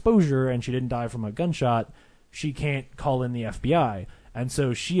from exposure and she didn't die from a gunshot, she can't call in the FBI. And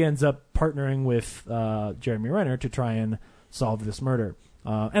so she ends up partnering with Jeremy Renner to try and solve this murder.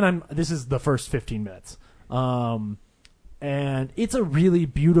 This is the first 15 minutes. And it's a really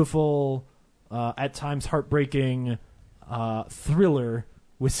beautiful, at times heartbreaking thriller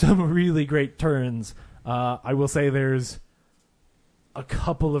with some really great turns. I will say there's a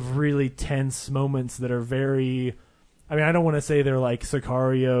couple of really tense moments that are very... I mean, I don't want to say they're like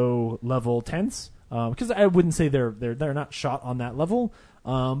Sicario level tense, because I wouldn't say they're not shot on that level.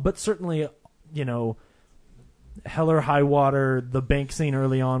 But certainly, you know, Hell or High Water, the bank scene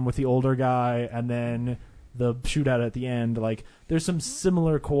early on with the older guy, and then the shootout at the end. Like, there's some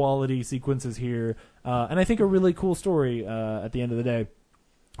similar quality sequences here, and I think a really cool story at the end of the day.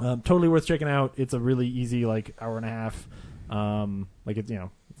 Totally worth checking out. It's a really easy, like, hour and a half. Like, it's,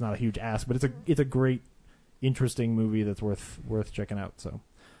 it's not a huge ask, but it's a great, interesting movie that's worth checking out. So,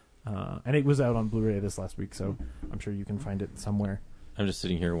 and it was out on Blu-ray this last week, so I'm sure you can find it somewhere. I'm just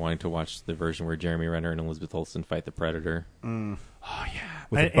sitting here wanting to watch the version where Jeremy Renner and Elizabeth Olsen fight the Predator. Oh yeah,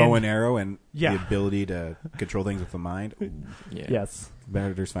 with a bow and arrow and yeah. the ability to control things with the mind. Yeah. Yes, the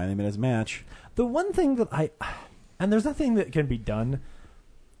Predator's finally been his match. The one thing that and there's nothing that can be done,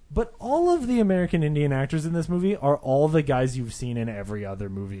 but all of the American Indian actors in this movie are all the guys you've seen in every other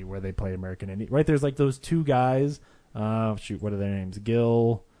movie where they play American Indian. Right? There's like those two guys. What are their names?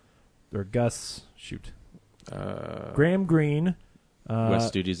 Gil or Gus? Graham Greene.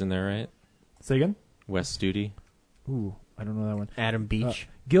 Wes Studi's in there, right? Say again? Wes Studi. Ooh, I don't know that one. Adam Beach.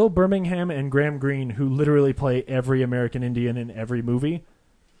 Gil Birmingham and Graham Greene, who literally play every American Indian in every movie.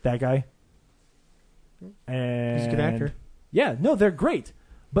 That guy. And he's a good actor. Yeah, no, they're great.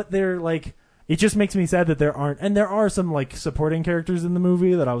 But they're like, it just makes me sad that there aren't, and there are some like supporting characters in the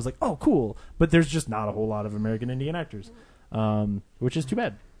movie that I was like, oh, cool. But there's just not a whole lot of American Indian actors, which is too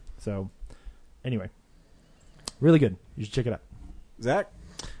bad. So, anyway, really good. You should check it out. Zach?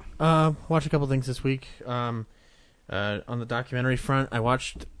 Watched a couple things this week. On the documentary front, I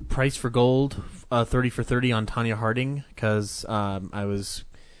watched Price for Gold, 30 for 30 on Tonya Harding, because I was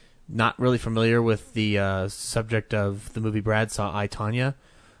not really familiar with the subject of the movie Brad Saw, I, Tonya.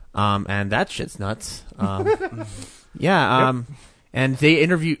 And that shit's nuts. Yeah. Yep. And they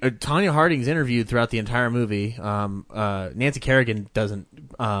interview Tonya Harding's interviewed throughout the entire movie. Nancy Kerrigan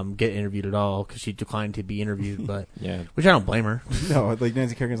doesn't get interviewed at all because she declined to be interviewed, but yeah, which I don't blame her. No, like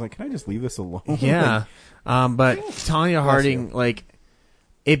Nancy Kerrigan's like, can I just leave this alone? Yeah, but Tonya Harding, like,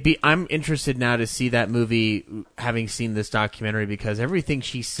 I'm interested now to see that movie, having seen this documentary, because everything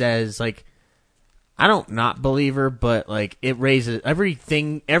she says, like, I don't not believe her, but like it raises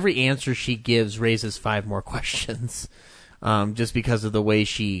every answer she gives raises 5 more questions. Just because of the way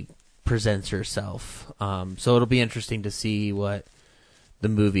she presents herself. So it'll be interesting to see what the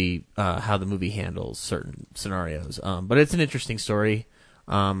movie, how the movie handles certain scenarios. But it's an interesting story,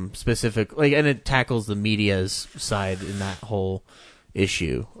 and it tackles the media's side in that whole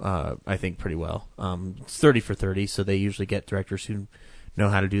issue, I think pretty well. It's 30 for 30, so they usually get directors who know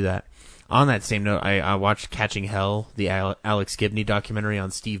how to do that. On that same note, I watched Catching Hell, the Alex Gibney documentary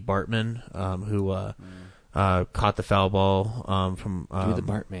on Steve Bartman, who, caught the foul ball from the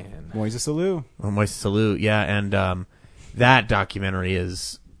Bartman. Moises Alou. Moises Alou, yeah, and that documentary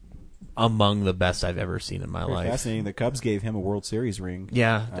is among the best I've ever seen in my life. Fascinating. The Cubs gave him a World Series ring.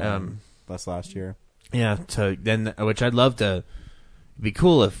 Yeah, last year. Yeah, which I'd love to. It'd be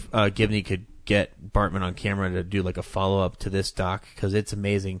cool if Gibney could get Bartman on camera to do like a follow up to this doc, because it's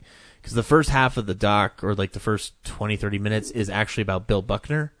amazing. Because the first half of the doc, or like the first 20-30 minutes, is actually about Bill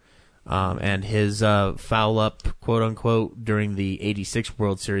Buckner. And his foul up, quote unquote, during the '86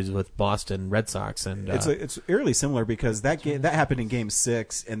 World Series with Boston Red Sox, and it's eerily similar because that happened in Game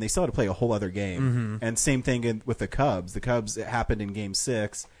 6, and they still had to play a whole other game. Mm-hmm. And same thing with the Cubs. The Cubs, it happened in Game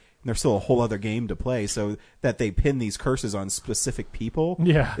 6, and there's still a whole other game to play. So that they pin these curses on specific people,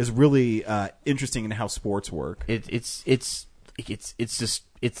 is really interesting in how sports work. It's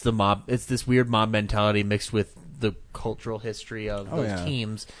the mob. It's this weird mob mentality mixed with the cultural history of those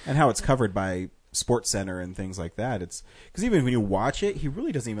teams, and how it's covered by Sports Center and things like that. It's because even when you watch it, he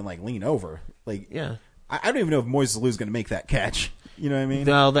really doesn't even like lean over. Like, yeah, I don't even know if Moises Alou's going to make that catch. You know what I mean?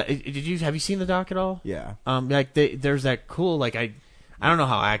 No, have you seen the doc at all? Yeah. There's that cool, like, I don't know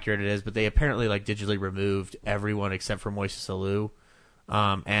how accurate it is, but they apparently like digitally removed everyone except for Moises Alou,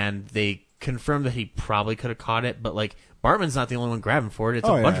 and they confirmed that he probably could have caught it, but like Bartman's not the only one grabbing for it. It's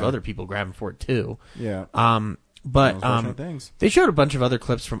a bunch of other people grabbing for it too. Yeah. But they showed a bunch of other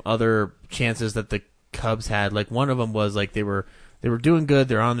clips from other chances that the Cubs had. Like one of them was like they were doing good,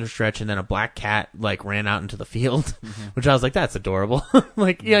 they're on their stretch, and then a black cat like ran out into the field, which I was like, that's adorable.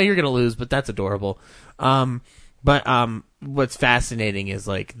 Like, yeah, you're gonna lose, but that's adorable. But what's fascinating is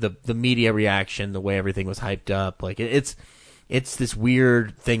like the media reaction, the way everything was hyped up. Like it's this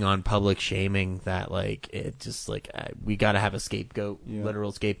weird thing on public shaming that like it just like we got to have a scapegoat,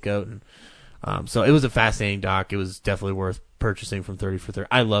 literal scapegoat, and so it was a fascinating doc. It was definitely worth purchasing from 30 for 30.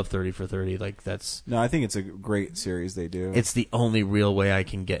 I love 30 for 30. Like I think it's a great series they do. It's the only real way I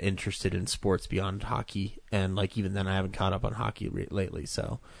can get interested in sports beyond hockey, and like even then I haven't caught up on hockey lately.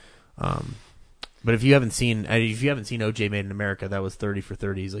 So, but if you haven't seen OJ Made in America, that was 30 for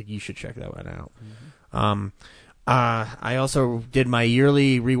 30s. Like you should check that one out. I also did my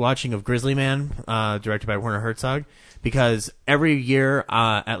yearly rewatching of Grizzly Man, directed by Werner Herzog, because every year,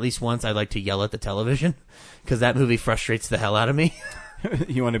 at least once, I like to yell at the television because that movie frustrates the hell out of me.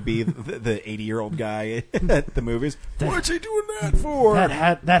 You want to be the 80-year-old guy at the movies? What's he doing that for?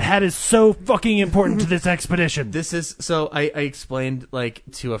 That hat is so fucking important to this expedition. This is so. I explained like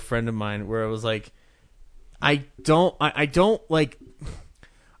to a friend of mine where I was like, I don't like.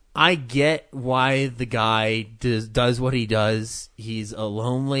 I get why the guy does what he does. He's a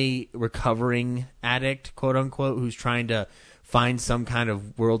lonely, recovering addict, quote unquote, who's trying to find some kind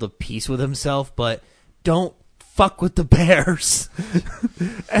of world of peace with himself. But don't fuck with the bears.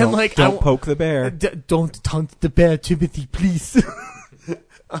 And don't poke the bear. Don't taunt the bear, Timothy, please.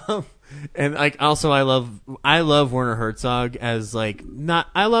 And like, also, I love Werner Herzog as like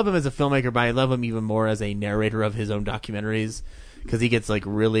I love him as a filmmaker, but I love him even more as a narrator of his own documentaries. Because he gets like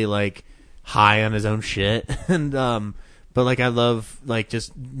really like high on his own shit, and but like I love like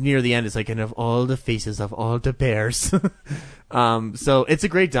just near the end it's like and of all the faces of all the bears, so it's a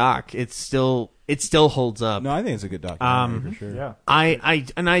great doc. It still holds up. No, I think it's a good documentary for sure. Yeah,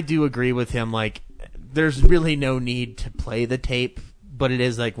 I do agree with him. Like, there's really no need to play the tape, but it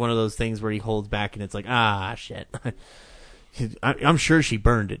is like one of those things where he holds back, and it's like shit. I'm sure she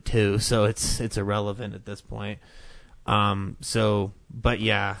burned it too, so it's irrelevant at this point. But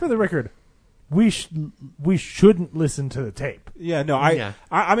yeah. For the record, we shouldn't listen to the tape. Yeah, no,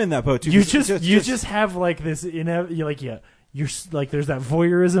 I'm in that boat too. You just have like this you're like there's that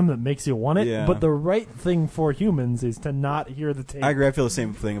voyeurism that makes you want it. Yeah. But the right thing for humans is to not hear the tape. I agree. I feel the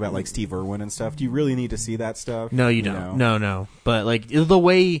same thing about like Steve Irwin and stuff. Do you really need to see that stuff? No, you don't. No. But like the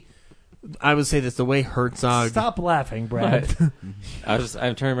way. I would say this: the way Herzog. Stop laughing, Brad. I'm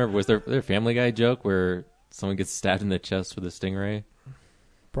trying to remember. Was there a Family Guy joke where someone gets stabbed in the chest with a stingray?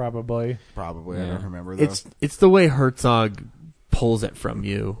 Probably. Yeah. I don't remember. Though. It's the way Herzog pulls it from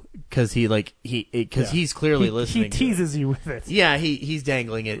you because he's clearly listening. He teases you with it. Yeah, he's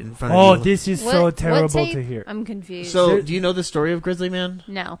dangling it in front of you. Oh, this is so terrible to hear. I'm confused. So, do you know the story of Grizzly Man?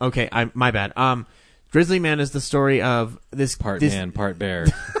 No. Okay, my bad. Grizzly Man is the story of this man, part bear.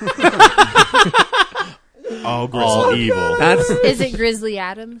 All evil. Is it Grizzly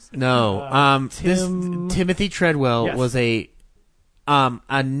Adams? No. Timothy Treadwell was a bear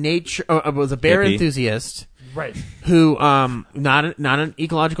Hippie. enthusiast, right? Who not an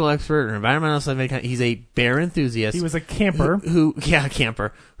ecological expert or environmentalist of any kind. He's a bear enthusiast. He was a camper.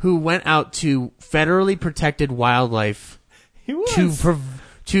 Camper who went out to federally protected wildlife. He was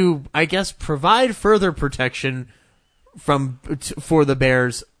to I guess provide further protection for the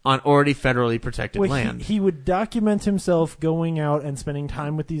bears on already federally protected land. He would document himself going out and spending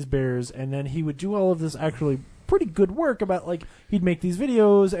time with these bears, and then he would do all of this actually pretty good work about like he'd make these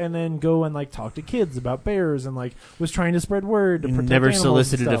videos and then go and like talk to kids about bears and like was trying to spread word. To protect never animals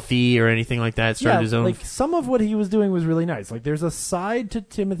solicited and a stuff. fee or anything like that. Started his own. Like some of what he was doing was really nice. Like there's a side to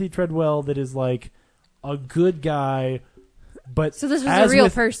Timothy Treadwell that is like a good guy. But so this was a real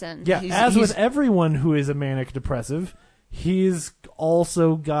person. Yeah, as with everyone who is a manic depressive, he's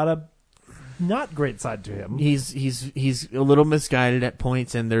also got a not great side to him. He's a little misguided at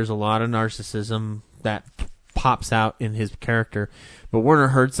points, and there's a lot of narcissism that pops out in his character. But Werner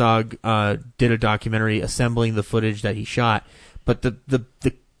Herzog did a documentary assembling the footage that he shot. But the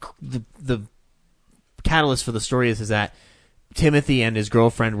catalyst for the story is that Timothy and his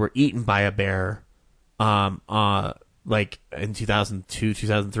girlfriend were eaten by a bear. Like in 2002,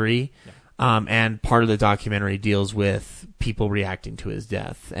 2003. Yeah. And part of the documentary deals with people reacting to his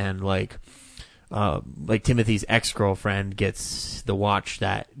death. And like Timothy's ex-girlfriend gets the watch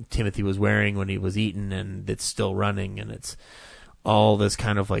that Timothy was wearing when he was eaten, and it's still running, and it's all this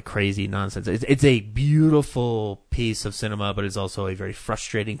kind of like crazy nonsense. It's a beautiful piece of cinema, but it's also a very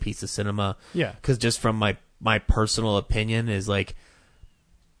frustrating piece of cinema. Yeah. Because just from my personal opinion is like,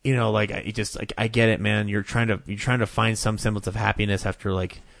 you know, like I get it, man. You're trying to find some semblance of happiness after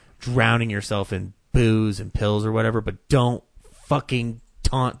like drowning yourself in booze and pills or whatever, but don't fucking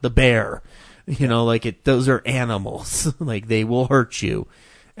taunt the bear. You know, like those are animals. Like they will hurt you.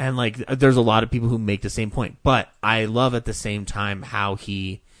 And like there's a lot of people who make the same point. But I love at the same time how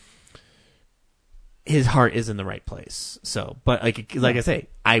his heart is in the right place. So, but like I say,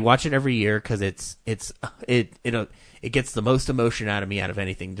 I watch it every year because it gets the most emotion out of me out of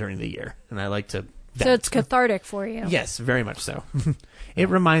anything during the year, and I like to. So it's cathartic for you. Yes, very much so. It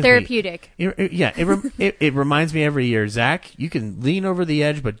reminds therapeutic. Me. It reminds me every year, Zach. You can lean over the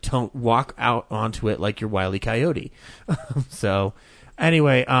edge, but don't walk out onto it like you're Wile E. Coyote. So,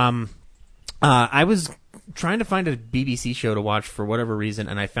 anyway, I was trying to find a BBC show to watch for whatever reason,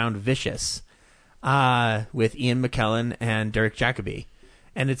 and I found Vicious. with Ian McKellen and Derek Jacobi,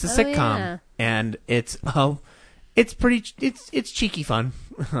 and it's a Oh, sitcom, yeah. and it's cheeky fun,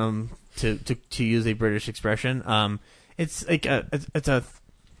 to use a British expression. It's like an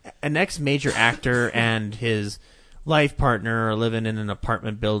ex-major actor and his life partner are living in an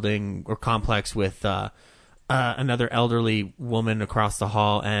apartment building or complex with another elderly woman across the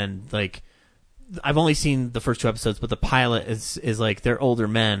hall, and like I've only seen the first 2 episodes, but the pilot is like they're older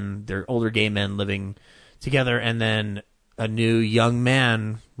gay men living together, and then a new young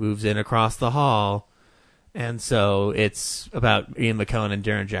man moves in across the hall, and so it's about Ian McKellen and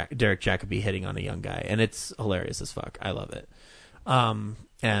Derek Jacobi hitting on a young guy, and it's hilarious as fuck. I love it. I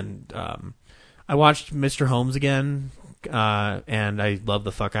watched Mr. Holmes again, and I love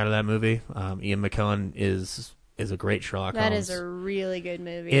the fuck out of that movie. Ian McKellen is a great Sherlock Holmes. That is a really good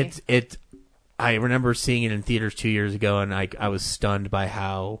movie. I remember seeing it in theaters 2 years ago, and I was stunned by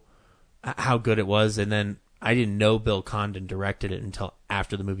how good it was. And then I didn't know Bill Condon directed it until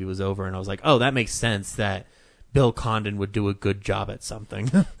after the movie was over, and I was like, oh, that makes sense that Bill Condon would do a good job at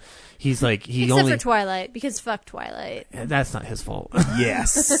something. He's like Except for Twilight, because fuck Twilight. That's not his fault.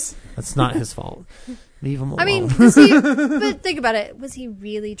 Yes, that's not his fault. Leave him alone. I mean, but think about it. Was he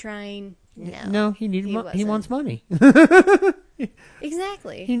really trying? No, he wants money.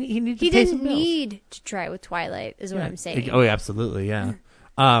 Exactly. He needs to pay some didn't bills. need to try with Twilight, is what I'm saying. Oh, yeah, absolutely, yeah.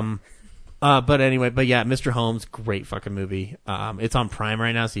 But anyway, Mr. Holmes, great fucking movie. It's on Prime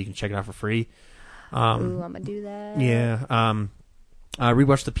right now, so you can check it out for free. Ooh, I'm gonna do that. Yeah.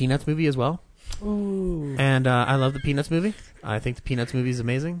 Rewatched the Peanuts movie as well. Ooh. And I love the Peanuts movie. I think the Peanuts movie is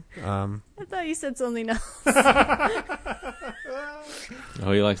amazing. I thought you said something else.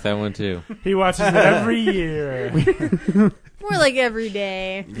 Oh, he likes that one too. He watches it every year. More like every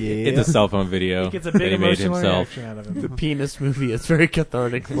day. Yeah. It's a cell phone video. He gets a that big he made emotional himself. reaction out of him. The Penis movie is very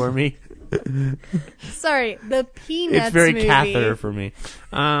cathartic for me. Sorry, the Peanuts It's very movie. catheter for me.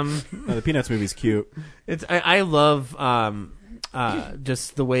 No, the Peanuts movie's cute. I love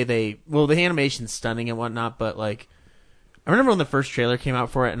just the way the animation's stunning and whatnot, but like I remember when the first trailer came out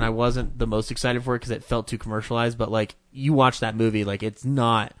for it, and I wasn't the most excited for it because it felt too commercialized. But like you watch that movie, like it's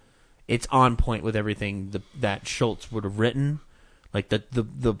on point with everything that Schultz would have written. Like the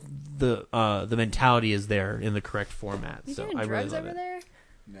mentality is there in the correct format. You so doing I really drugs love over it. there?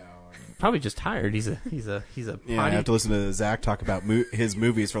 No. Probably just tired. He's a Yeah, I potty. have to listen to Zach talk about his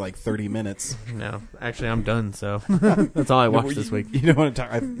movies for like 30 minutes. No, actually, I'm done. So that's all I watched this week. You don't want to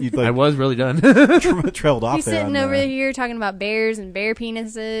talk. I was really done. Trailed off He's there. sitting on, over here talking about bears and bear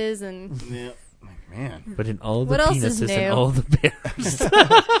penises and Yeah, man. But in all the What else is penises new? and all the bears,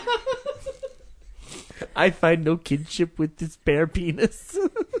 I find no kinship with this bear penis.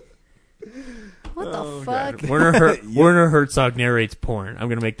 what the fuck? Werner Herzog narrates porn. I'm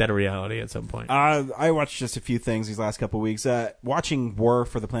going to make that a reality at some point. I watched just a few things these last couple of weeks. Watching War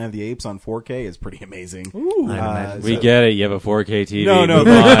for the Planet of the Apes on 4K is pretty amazing. We get it. You have a 4K TV. No. Move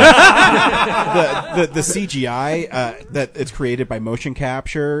the on. CGI that it's created by motion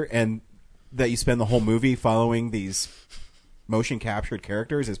capture, and that you spend the whole movie following these motion captured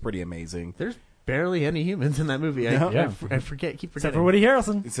characters is pretty amazing. There's barely any humans in that movie. I forget. Keep forgetting. Except for Woody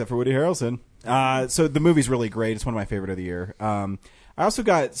Harrelson. So the movie's really great. It's one of my favorite of the year. I also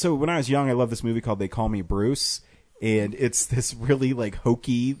when I was young, I loved this movie called They Call Me Bruce, and it's this really like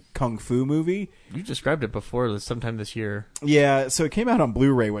hokey kung fu movie. You described it before sometime this year. Yeah, so it came out on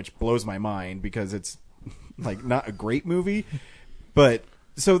Blu-ray, which blows my mind because it's like not a great movie. But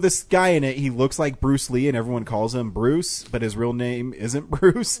so this guy in it, he looks like Bruce Lee, and everyone calls him Bruce, but his real name isn't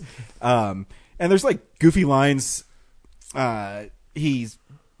Bruce. And there's like goofy lines.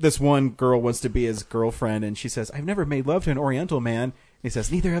 This one girl wants to be his girlfriend, and she says, "I've never made love to an Oriental man." And he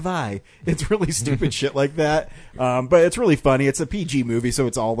says, "Neither have I." It's really stupid shit like that. But it's really funny. It's a PG movie, so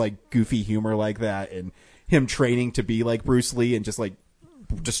it's all like goofy humor like that, and him training to be like Bruce Lee and just like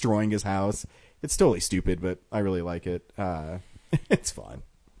destroying his house. It's totally stupid, but I really like it. It's fun.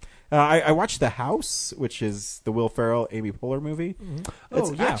 I watched The House, which is the Will Ferrell, Amy Poehler movie.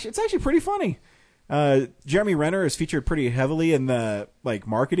 Mm-hmm. It's actually pretty funny. Jeremy Renner is featured pretty heavily in the like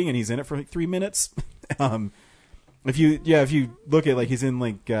marketing, and he's in it for like 3 minutes. If you look at like he's in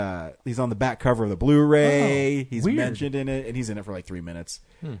like he's on the back cover of the Blu-ray. He's weird. mentioned in it, and he's in it for like 3 minutes.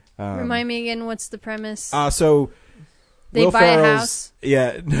 Remind me again, what's the premise? So They Will buy a Ferrell's- house?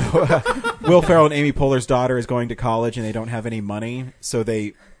 Yeah, no. Will Ferrell and Amy Poehler's daughter is going to college, and they don't have any money, so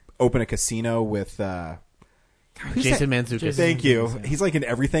they open a casino with God, Jason Mantzoukas. Thank you. He's like in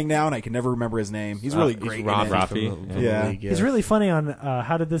everything now, and I can never remember his name. He's really great. Rob in it. Rafi. Yeah. He's really funny on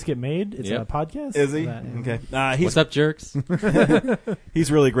How Did This Get Made? It's a podcast. Is he? That, Okay. What's up, jerks?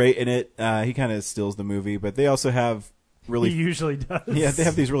 He's really great in it. He kind of steals the movie, but they also have really... He usually does. Yeah, they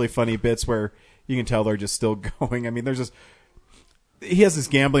have these really funny bits where you can tell they're just still going. I mean, there's just... He has this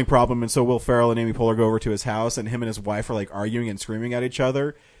gambling problem, and so Will Ferrell and Amy Poehler go over to his house, and him and his wife are like arguing and screaming at each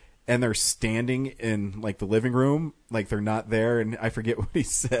other, and they're standing in like the living room, like they're not there, and I forget what he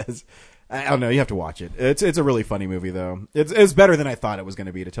says. I don't know. You have to watch it. It's a really funny movie, though. It's better than I thought it was going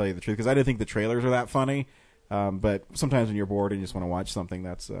to be, to tell you the truth, because I didn't think the trailers are that funny. But sometimes when you're bored and you just want to watch something,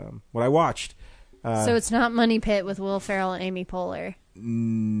 that's what I watched. So it's not Money Pit with Will Ferrell and Amy Poehler.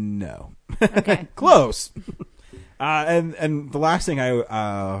 No. Okay. Close. And the last thing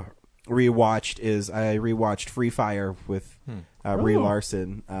I rewatched is I rewatched Free Fire with Brie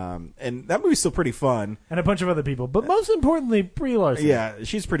Larson, and that movie's still pretty fun, and a bunch of other people, but most importantly, Brie Larson. Yeah,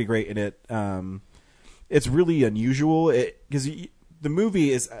 she's pretty great in it. It's really unusual because the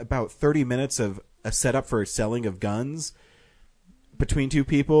movie is about 30 minutes of a setup for selling of guns between two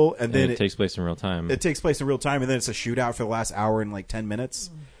people, and then it takes place in real time. It takes place in real time, and then it's a shootout for the last hour and like 10 minutes.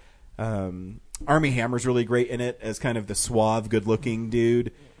 Armie Hammer's really great in it as kind of the suave, good-looking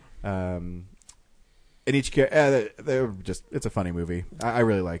dude. And each they're just, it's a funny movie. I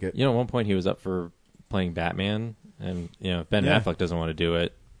really like it. You know, at one point he was up for playing Batman, and if Ben Affleck doesn't want to do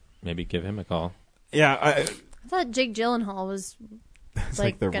it, maybe give him a call. Yeah, I thought Jake Gyllenhaal was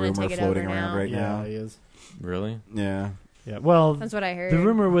like the gonna rumor take it floating over around now. right now. Yeah, he is. Really? Yeah. Yeah. Well, that's what I heard. The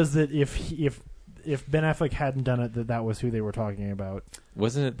rumor was that if Ben Affleck hadn't done it, that was who they were talking about.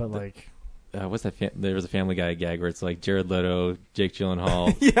 Wasn't it? But what's that? There was a Family Guy gag where it's like Jared Leto, Jake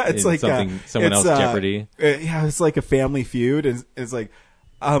Gyllenhaal. Yeah, it's like someone else Jeopardy. Yeah, it's like a Family Feud, and it's like,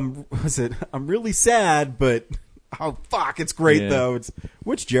 I'm really sad, but oh fuck, it's great though. It's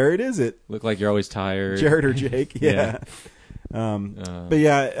which Jared is it? Look like you're always tired. Jared or Jake? Yeah. But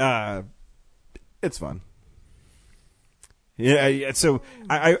yeah, it's fun. Yeah, so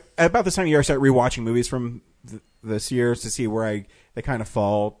I about this time of year I start rewatching movies from this year to see where they kind of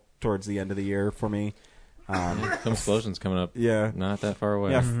fall towards the end of the year for me. Some Explosion's coming up. Yeah, not that far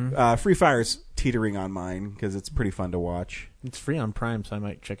away. Yeah, Free Fire's teetering on mine because it's pretty fun to watch. It's free on Prime, so I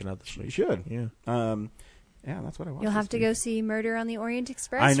might check it out this week. You should. Yeah. Yeah, that's what I watched. You'll have to go see Murder on the Orient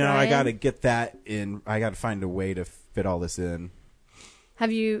Express. I know. Ryan. I got to get that in. I got to find a way to fit all this in.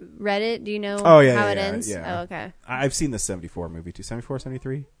 Have you read it? Do you know how it ends? Yeah. Oh, okay. I've seen the 74 movie too. 74,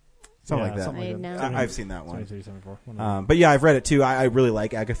 73? Something like that. Something like that. I've seen that one. 73, 74. But yeah, I've read it too. I really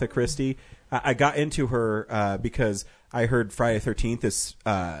like Agatha Christie. I got into her because I heard Friday the 13th is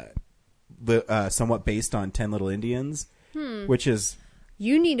somewhat based on 10 Little Indians, which is...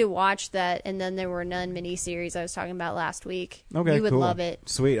 You need to watch that, and then There Were None miniseries I was talking about last week. Okay, you would cool. love it.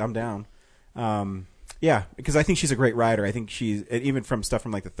 Sweet, I'm down. Yeah, because I think she's a great writer. I think she's, even from stuff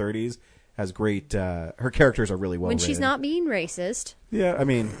from like the 30s, has great... her characters are really well When written. she's not being racist. Yeah, I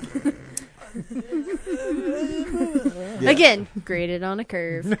mean... Again, graded on a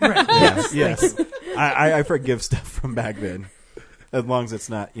curve. Yes. I forgive stuff from back then, as long as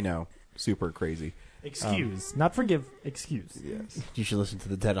it's not, super crazy. Excuse, not forgive. Excuse. Yes. You should listen to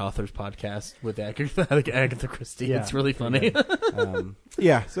the Dead Authors podcast with Agatha Christie. Yeah. It's really funny.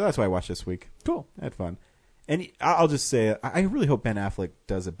 Yeah, so that's what I watched this week. Cool. I had fun. And I'll just say, I really hope Ben Affleck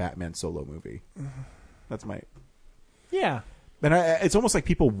does a Batman solo movie. That's my... Yeah. And it's almost like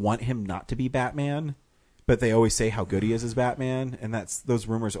people want him not to be Batman, but they always say how good he is as Batman, and those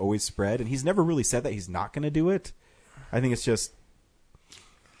rumors always spread. And he's never really said that he's not going to do it. I think it's just...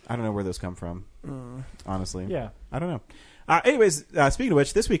 I don't know where those come from, honestly. Yeah. I don't know. Anyways, speaking of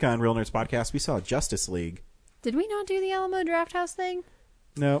which, this week on Real Nerds Podcast, we saw Justice League. Did we not do the Alamo Drafthouse thing?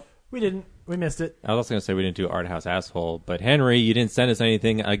 No. We didn't. We missed it. I was also going to say we didn't do Art House Asshole, but Henry, you didn't send us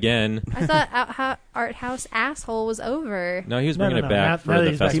anything again. I thought Art House Asshole was over. No, he was bringing it back for Now the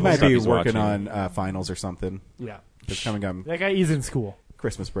he's back. festival He might stuff be he's working watching. on finals or something. Yeah. It's coming on That guy is in school.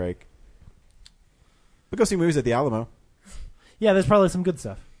 Christmas break. But go see movies at the Alamo. Yeah, there's probably some good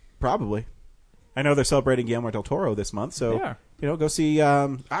stuff. Probably. I know they're celebrating Guillermo del Toro this month, so They are. go see.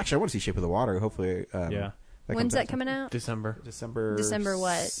 Actually, I want to see Shape of the Water. Hopefully, Yeah. When's that coming out? December what?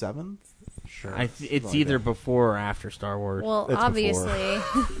 7th. Sure. It's either before or after Star Wars. Well, It's obviously.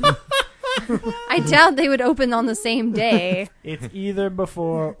 I doubt they would open on the same day. It's either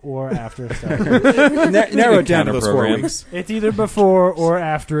before or after Star Wars. Narrow it down to those 4 weeks. It's either before or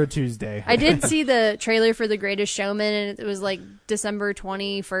after a Tuesday. I did see the trailer for The Greatest Showman, and it was like December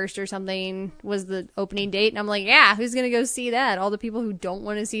 21st or something was the opening date. And I'm like, yeah, who's going to go see that? All the people who don't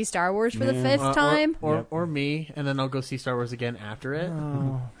want to see Star Wars for the 5th time? Or me, and then I'll go see Star Wars again after it.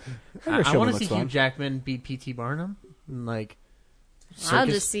 Oh. I want to see Hugh Jackman beat P.T. Barnum. And, like, I'll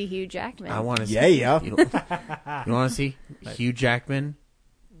just see Hugh Jackman. I want to see. Yeah. You want to see Hugh Jackman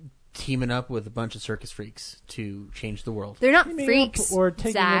teaming up with a bunch of circus freaks to change the world. They're not freaks, or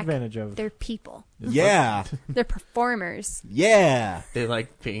taking Zach. advantage of. They're people. Yeah. They're performers. Yeah. They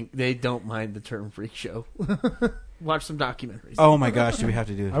like pink. They don't mind the term freak show. Watch some documentaries. Oh my gosh, do we have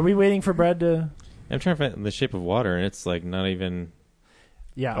to do that? Are we waiting for Brad to... I'm trying to find The Shape of Water, and it's like not even...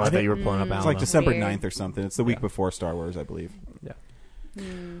 Yeah, I thought you were pulling up Alamo. It's like December Weird. 9th or something. It's the week before Star Wars, I believe.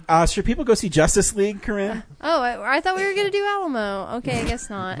 Yeah. Should people go see Justice League, Corinne? Oh, I thought we were going to do Alamo. Okay, I guess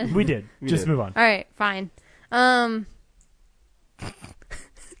not. We did. Just move on. All right, fine. Kind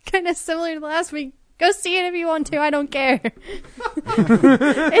of similar to last week. Go see it if you want to. I don't care.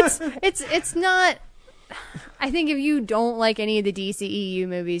 It's not. I think if you don't like any of the DCEU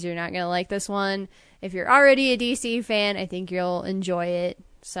movies, you're not going to like this one. If you're already a DC fan, I think you'll enjoy it.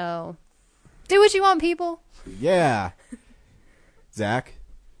 So, do what you want, people. Yeah. Zach?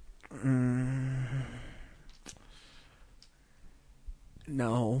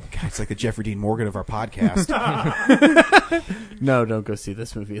 No. God, it's like the Jeffrey Dean Morgan of our podcast. No, don't go see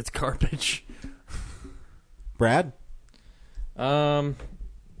this movie. It's garbage. Brad?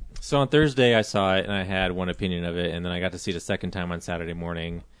 So on Thursday I saw it and I had one opinion of it, and then I got to see it a second time on Saturday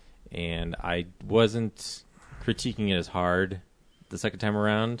morning, and I wasn't critiquing it as hard the second time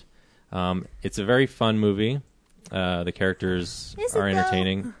around. It's a very fun movie. The characters are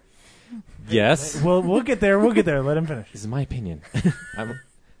entertaining. Yes. Well, we'll get there. We'll get there. Let him finish. This is my opinion.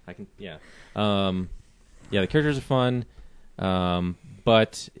 Yeah, the characters are fun,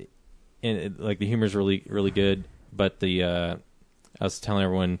 but like the humor is really, really good. But I was telling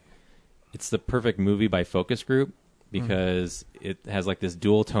everyone, it's the perfect movie by focus group because it has like this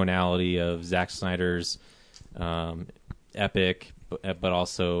dual tonality of Zack Snyder's epic, but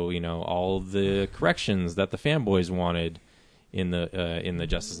also all the corrections that the fanboys wanted in the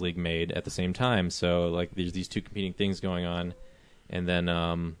Justice League made at the same time. So like there's these two competing things going on, and then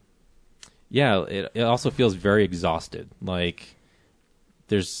it also feels very exhausted. Like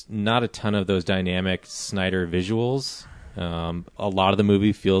there's not a ton of those dynamic Snyder visuals. A lot of the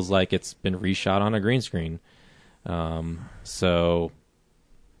movie feels like it's been reshot on a green screen. I'd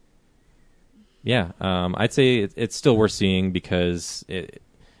say it's still worth seeing because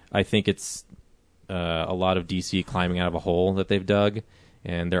I think it's a lot of DC climbing out of a hole that they've dug,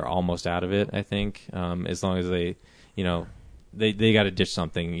 and they're almost out of it, I think. As long as they got to ditch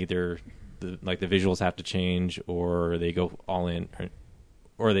something. Either the visuals have to change, or they go all in,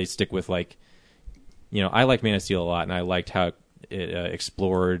 or they stick with I like Man of Steel a lot, and I liked how it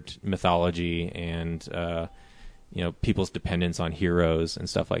explored mythology and people's dependence on heroes and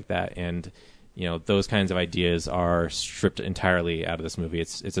stuff like that. And those kinds of ideas are stripped entirely out of this movie.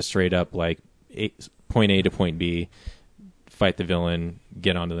 It's a straight up point A to point B, fight the villain,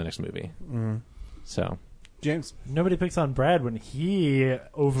 get on to the next movie. So, James, nobody picks on Brad when he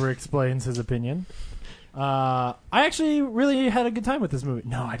over-explains his opinion. I actually really had a good time with this movie.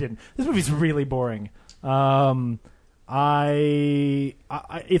 No, I didn't. This movie's really boring. It's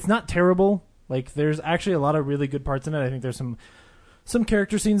not terrible. Like, there's actually a lot of really good parts in it. I think there's some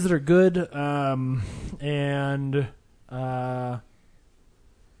character scenes that are good.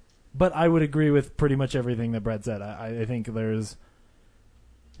 But I would agree with pretty much everything that Brad said. I think there's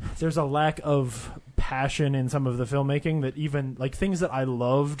a lack of passion in some of the filmmaking that even things that I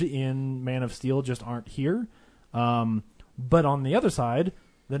loved in Man of Steel just aren't here. But on the other side,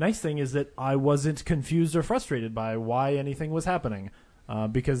 the nice thing is that I wasn't confused or frustrated by why anything was happening,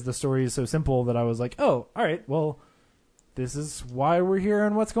 because the story is so simple that I was like, oh, all right, well, this is why we're here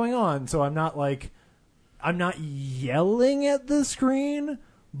and what's going on. So I'm not yelling at the screen,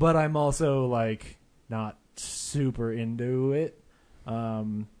 but I'm also not super into it.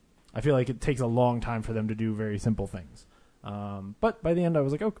 I feel like it takes a long time for them to do very simple things. But by the end, I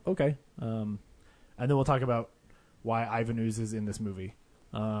was like, oh, okay. And then we'll talk about why Ivan Ooze is in this movie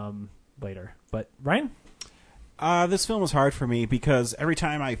later. But Ryan? This film was hard for me because every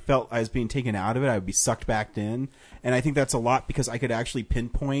time I felt I was being taken out of it, I would be sucked back in. And I think that's a lot because I could actually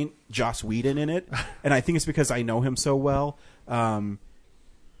pinpoint Joss Whedon in it. And I think it's because I know him so well. And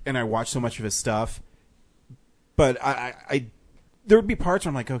I watch so much of his stuff. But I there would be parts where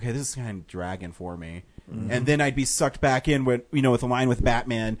I'm like, okay, this is kind of dragging for me. And then I'd be sucked back in with a line with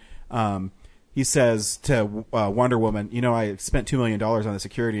Batman. He says to Wonder Woman, I spent $2 million on the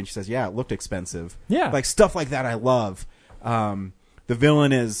security, and she says, yeah, it looked expensive. Yeah. Like stuff like that I love. The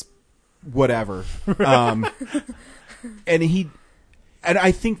villain is whatever. And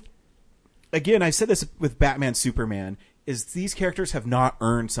I think, again, I've said this with Batman, Superman, is these characters have not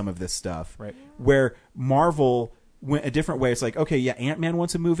earned some of this stuff. Right. Where Marvel went a different way. It's like, okay, yeah, Ant-Man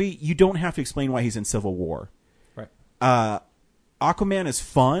wants a movie. You don't have to explain why he's in Civil War. Right. Aquaman is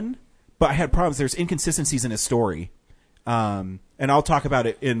fun, but I had problems. There's inconsistencies in his story. And I'll talk about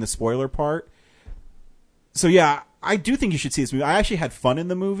it in the spoiler part. So yeah, I do think you should see this movie. I actually had fun in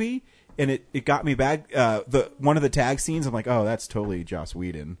the movie, and it got me back. One of the tag scenes, I'm like, oh, that's totally Joss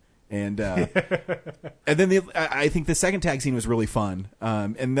Whedon. And then I think the second tag scene was really fun.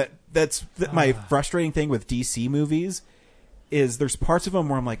 And that's my frustrating thing with DC movies is there's parts of them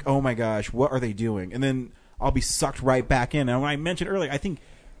where I'm like, oh my gosh, what are they doing? And then I'll be sucked right back in. And when I mentioned earlier, I think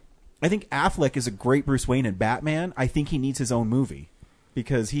Affleck is a great Bruce Wayne in Batman. I think he needs his own movie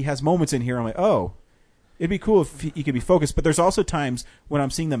because he has moments in here. I'm like, oh, it'd be cool if he could be focused. But there's also times when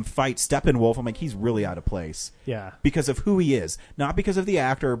I'm seeing them fight Steppenwolf, I'm like, he's really out of place. Yeah. Because of who he is. Not because of the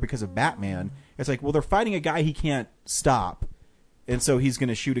actor or because of Batman. It's like, well, they're fighting a guy he can't stop. And so he's going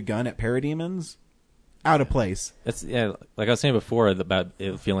to shoot a gun at parademons? Out of place. That's like I was saying before about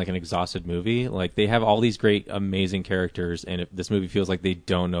it feeling like an exhausted movie. Like they have all these great, amazing characters, and this movie feels like they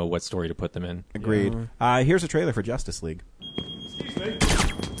don't know what story to put them in. Agreed. Yeah. Here's a trailer for Justice League.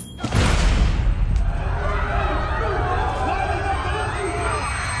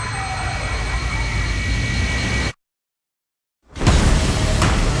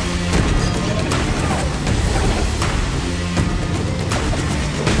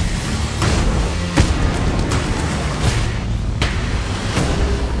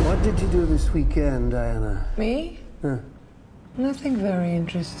 What did you do this weekend, Diana? Me? Huh. Nothing very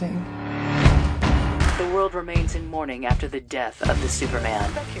interesting. The world remains in mourning after the death of the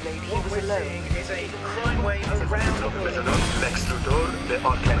Superman. He was alone. Is a crime wave around Lex Luthor, the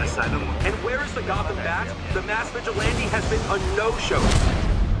Arkham Asylum. And where is the Gotham Bat? The mass vigilante has been a no-show.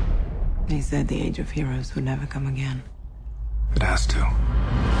 He said the age of heroes would never come again. It has to.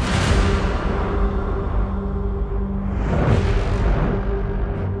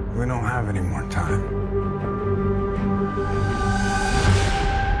 We don't have any more time.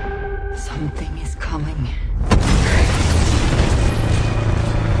 Something is coming.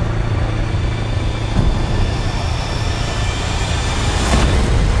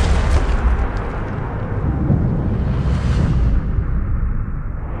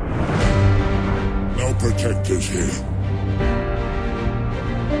 No protectors here.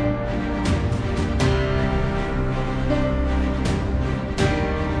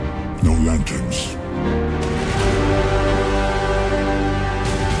 No lanterns.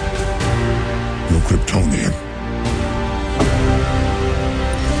 No Kryptonian.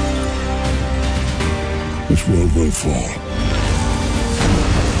 This world will fall.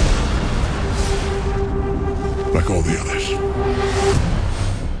 Like all the others.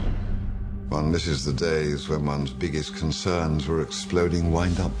 One misses the days when one's biggest concerns were exploding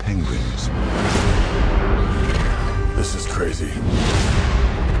wind-up penguins. This is crazy.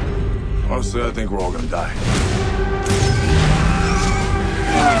 Honestly, I think we're all gonna die.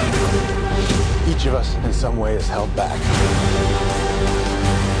 Each of us, in some way, is held back.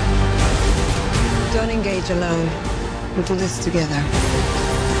 Don't engage alone. We'll do this together.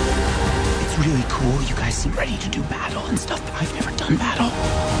 It's really cool. You guys seem ready to do battle and stuff, but I've never done battle.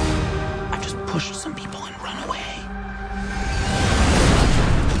 I've just pushed some people and run away.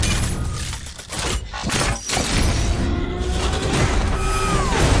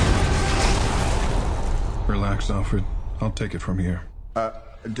 Relax, Alfred. I'll take it from here.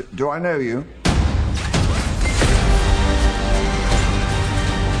 Do I know you?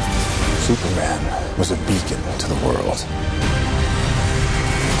 Superman was a beacon to the world.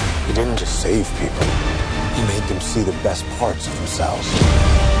 He didn't just save people. He made them see the best parts of themselves.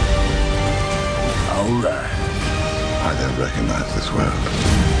 All right. I don't recognize this world.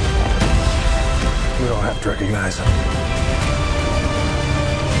 We don't have to recognize him.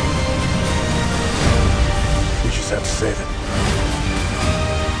 We just have to save it.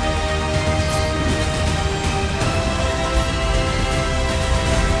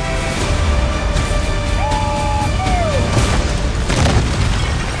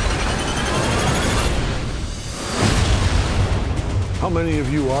 How many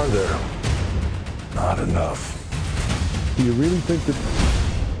of you are there? Not enough. Do you really think that...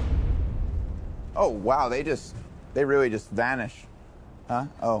 Oh, wow, they really just vanish. Huh?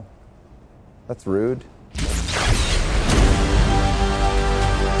 Oh. That's rude.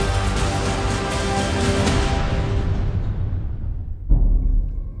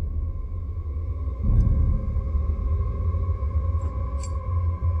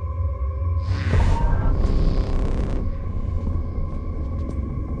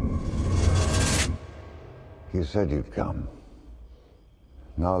 You said you'd come.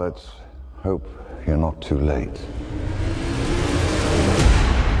 Now let's hope you're not too late.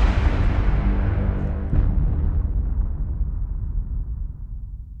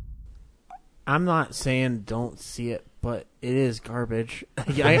 I'm not saying don't see it, but it is garbage.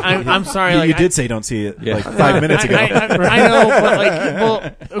 I'm sorry. You did say don't see it like 5 minutes ago. I know, but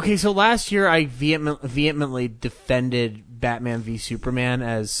well, okay. So last year I vehemently defended Batman v Superman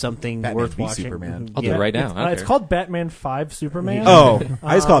as something Batman worth v watching. Superman. I'll do it right now. It's called Batman 5 Superman. Oh,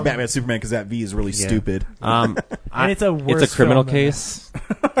 I just call it Batman Superman because that V is really stupid. And it's a worse It's a criminal film than case,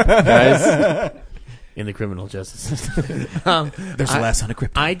 guys. In the criminal justice system. There's less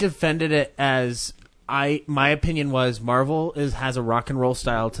unequipped. I defended it as my opinion was Marvel has a rock and roll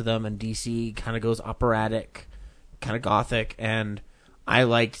style to them, and DC kind of goes operatic, kind of gothic, and I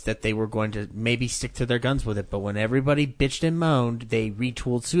liked that they were going to maybe stick to their guns with it. But when everybody bitched and moaned, they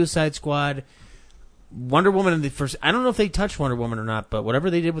retooled Suicide Squad. Wonder Woman in the first. I don't know if they touched Wonder Woman or not, but whatever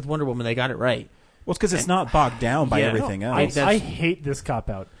they did with Wonder Woman, they got it right. Well, it's because it's not bogged down by everything else. I hate this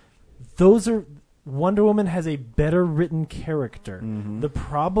cop-out. Wonder Woman has a better written character. Mm-hmm. The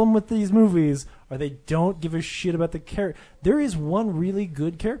problem with these movies are they don't give a shit about the character. There is one really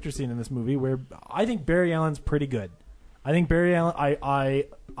good character scene in this movie where I think Barry Allen's pretty good. I think Barry Allen.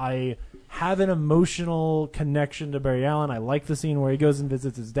 I have an emotional connection to Barry Allen. I like the scene where he goes and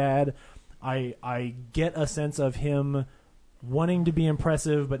visits his dad. I get a sense of him wanting to be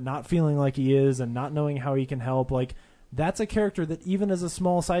impressive but not feeling like he is and not knowing how he can help. Like, that's a character that even as a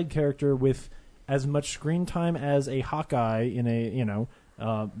small side character with as much screen time as a Hawkeye in a,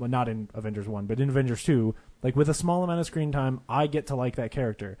 well, not in Avengers 1, but in Avengers 2, like with a small amount of screen time, I get to like that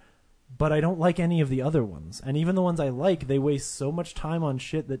character. But I don't like any of the other ones. And even the ones I like, they waste so much time on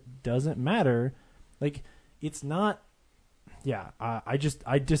shit that doesn't matter. Like, it's not... Yeah, I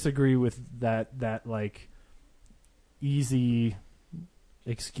disagree with that like, easy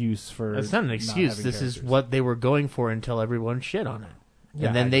excuse for... It's not an excuse. This is what they were going for until everyone shit on it. Yeah,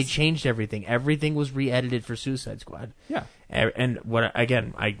 and then they changed everything. Everything was re-edited for Suicide Squad. Yeah. And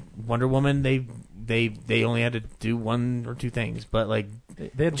Wonder Woman, they only had to do one or two things, but like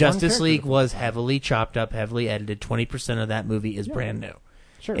they had Justice League was heavily chopped up, heavily edited. 20% of that movie is brand new.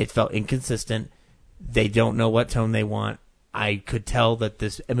 Sure. It felt inconsistent. They don't know what tone they want. I could tell that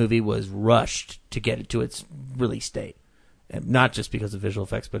this movie was rushed to get it to its release date. And not just because of visual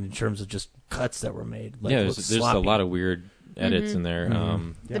effects, but in terms of just cuts that were made. Like, there's a lot of weird edits in there.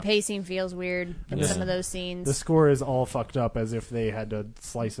 The pacing feels weird in some of those scenes. The score is all fucked up as if they had to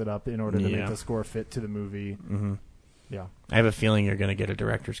slice it up in order to make the score fit to the movie. Mm-hmm. Yeah. I have a feeling you're going to get a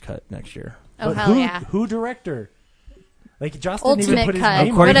director's cut next year. Oh, hell yeah. Who director? Like, Justin Ultimate even put his cut.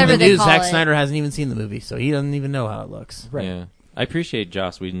 name According on to it. the news, Zack Snyder hasn't even seen the movie, so he doesn't even know how it looks. Right. Yeah, I appreciate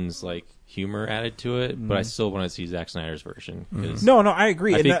Joss Whedon's like humor added to it, but I still want to see Zack Snyder's version. No, I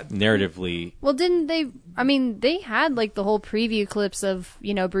agree. I And think narratively, Well, didn't they? I mean, they had like the whole preview clips of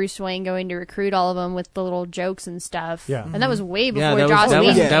Bruce Wayne going to recruit all of them with the little jokes and stuff. Yeah. And that was way Yeah, before that Joss was-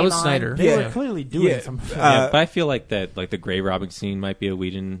 Whedon that came was on. Snyder. They Yeah. were clearly doing some. but I feel like that, like the grave robbing scene, might be a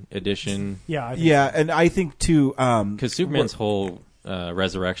Whedon edition. Yeah. I think yeah, and I think too because Superman's whole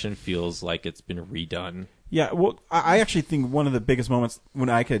resurrection feels like it's been redone. Yeah, well, I actually think one of the biggest moments when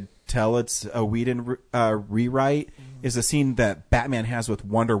I could tell it's a Whedon rewrite is the scene that Batman has with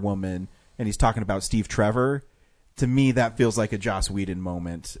Wonder Woman, and he's talking about Steve Trevor. To me, that feels like a Joss Whedon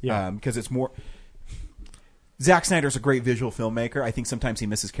moment. Yeah. Because it's more... Zack Snyder's a great visual filmmaker. I think sometimes he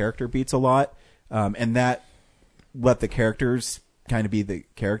misses character beats a lot, and that let the characters kind of be the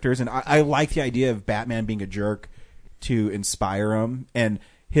characters. And I like the idea of Batman being a jerk to inspire him, and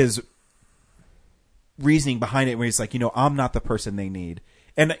his reasoning behind it where he's like, I'm not the person they need.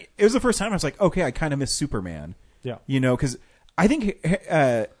 And it was the first time I was like, okay, I kind of miss Superman. Yeah. Because I think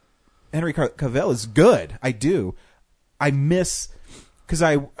Henry Cavill is good. I do. I miss, because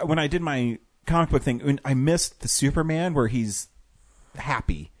when I did my comic book thing, I missed the Superman where he's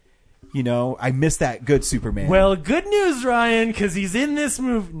happy. I miss that good Superman. Well, good news, Ryan, because he's in this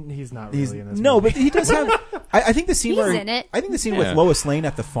movie. He's not really in this movie. No, but he does have... I think the scene He's in it. I think the scene with Lois Lane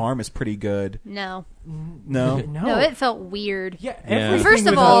at the farm is pretty good. No. No? No, it felt weird. Yeah. everything First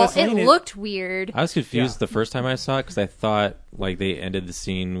of with all, Lois Lane it looked weird. I was confused the first time I saw it because I thought like they ended the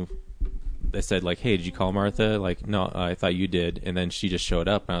scene they said like, "Hey, did you call Martha?" Like, no, I thought you did. And then she just showed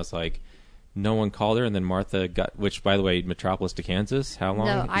up, and I was like, no one called her. And then Martha got, which by the way, Metropolis to Kansas, how long?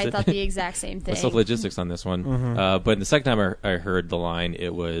 No, is I it? thought the exact same thing. What's the logistics on this one? Mm-hmm. But the second time I heard the line,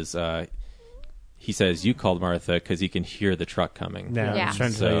 it was he says, "You called Martha," because he can hear the truck coming. Yeah, I was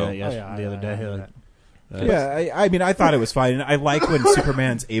trying to tell you that the other day. I mean, I thought it was fine. I like when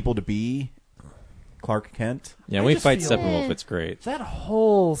Superman's able to be Clark Kent. Yeah, when we fight Steppenwolf, it's great. That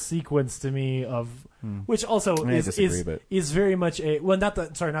whole sequence to me of, which also is very much a not the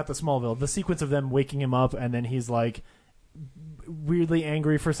Smallville, the sequence of them waking him up and then he's like weirdly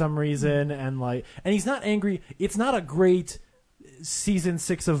angry for some reason and he's not angry. It's not a great season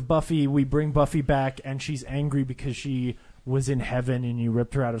 6 of Buffy. We bring Buffy back and she's angry because she was in heaven and you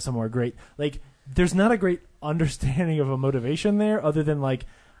ripped her out of somewhere great. Like, there's not a great understanding of a motivation there other than like,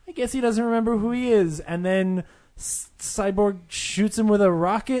 I guess he doesn't remember who he is. And then Cyborg shoots him with a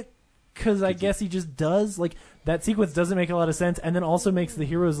rocket because I guess he just does. Like, that sequence doesn't make a lot of sense, and then also makes the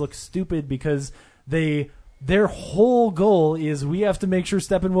heroes look stupid because their whole goal is we have to make sure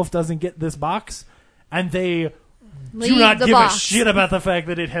Steppenwolf doesn't get this box, and they do not give a shit about the fact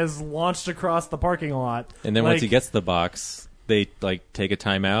that it has launched across the parking lot. And then once he gets the box, they take a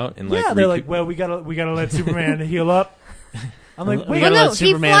timeout and they're like, well, we gotta let Superman heal up. I'm like, wait,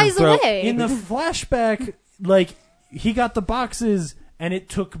 he flies away. In the flashback, like, he got the boxes and it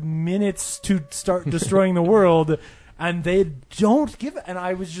took minutes to start destroying the world, and they don't give it. And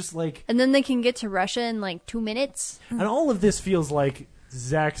I was just like, and then they can get to Russia in like 2 minutes. And all of this feels like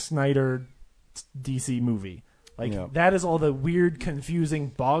Zack Snyder DC movie. Like, that is all the weird, confusing,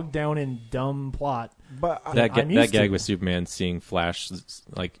 bogged down and dumb plot. But that gag with Superman seeing Flash,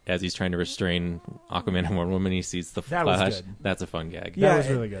 like, as he's trying to restrain Aquaman and Wonder Woman, he sees the Flash. Was good. That's a fun gag. That was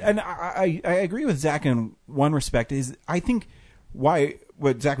really good. And I agree with Zach in one respect. Is I think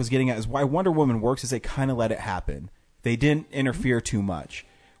what Zach was getting at is why Wonder Woman works is they kind of let it happen. They didn't interfere too much.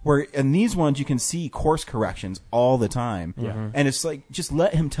 Where in these ones you can see course corrections all the time, and it's like, just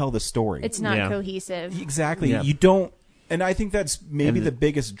let him tell the story. It's not cohesive. Exactly. Yeah. You don't. And I think that's maybe the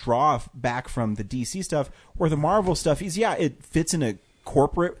biggest draw back from the DC stuff, where the Marvel stuff is, it fits in a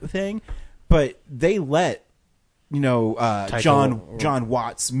corporate thing, but they let, John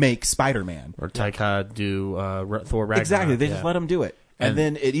Watts make Spider-Man. Or Taika do Thor Ragnarok. Exactly. They just let him do it. And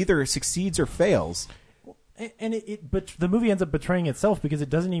then it either succeeds or fails. And but the movie ends up betraying itself because it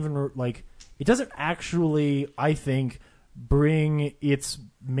doesn't even, it doesn't actually, I think, bring its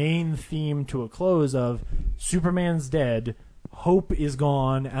main theme to a close of Superman's dead, hope is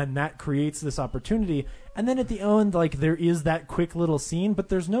gone, and that creates this opportunity. And then at the end, there is that quick little scene, but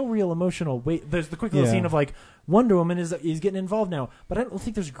there's no real emotional weight. There's the quick little scene of Wonder Woman is getting involved now, but I don't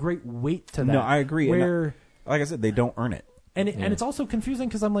think there's great weight to that. No, I agree. Where, like I said, they don't earn it. And it's also confusing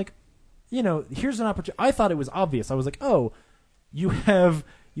because I'm like, here's an opportunity. I thought it was obvious. I was like, oh, you have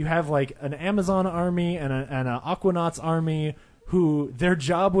an Amazon army and an Aquanauts army who their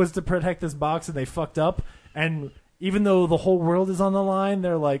job was to protect this box and they fucked up. And even though the whole world is on the line,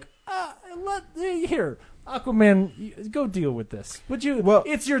 they're like, here, Aquaman, go deal with this. Would you? Well,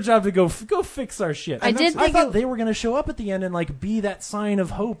 it's your job to go fix our shit. I thought they were going to show up at the end and be that sign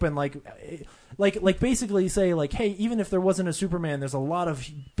of hope and basically say hey, even if there wasn't a Superman, there's a lot of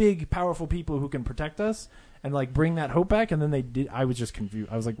big, powerful people who can protect us and bring that hope back. And then they did. I was just confused.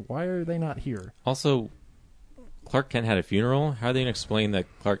 I was like, why are they not here? Also, Clark Kent had a funeral. How are they going to explain that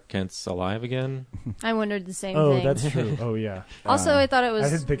Clark Kent's alive again? I wondered the same thing. Oh, that's true. Oh, yeah. Also, I thought it was I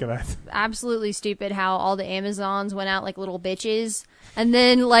didn't think of that. Absolutely stupid how all the Amazons went out like little bitches, and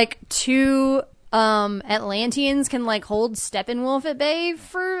then two Atlanteans can hold Steppenwolf at bay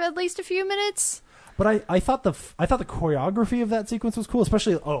for at least a few minutes. But I thought the choreography of that sequence was cool,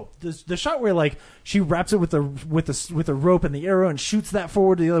 especially the shot where she wraps it with the rope and the arrow and shoots that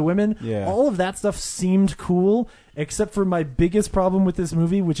forward to the other women. Yeah. All of that stuff seemed cool, except for my biggest problem with this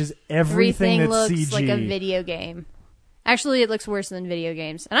movie, which is everything that's looks CG. Like a video game. Actually, it looks worse than video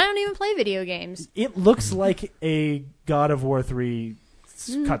games, and I don't even play video games. It looks like a God of War 3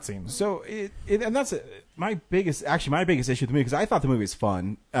 cutscene. So and that's my biggest issue with the movie, because I thought the movie was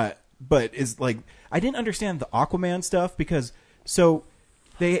fun. But is I didn't understand the Aquaman stuff because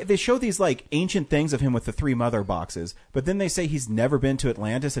they show these ancient things of him with the 3 mother boxes, but then they say he's never been to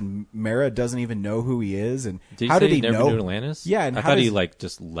Atlantis and Mara doesn't even know who he is, and how did he never know knew Atlantis? Yeah, and I thought he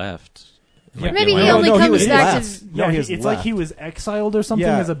just left. Maybe he only comes back to. No, it's left. like he was exiled or something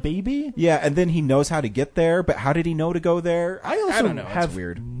as a baby. Yeah, and then he knows how to get there, but how did he know to go there? I also don't know. have It's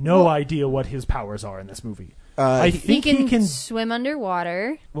weird. no idea what his powers are in this movie. I He think can swim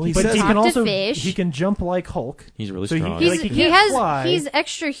underwater. Well, he but can he talk can also to fish. he can jump like Hulk. He's really So strong. He, like, he can't has fly. he's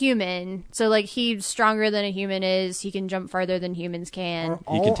extra human, so like he's stronger than a human is. He can jump farther than humans can.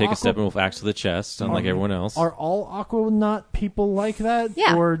 He can take a Steppenwolf axe to the chest, unlike everyone else. Are all Aquanaut people like that?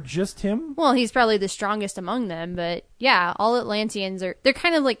 Yeah. Or just him? Well, he's probably the strongest among them, but yeah, all Atlanteans they're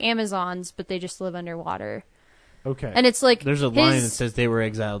kind of like Amazons, but they just live underwater. Okay. And it's like There's a line that says they were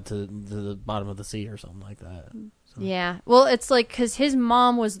exiled to the bottom of the sea or something like that. So. Yeah. Well, it's like because his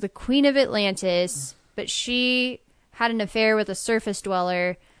mom was the queen of Atlantis, but she had an affair with a surface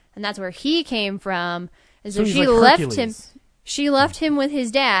dweller, and that's where he came from. And so he's she like left him. Hercules. She left him with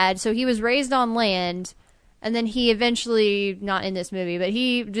his dad, so he was raised on land. And then he eventually, not in this movie, but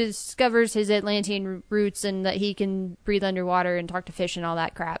he discovers his Atlantean roots and that he can breathe underwater and talk to fish and all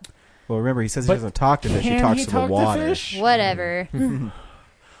that crap. Well, remember, he says he But doesn't talk to fish. He can talks he to talk the to water. fish? Whatever.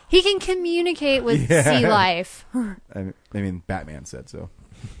 He can communicate with Yeah. sea life. I mean, Batman said so.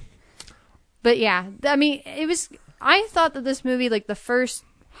 But yeah, I mean, I thought that this movie, like the first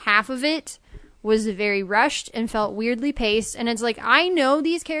half of it, was very rushed and felt weirdly paced. And it's like, I know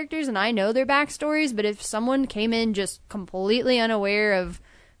these characters and I know their backstories, but if someone came in just completely unaware of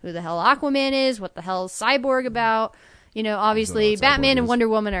who the hell Aquaman is, what the hell is Cyborg about, you know, obviously Batman and Wonder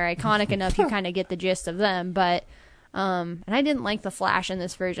Woman are iconic enough, you kind of get the gist of them. But, and I didn't like the Flash in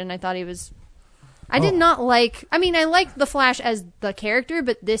this version. I thought he was... I did not like... I mean, I liked the Flash as the character,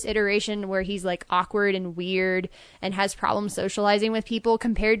 but this iteration where he's, like, awkward and weird and has problems socializing with people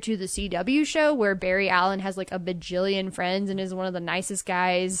compared to the CW show where Barry Allen has, like, a bajillion friends and is one of the nicest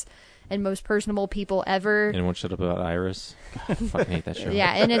guys and most personable people ever. And won't shut up about Iris. God, I fucking hate that show.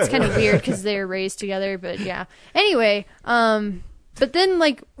 Yeah, and it's kind of weird because they're raised together, but yeah. Anyway, but then,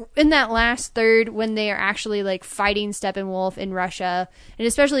 like, in that last third, when they are actually, like, fighting Steppenwolf in Russia, and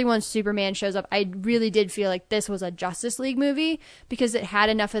especially once Superman shows up, I really did feel like this was a Justice League movie because it had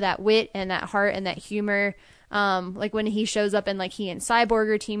enough of that wit and that heart and that humor. Like, when he shows up and, like, he and Cyborg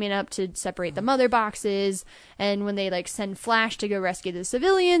are teaming up to separate the mother boxes, and when they, like, send Flash to go rescue the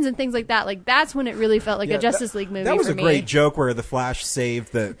civilians and things like that, like, that's when it really felt like a Justice League movie That was for a me. great joke where the Flash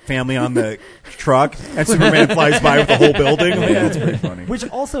saved the family on the truck, and Superman flies by with the whole building. Like, that's pretty funny. Which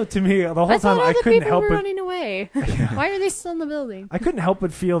also, to me, the whole I time thought I other couldn't people help were but running away. Why are they still in the building? I couldn't help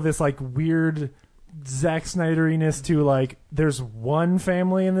but feel this like weird Zack Snyderiness to like there's one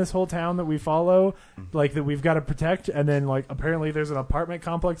family in this whole town that we follow, like that we've got to protect, and then like apparently there's an apartment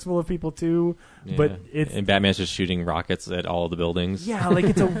complex full of people too. Yeah. But it's and Batman's just shooting rockets at all the buildings. yeah, like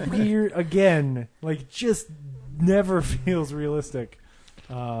it's a weird again, like just never feels realistic.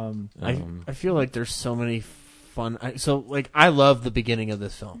 I feel like there's so many fun. I love the beginning of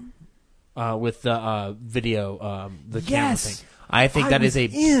this film with the video, the camera Yes! thing. I think that is I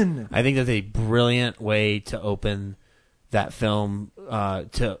think that's a brilliant way to open that film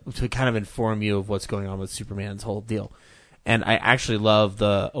to kind of inform you of what's going on with Superman's whole deal. And I actually love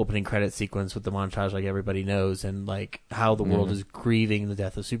the opening credit sequence with the montage, like everybody knows, and like how the world is grieving the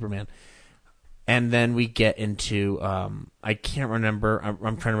death of Superman. And then we get into I can't remember.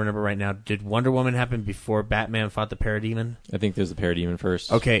 I'm trying to remember right now. Did Wonder Woman happen before Batman fought the Parademon? I think there's the Parademon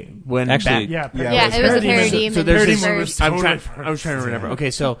first. Okay, when actually, it was a Parademon. So there's this. first. I was trying to remember.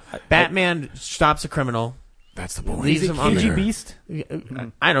 Okay, so Batman stops a criminal. That's the point. Leaves him on KG there. Beast?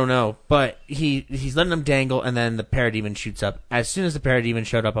 I don't know, but he's letting him dangle, and then the Parademon shoots up. As soon as the Parademon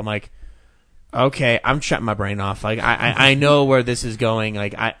showed up, I'm like, okay, I'm shutting my brain off. Like I know where this is going.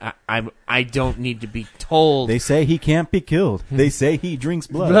 Like I don't need to be told. They say he can't be killed. They say he drinks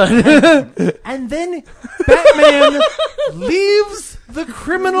blood. And then Batman leaves the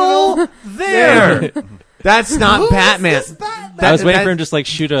criminal there. That's not Batman. I was waiting for him to just like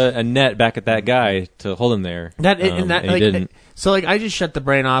shoot a net back at that guy to hold him there. And he didn't. So like I just shut the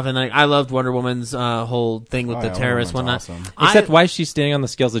brain off, and like I loved Wonder Woman's whole thing with the terrorists Wonder whatnot. Woman's Except why is she standing on the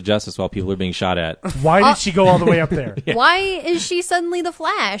scales of justice while people are being shot at? Why did she go all the way up there? Why is she suddenly the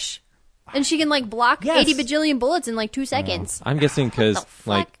Flash? And she can like block 80 bajillion bullets in like 2 seconds. I'm guessing because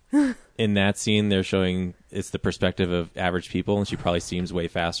like in that scene they're showing it's the perspective of average people, and she probably seems way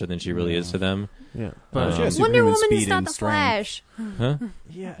faster than she really is to them. Yeah, but she has Wonder superhuman Woman speed is not and the strength. Flash. Huh?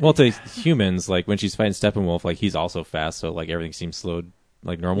 Yeah. Well, to humans, like when she's fighting Steppenwolf, like he's also fast, so like everything seems slowed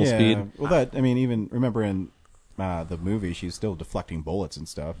like normal speed. Well, even remember in the movie, she's still deflecting bullets and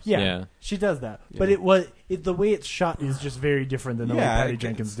stuff. Yeah, she does that. But the way it's shot is just very different than the way Patty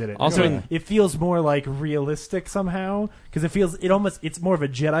Jenkins did it. Also, it feels more like realistic somehow because it's more of a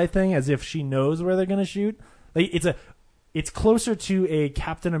Jedi thing, as if she knows where they're going to shoot. Like it's closer to a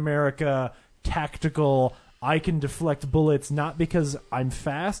Captain America tactical. I can deflect bullets not because I'm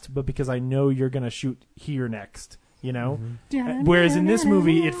fast, but because I know you're going to shoot here next. You know, whereas in this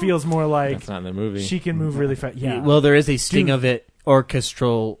movie, it feels more like That's not in the movie. She can move really fast. Yeah. Well, there is a sting of it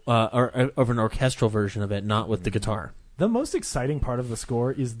orchestral, or of an orchestral version of it, not with the guitar. The most exciting part of the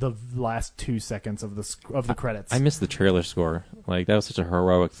score is the last 2 seconds of the credits. I missed the trailer score. Like, that was such a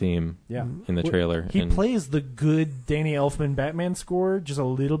heroic theme Yeah. in the trailer. He And plays the good Danny Elfman Batman score, just a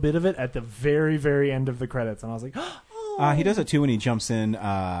little bit of it at the very, very end of the credits, and I was like, He does it too when he jumps in.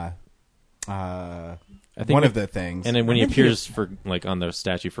 I think one of the things, and then when he appears for like on the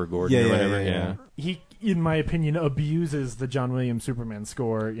statue for Gordon or whatever, yeah. He, in my opinion, abuses the John Williams Superman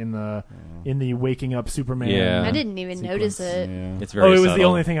score in the Waking Up Superman. Yeah. I didn't even notice it. Yeah. It's very it was subtle. the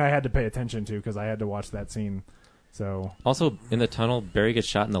only thing I had to pay attention to because I had to watch that scene. So Also, in the tunnel, Barry gets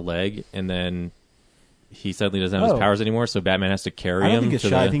shot in the leg, and then he suddenly doesn't have his powers anymore, so Batman has to carry I don't him. think he gets to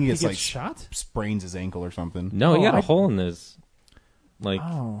shot. the... I think he gets like shot, sprains his ankle or something. No, he got a hole in his. Like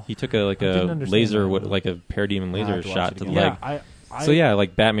he took a laser, like a parademon laser shot to the leg. So yeah,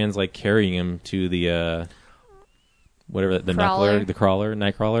 like Batman's like carrying him to the whatever the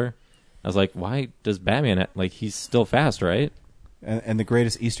Nightcrawler. I was like, why does Batman like he's still fast, right? And the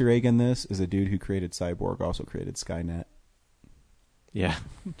greatest Easter egg in this is a dude who created Cyborg also created Skynet. Yeah,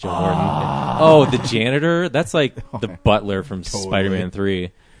 Joe Morton. Oh, the janitor. That's like the butler from Totally. Spider-Man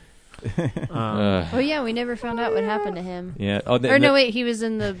 3. Oh yeah, we never found out what happened to him. Yeah. Oh, no, wait, he was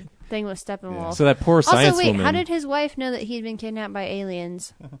in the thing with Steppenwolf. So that poor science also, wait, woman. how did his wife know that he'd been kidnapped by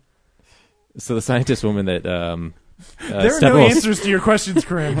aliens? So the scientist woman that there are no answers to your questions,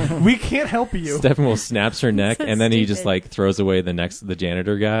 Karim. We can't help you. Steppenwolf snaps her neck, So and then he just stupid. like throws away the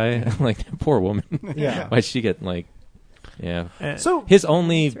janitor guy. Like that poor woman. Yeah. Why'd she get like? Yeah. So his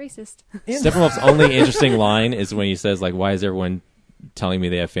only It's racist. Steppenwolf's only interesting line is when he says like, "Why is everyone telling me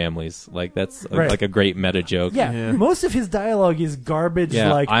they have families?" Like that's like a great meta joke. Yeah, most of his dialogue is garbage.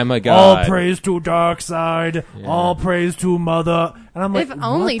 Yeah, like I'm a all god. praise to Darkseid, all praise to Mother, and I'm like, If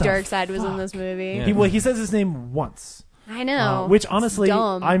only what the Darkseid was in this movie. Yeah. He says his name once. I know. Which It's honestly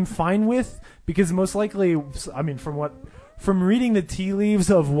dumb. I'm fine with because most likely, I mean, from reading the tea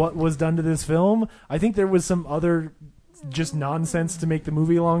leaves of what was done to this film, I think there was some other just nonsense to make the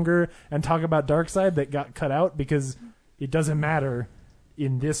movie longer and talk about Darkseid that got cut out because it doesn't matter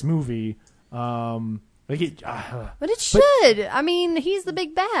in this movie. But it should. I mean, he's the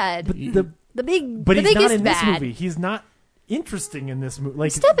big bad. But the he's biggest not in bad. this movie. He's not interesting in this movie.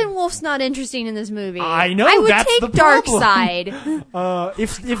 Like Steppenwolf's not interesting in this movie. I know, I would that's take the problem. Darkseid.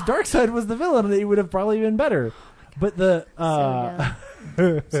 If Darkseid was the villain, it would have probably been better. But the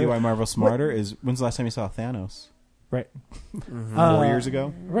See why Marvel's smarter is when's the last time you saw Thanos? Right. 4 years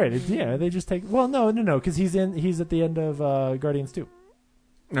ago. Right. They just take. Well, no, because he's at the end of Guardians 2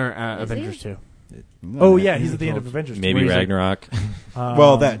 or Avengers 2. Oh yeah, he's at the end of Avengers 2. Maybe Ragnarok.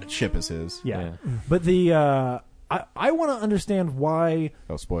 Well, that ship is his. Yeah. But the I want to understand why.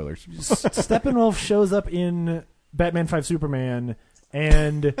 Oh, spoilers. Steppenwolf shows up in Batman 5 Superman,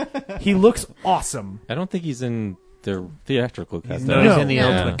 and he looks awesome. I don't think he's in the theatrical cut. He's though. in the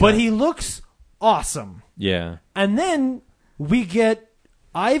ultimate cut. But he looks awesome. Yeah. And then we get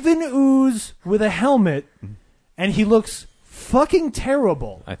Ivan Ooze with a helmet, and he looks fucking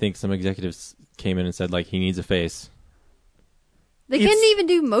terrible. I think some executives came in and said like he needs a face. They couldn't even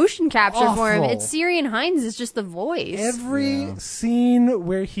do motion capture for him. awful. It's Syrian Hines is just the voice. Every scene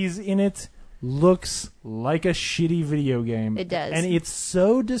where he's in it looks like a shitty video game. It does. And it's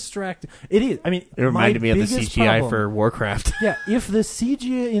so distracting. It is. I mean, It reminded my me of the biggest CGI problem- for Warcraft. Yeah, if the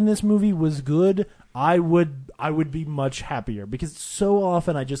CGI in this movie was good, I would be much happier because so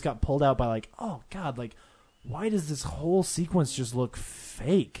often I just got pulled out by like, oh god, like why does this whole sequence just look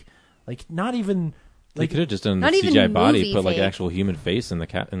fake? Like not even They could have just done the Not even CGI body, movie put like fake. actual human face in the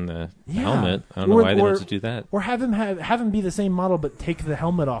Yeah. helmet. I don't know why they don't have to do that. Or have him be the same model, but take the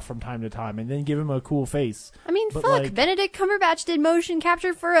helmet off from time to time, and then give him a cool face. I mean, But, fuck. like- Benedict Cumberbatch did motion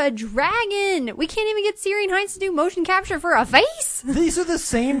capture for a dragon. We can't even get Syrian Hines to do motion capture for a face. These are the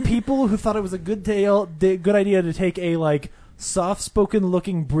same people who thought it was a good idea to take a like soft-spoken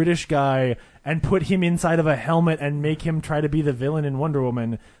looking British guy and put him inside of a helmet and make him try to be the villain in Wonder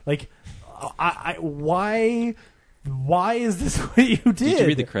Woman. Like, why is this what you did? Did you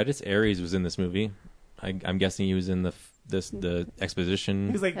read the credits? Ares was in this movie. I'm guessing he was in the exposition.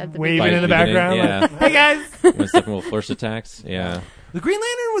 He was like At the waving by in the beginning. background. Yeah. Like, hey guys, When Steppenwolf first attacks. Yeah. the Green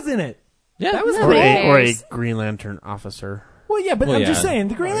Lantern was in it. Yeah. That was Or cool. a Green Lantern officer. Well, yeah, but I'm just saying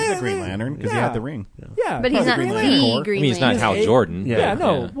the Green He's Lantern. a Green Lantern because he had the ring. Yeah, But he's not Green the Lantern. Green I mean, he's not Lantern. Hal Jordan. Yeah,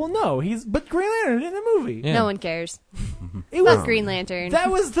 no. Yeah. Well, no, but Green Lantern in the movie. Yeah. No one cares. It was Fuck Green Lantern. That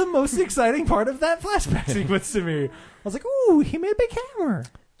was the most exciting part of that flashback sequence to me. I was like, "Ooh, he made a big hammer."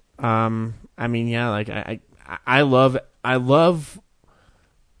 I mean, yeah, like I love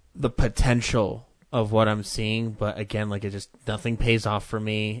the potential of what I'm seeing, but again, like it just nothing pays off for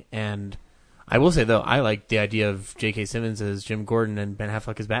me. And I will say though, I like the idea of J.K. Simmons as Jim Gordon and Ben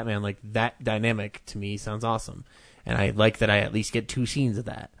Affleck as Batman. Like that dynamic to me sounds awesome, and I like that I at least get 2 scenes of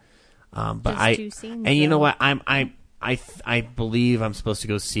that. But Just 2 scenes, and you know though. what, I believe I'm supposed to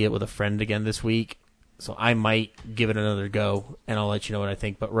go see it with a friend again this week, so I might give it another go, and I'll let you know what I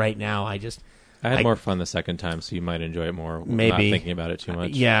think. But right now, I had more fun the second time, so you might enjoy it more. Maybe not thinking about it too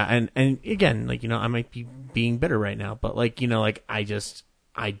much. Yeah, and again, like, you know, I might be being bitter right now, but like, you know, like I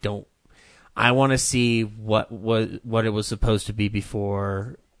want to see what it was supposed to be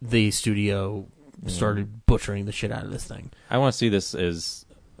before the studio started butchering the shit out of this thing. I want to see this as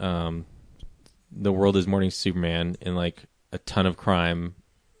the world is mourning Superman, and like a ton of crime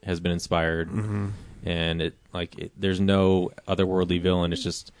has been inspired, and there's no otherworldly villain. It's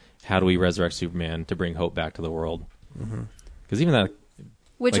just, how do we resurrect Superman to bring hope back to the world? Because even that,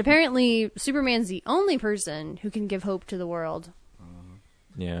 Which apparently Superman's the only person who can give hope to the world.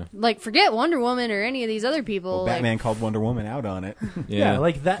 yeah, Like, forget Wonder Woman or any of these other people. Well, Batman called Wonder Woman out on it. Yeah,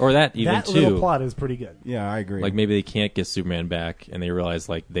 like that. or that even that too. little plot is pretty good. Yeah, I agree. Like maybe they can't get Superman back, and they realize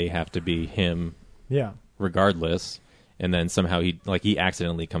like they have to be him, Yeah. regardless, and then somehow he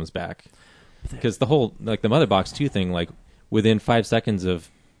accidentally comes back. Because the whole like the Mother Box 2 thing, like within 5 seconds of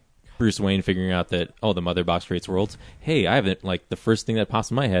Bruce Wayne figuring out that, oh, the Mother Box creates worlds. Hey, I haven't, like, the first thing that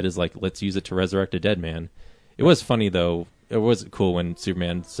pops in my head is like, let's use it to resurrect a dead man. It was funny though. It was cool when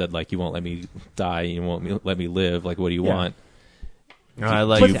Superman said like, you won't let me die, you won't let me live. Like, what do you want? No, I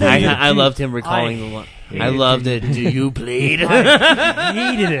loved him recalling the line. I loved it. Do you bleed? I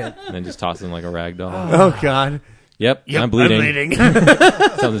hated it. And then just toss him like a rag doll. Oh God. Yep, I'm bleeding.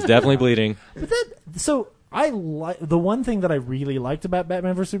 Something's definitely bleeding. But so the one thing that I really liked about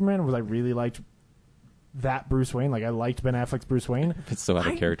Batman vs Superman was I really liked that Bruce Wayne. Like, I liked Ben Affleck's Bruce Wayne. It's so out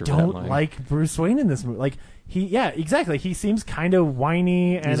of character. I don't like Bruce Wayne in this movie. Like, exactly. He seems kind of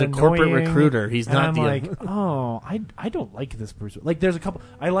whiny and he's a annoying, corporate recruiter. He's and not. I'm like, oh, I don't like this Bruce. Like, there's a couple.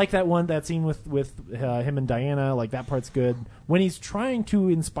 I like that scene with him and Diana. Like, that part's good. When he's trying to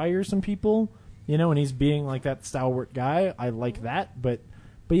inspire some people, you know, and he's being like that stalwart guy, I like that. But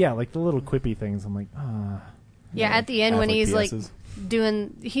yeah, like the little quippy things, I'm like, Yeah, at the end when he's like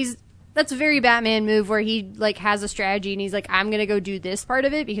that's a very Batman move where he like has a strategy and he's like, I'm gonna go do this part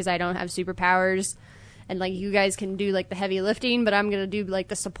of it because I don't have superpowers, and like you guys can do like the heavy lifting, but I'm gonna do like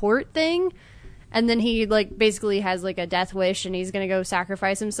the support thing. And then he like basically has like a death wish and he's gonna go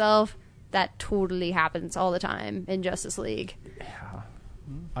sacrifice himself. That totally happens all the time in Justice League.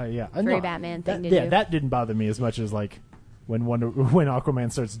 Yeah, very Batman thing to yeah, do. that didn't bother me as much as like when Aquaman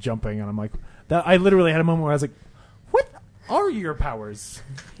starts jumping, and I'm like, that. I literally had a moment where I was like, "What are your powers?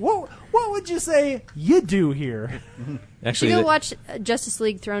 What would you say you do here?" Actually, you go watch Justice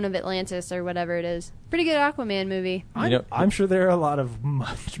League: Throne of Atlantis or whatever it is. Pretty good Aquaman movie. I'm sure there are a lot of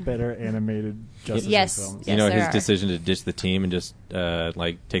much better animated Justice League films. You know, his decision to ditch the team and just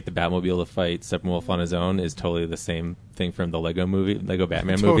like take the Batmobile to fight Steppenwolf on his own is totally the same thing from the Lego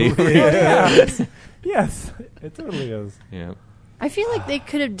Batman movie. Yes, it totally is. Yeah. I feel like they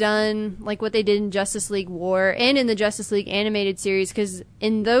could have done like what they did in Justice League War and in the Justice League animated series, because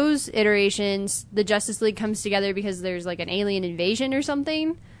in those iterations, the Justice League comes together because there's like an alien invasion or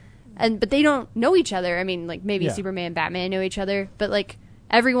something, but they don't know each other. I mean, like maybe Superman and Batman know each other, but like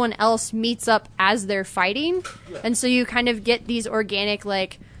everyone else meets up as they're fighting, and so you kind of get these organic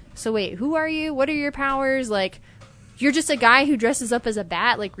like, so wait, who are you? What are your powers? Like, you're just a guy who dresses up as a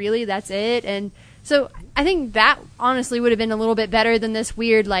bat. Like, really, that's it? And so I think that honestly would have been a little bit better than this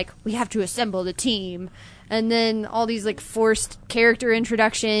weird, like, we have to assemble the team. And then all these, like, forced character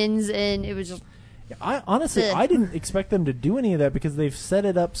introductions, and it was just... I honestly, I didn't expect them to do any of that because they've set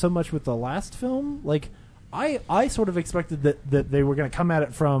it up so much with the last film. Like, I sort of expected that they were going to come at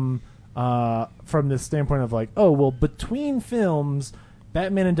it from this standpoint of, like, oh, well, between films...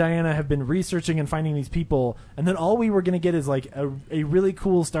 Batman and Diana have been researching and finding these people, and then all we were going to get is like a really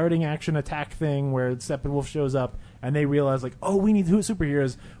cool starting action attack thing where Steppenwolf shows up and they realize like, oh, we need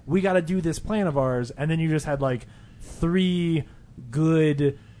superheroes, we got to do this plan of ours, and then you just had like 3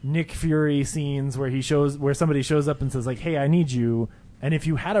 good Nick Fury scenes where somebody shows up and says like, hey, I need you, and if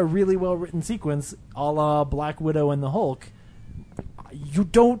you had a really well written sequence a la Black Widow and the Hulk,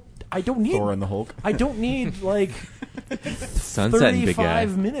 I don't need Thor and the Hulk. I don't need like Sunset, big guy.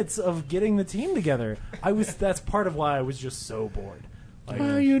 35 minutes of getting the team together. That's part of why I was just so bored. Like,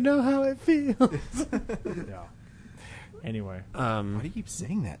 you know how it feels. yeah. Anyway, why do you keep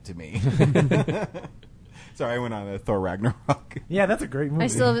saying that to me? Sorry, I went on Thor Ragnarok. Yeah, that's a great movie. I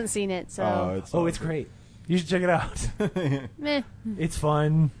still haven't seen it, so. It's great. You should check it out. Meh. It's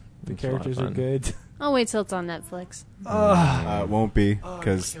fun. The characters are good. I'll wait till it's on Netflix. It won't be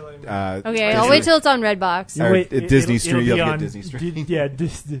because. Okay, I'll wait till it's on Redbox. Disney Stream. It'll You'll be get on Disney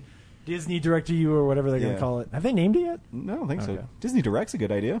Stream. Disney Direct to You or whatever they're going to call it. Have they named it yet? No, I don't think so. Disney Direct's a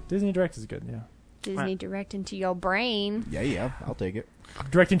good idea. Disney Direct is good. Yeah. Disney Direct into your brain. Yeah, I'll take it.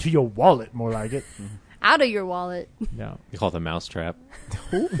 Direct into your wallet, more like it. Out of your wallet. Yeah. You call it the mousetrap.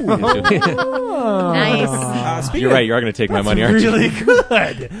 Nice. You're right. You are going to take my money, aren't you? Really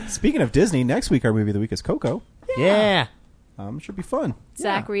good. Speaking of Disney, next week our movie of the week is Coco. Yeah. Should be fun.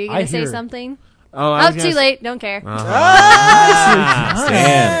 Zach, were you going to say something? Oh, Up too late. Don't care. Damn.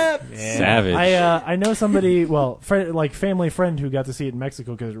 Savage. I know somebody, family friend who got to see it in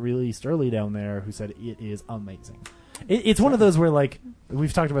Mexico because it released early down there, who said it is amazing. It's one of those where, like,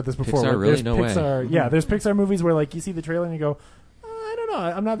 we've talked about this before. Pixar, really? No way. Yeah, there's Pixar movies where, like, you see the trailer and you go, I don't know,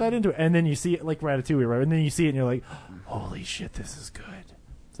 I'm not that into it. And then you see it, like Ratatouille, right? And then you see it and you're like, holy shit, this is good.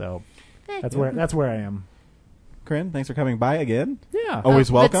 So that's where I am. Corinne, thanks for coming by again. Yeah.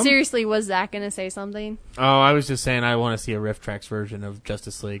 Always welcome. But seriously, was Zach going to say something? Oh, I was just saying I want to see a Rift Tracks version of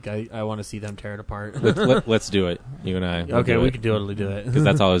Justice League. I want to see them tear it apart. Let's do it. You and I. Okay, we could totally do it. Because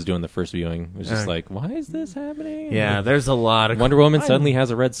that's all I was doing the first viewing. It was just like, why is this happening? Yeah, there's a lot of... Wonder Woman suddenly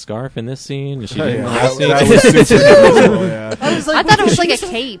has a red scarf in this scene. And she didn't that was super cool, yeah. I thought it was like a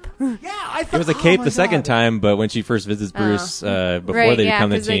cape. Yeah, I thought it was a cape the second time, but when she first visits Bruce, before Right, they yeah,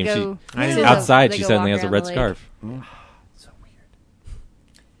 become the 'cause they team, go- outside they she go suddenly walk has a around red the lake. scarf.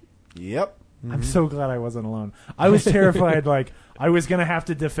 Yep. I'm so glad I wasn't alone. I was terrified, like I was gonna have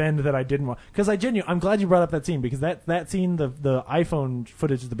to defend that I didn't want, because I'm glad you brought up that scene, because that scene, the iPhone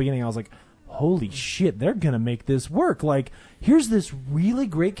footage at the beginning, I was like, holy shit, they're gonna make this work. Like, here's this really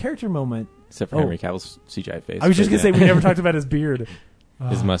great character moment. Except for Henry Cavill's CGI face. I was just gonna say we never talked about his beard.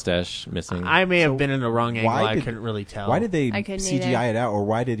 His mustache missing. I may have been in the wrong angle. I couldn't really tell. Why did they I couldn't CGI either. it out, or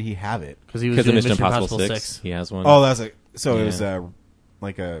why did he have it? Because he was doing Mission Impossible 6. He has one. Oh, it was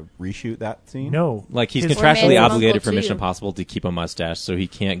like a reshoot that scene? No. Like, he's His contractually Man's obligated Uncle for Mission too. Impossible to keep a mustache, so he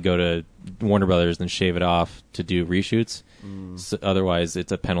can't go to Warner Brothers and shave it off to do reshoots. So otherwise,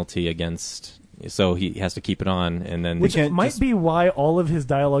 it's a penalty against... So he has to keep it on, and then... Which might be why all of his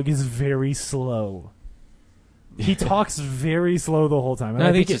dialogue is very slow. He talks very slow the whole time. No,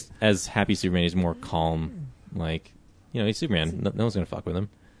 I think just as Happy Superman, he's more calm. Like, he's Superman. No one's going to fuck with him.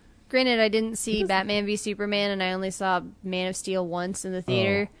 Granted, I didn't see Batman v Superman, and I only saw Man of Steel once in the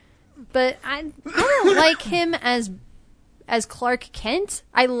theater. But I don't like him as Clark Kent.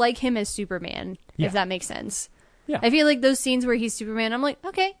 I like him as Superman, if that makes sense. Yeah. I feel like those scenes where he's Superman, I'm like,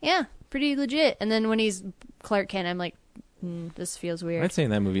 okay, yeah, pretty legit. And then when he's Clark Kent, I'm like, this feels weird. I'd say in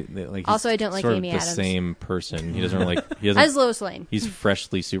that movie, like, Also, he's I don't like sort Amy of the Adams. same person. He doesn't really... He doesn't, As Lois Lane. He's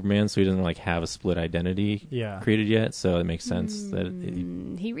freshly Superman, so he doesn't like have a split identity created yet, so it makes sense that...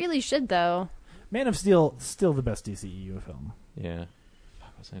 He really should, though. Man of Steel, still the best DCEU film. Yeah.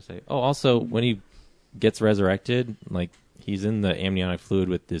 What was I going to say? Oh, also, when he gets resurrected, like, he's in the amniotic fluid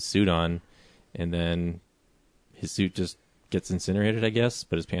with his suit on, and then his suit just gets incinerated, I guess,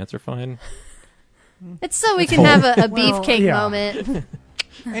 but his pants are fine. It's so we can have a beefcake moment.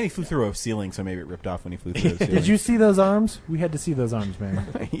 And he flew through a ceiling, so maybe it ripped off when he flew through the ceiling. Did you see those arms? We had to see those arms, man.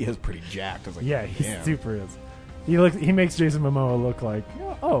 He is pretty jacked. I was like, yeah, he damn. super is. He makes Jason Momoa look like,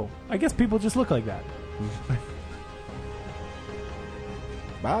 oh, I guess people just look like that.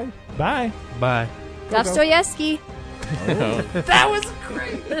 Bye. Bye. Bye. Dostoevsky. That was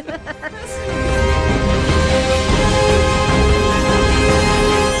great.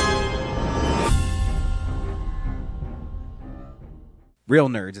 Real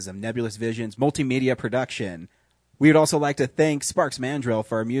Nerds is a Nebulous Visions multimedia production. We would also like to thank Sparks Mandrill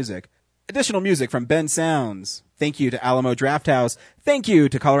for our music. Additional music from Ben Sounds. Thank you to Alamo Drafthouse. Thank you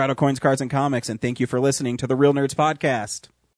to Colorado Coins, Cards, and Comics. And thank you for listening to the Real Nerds Podcast.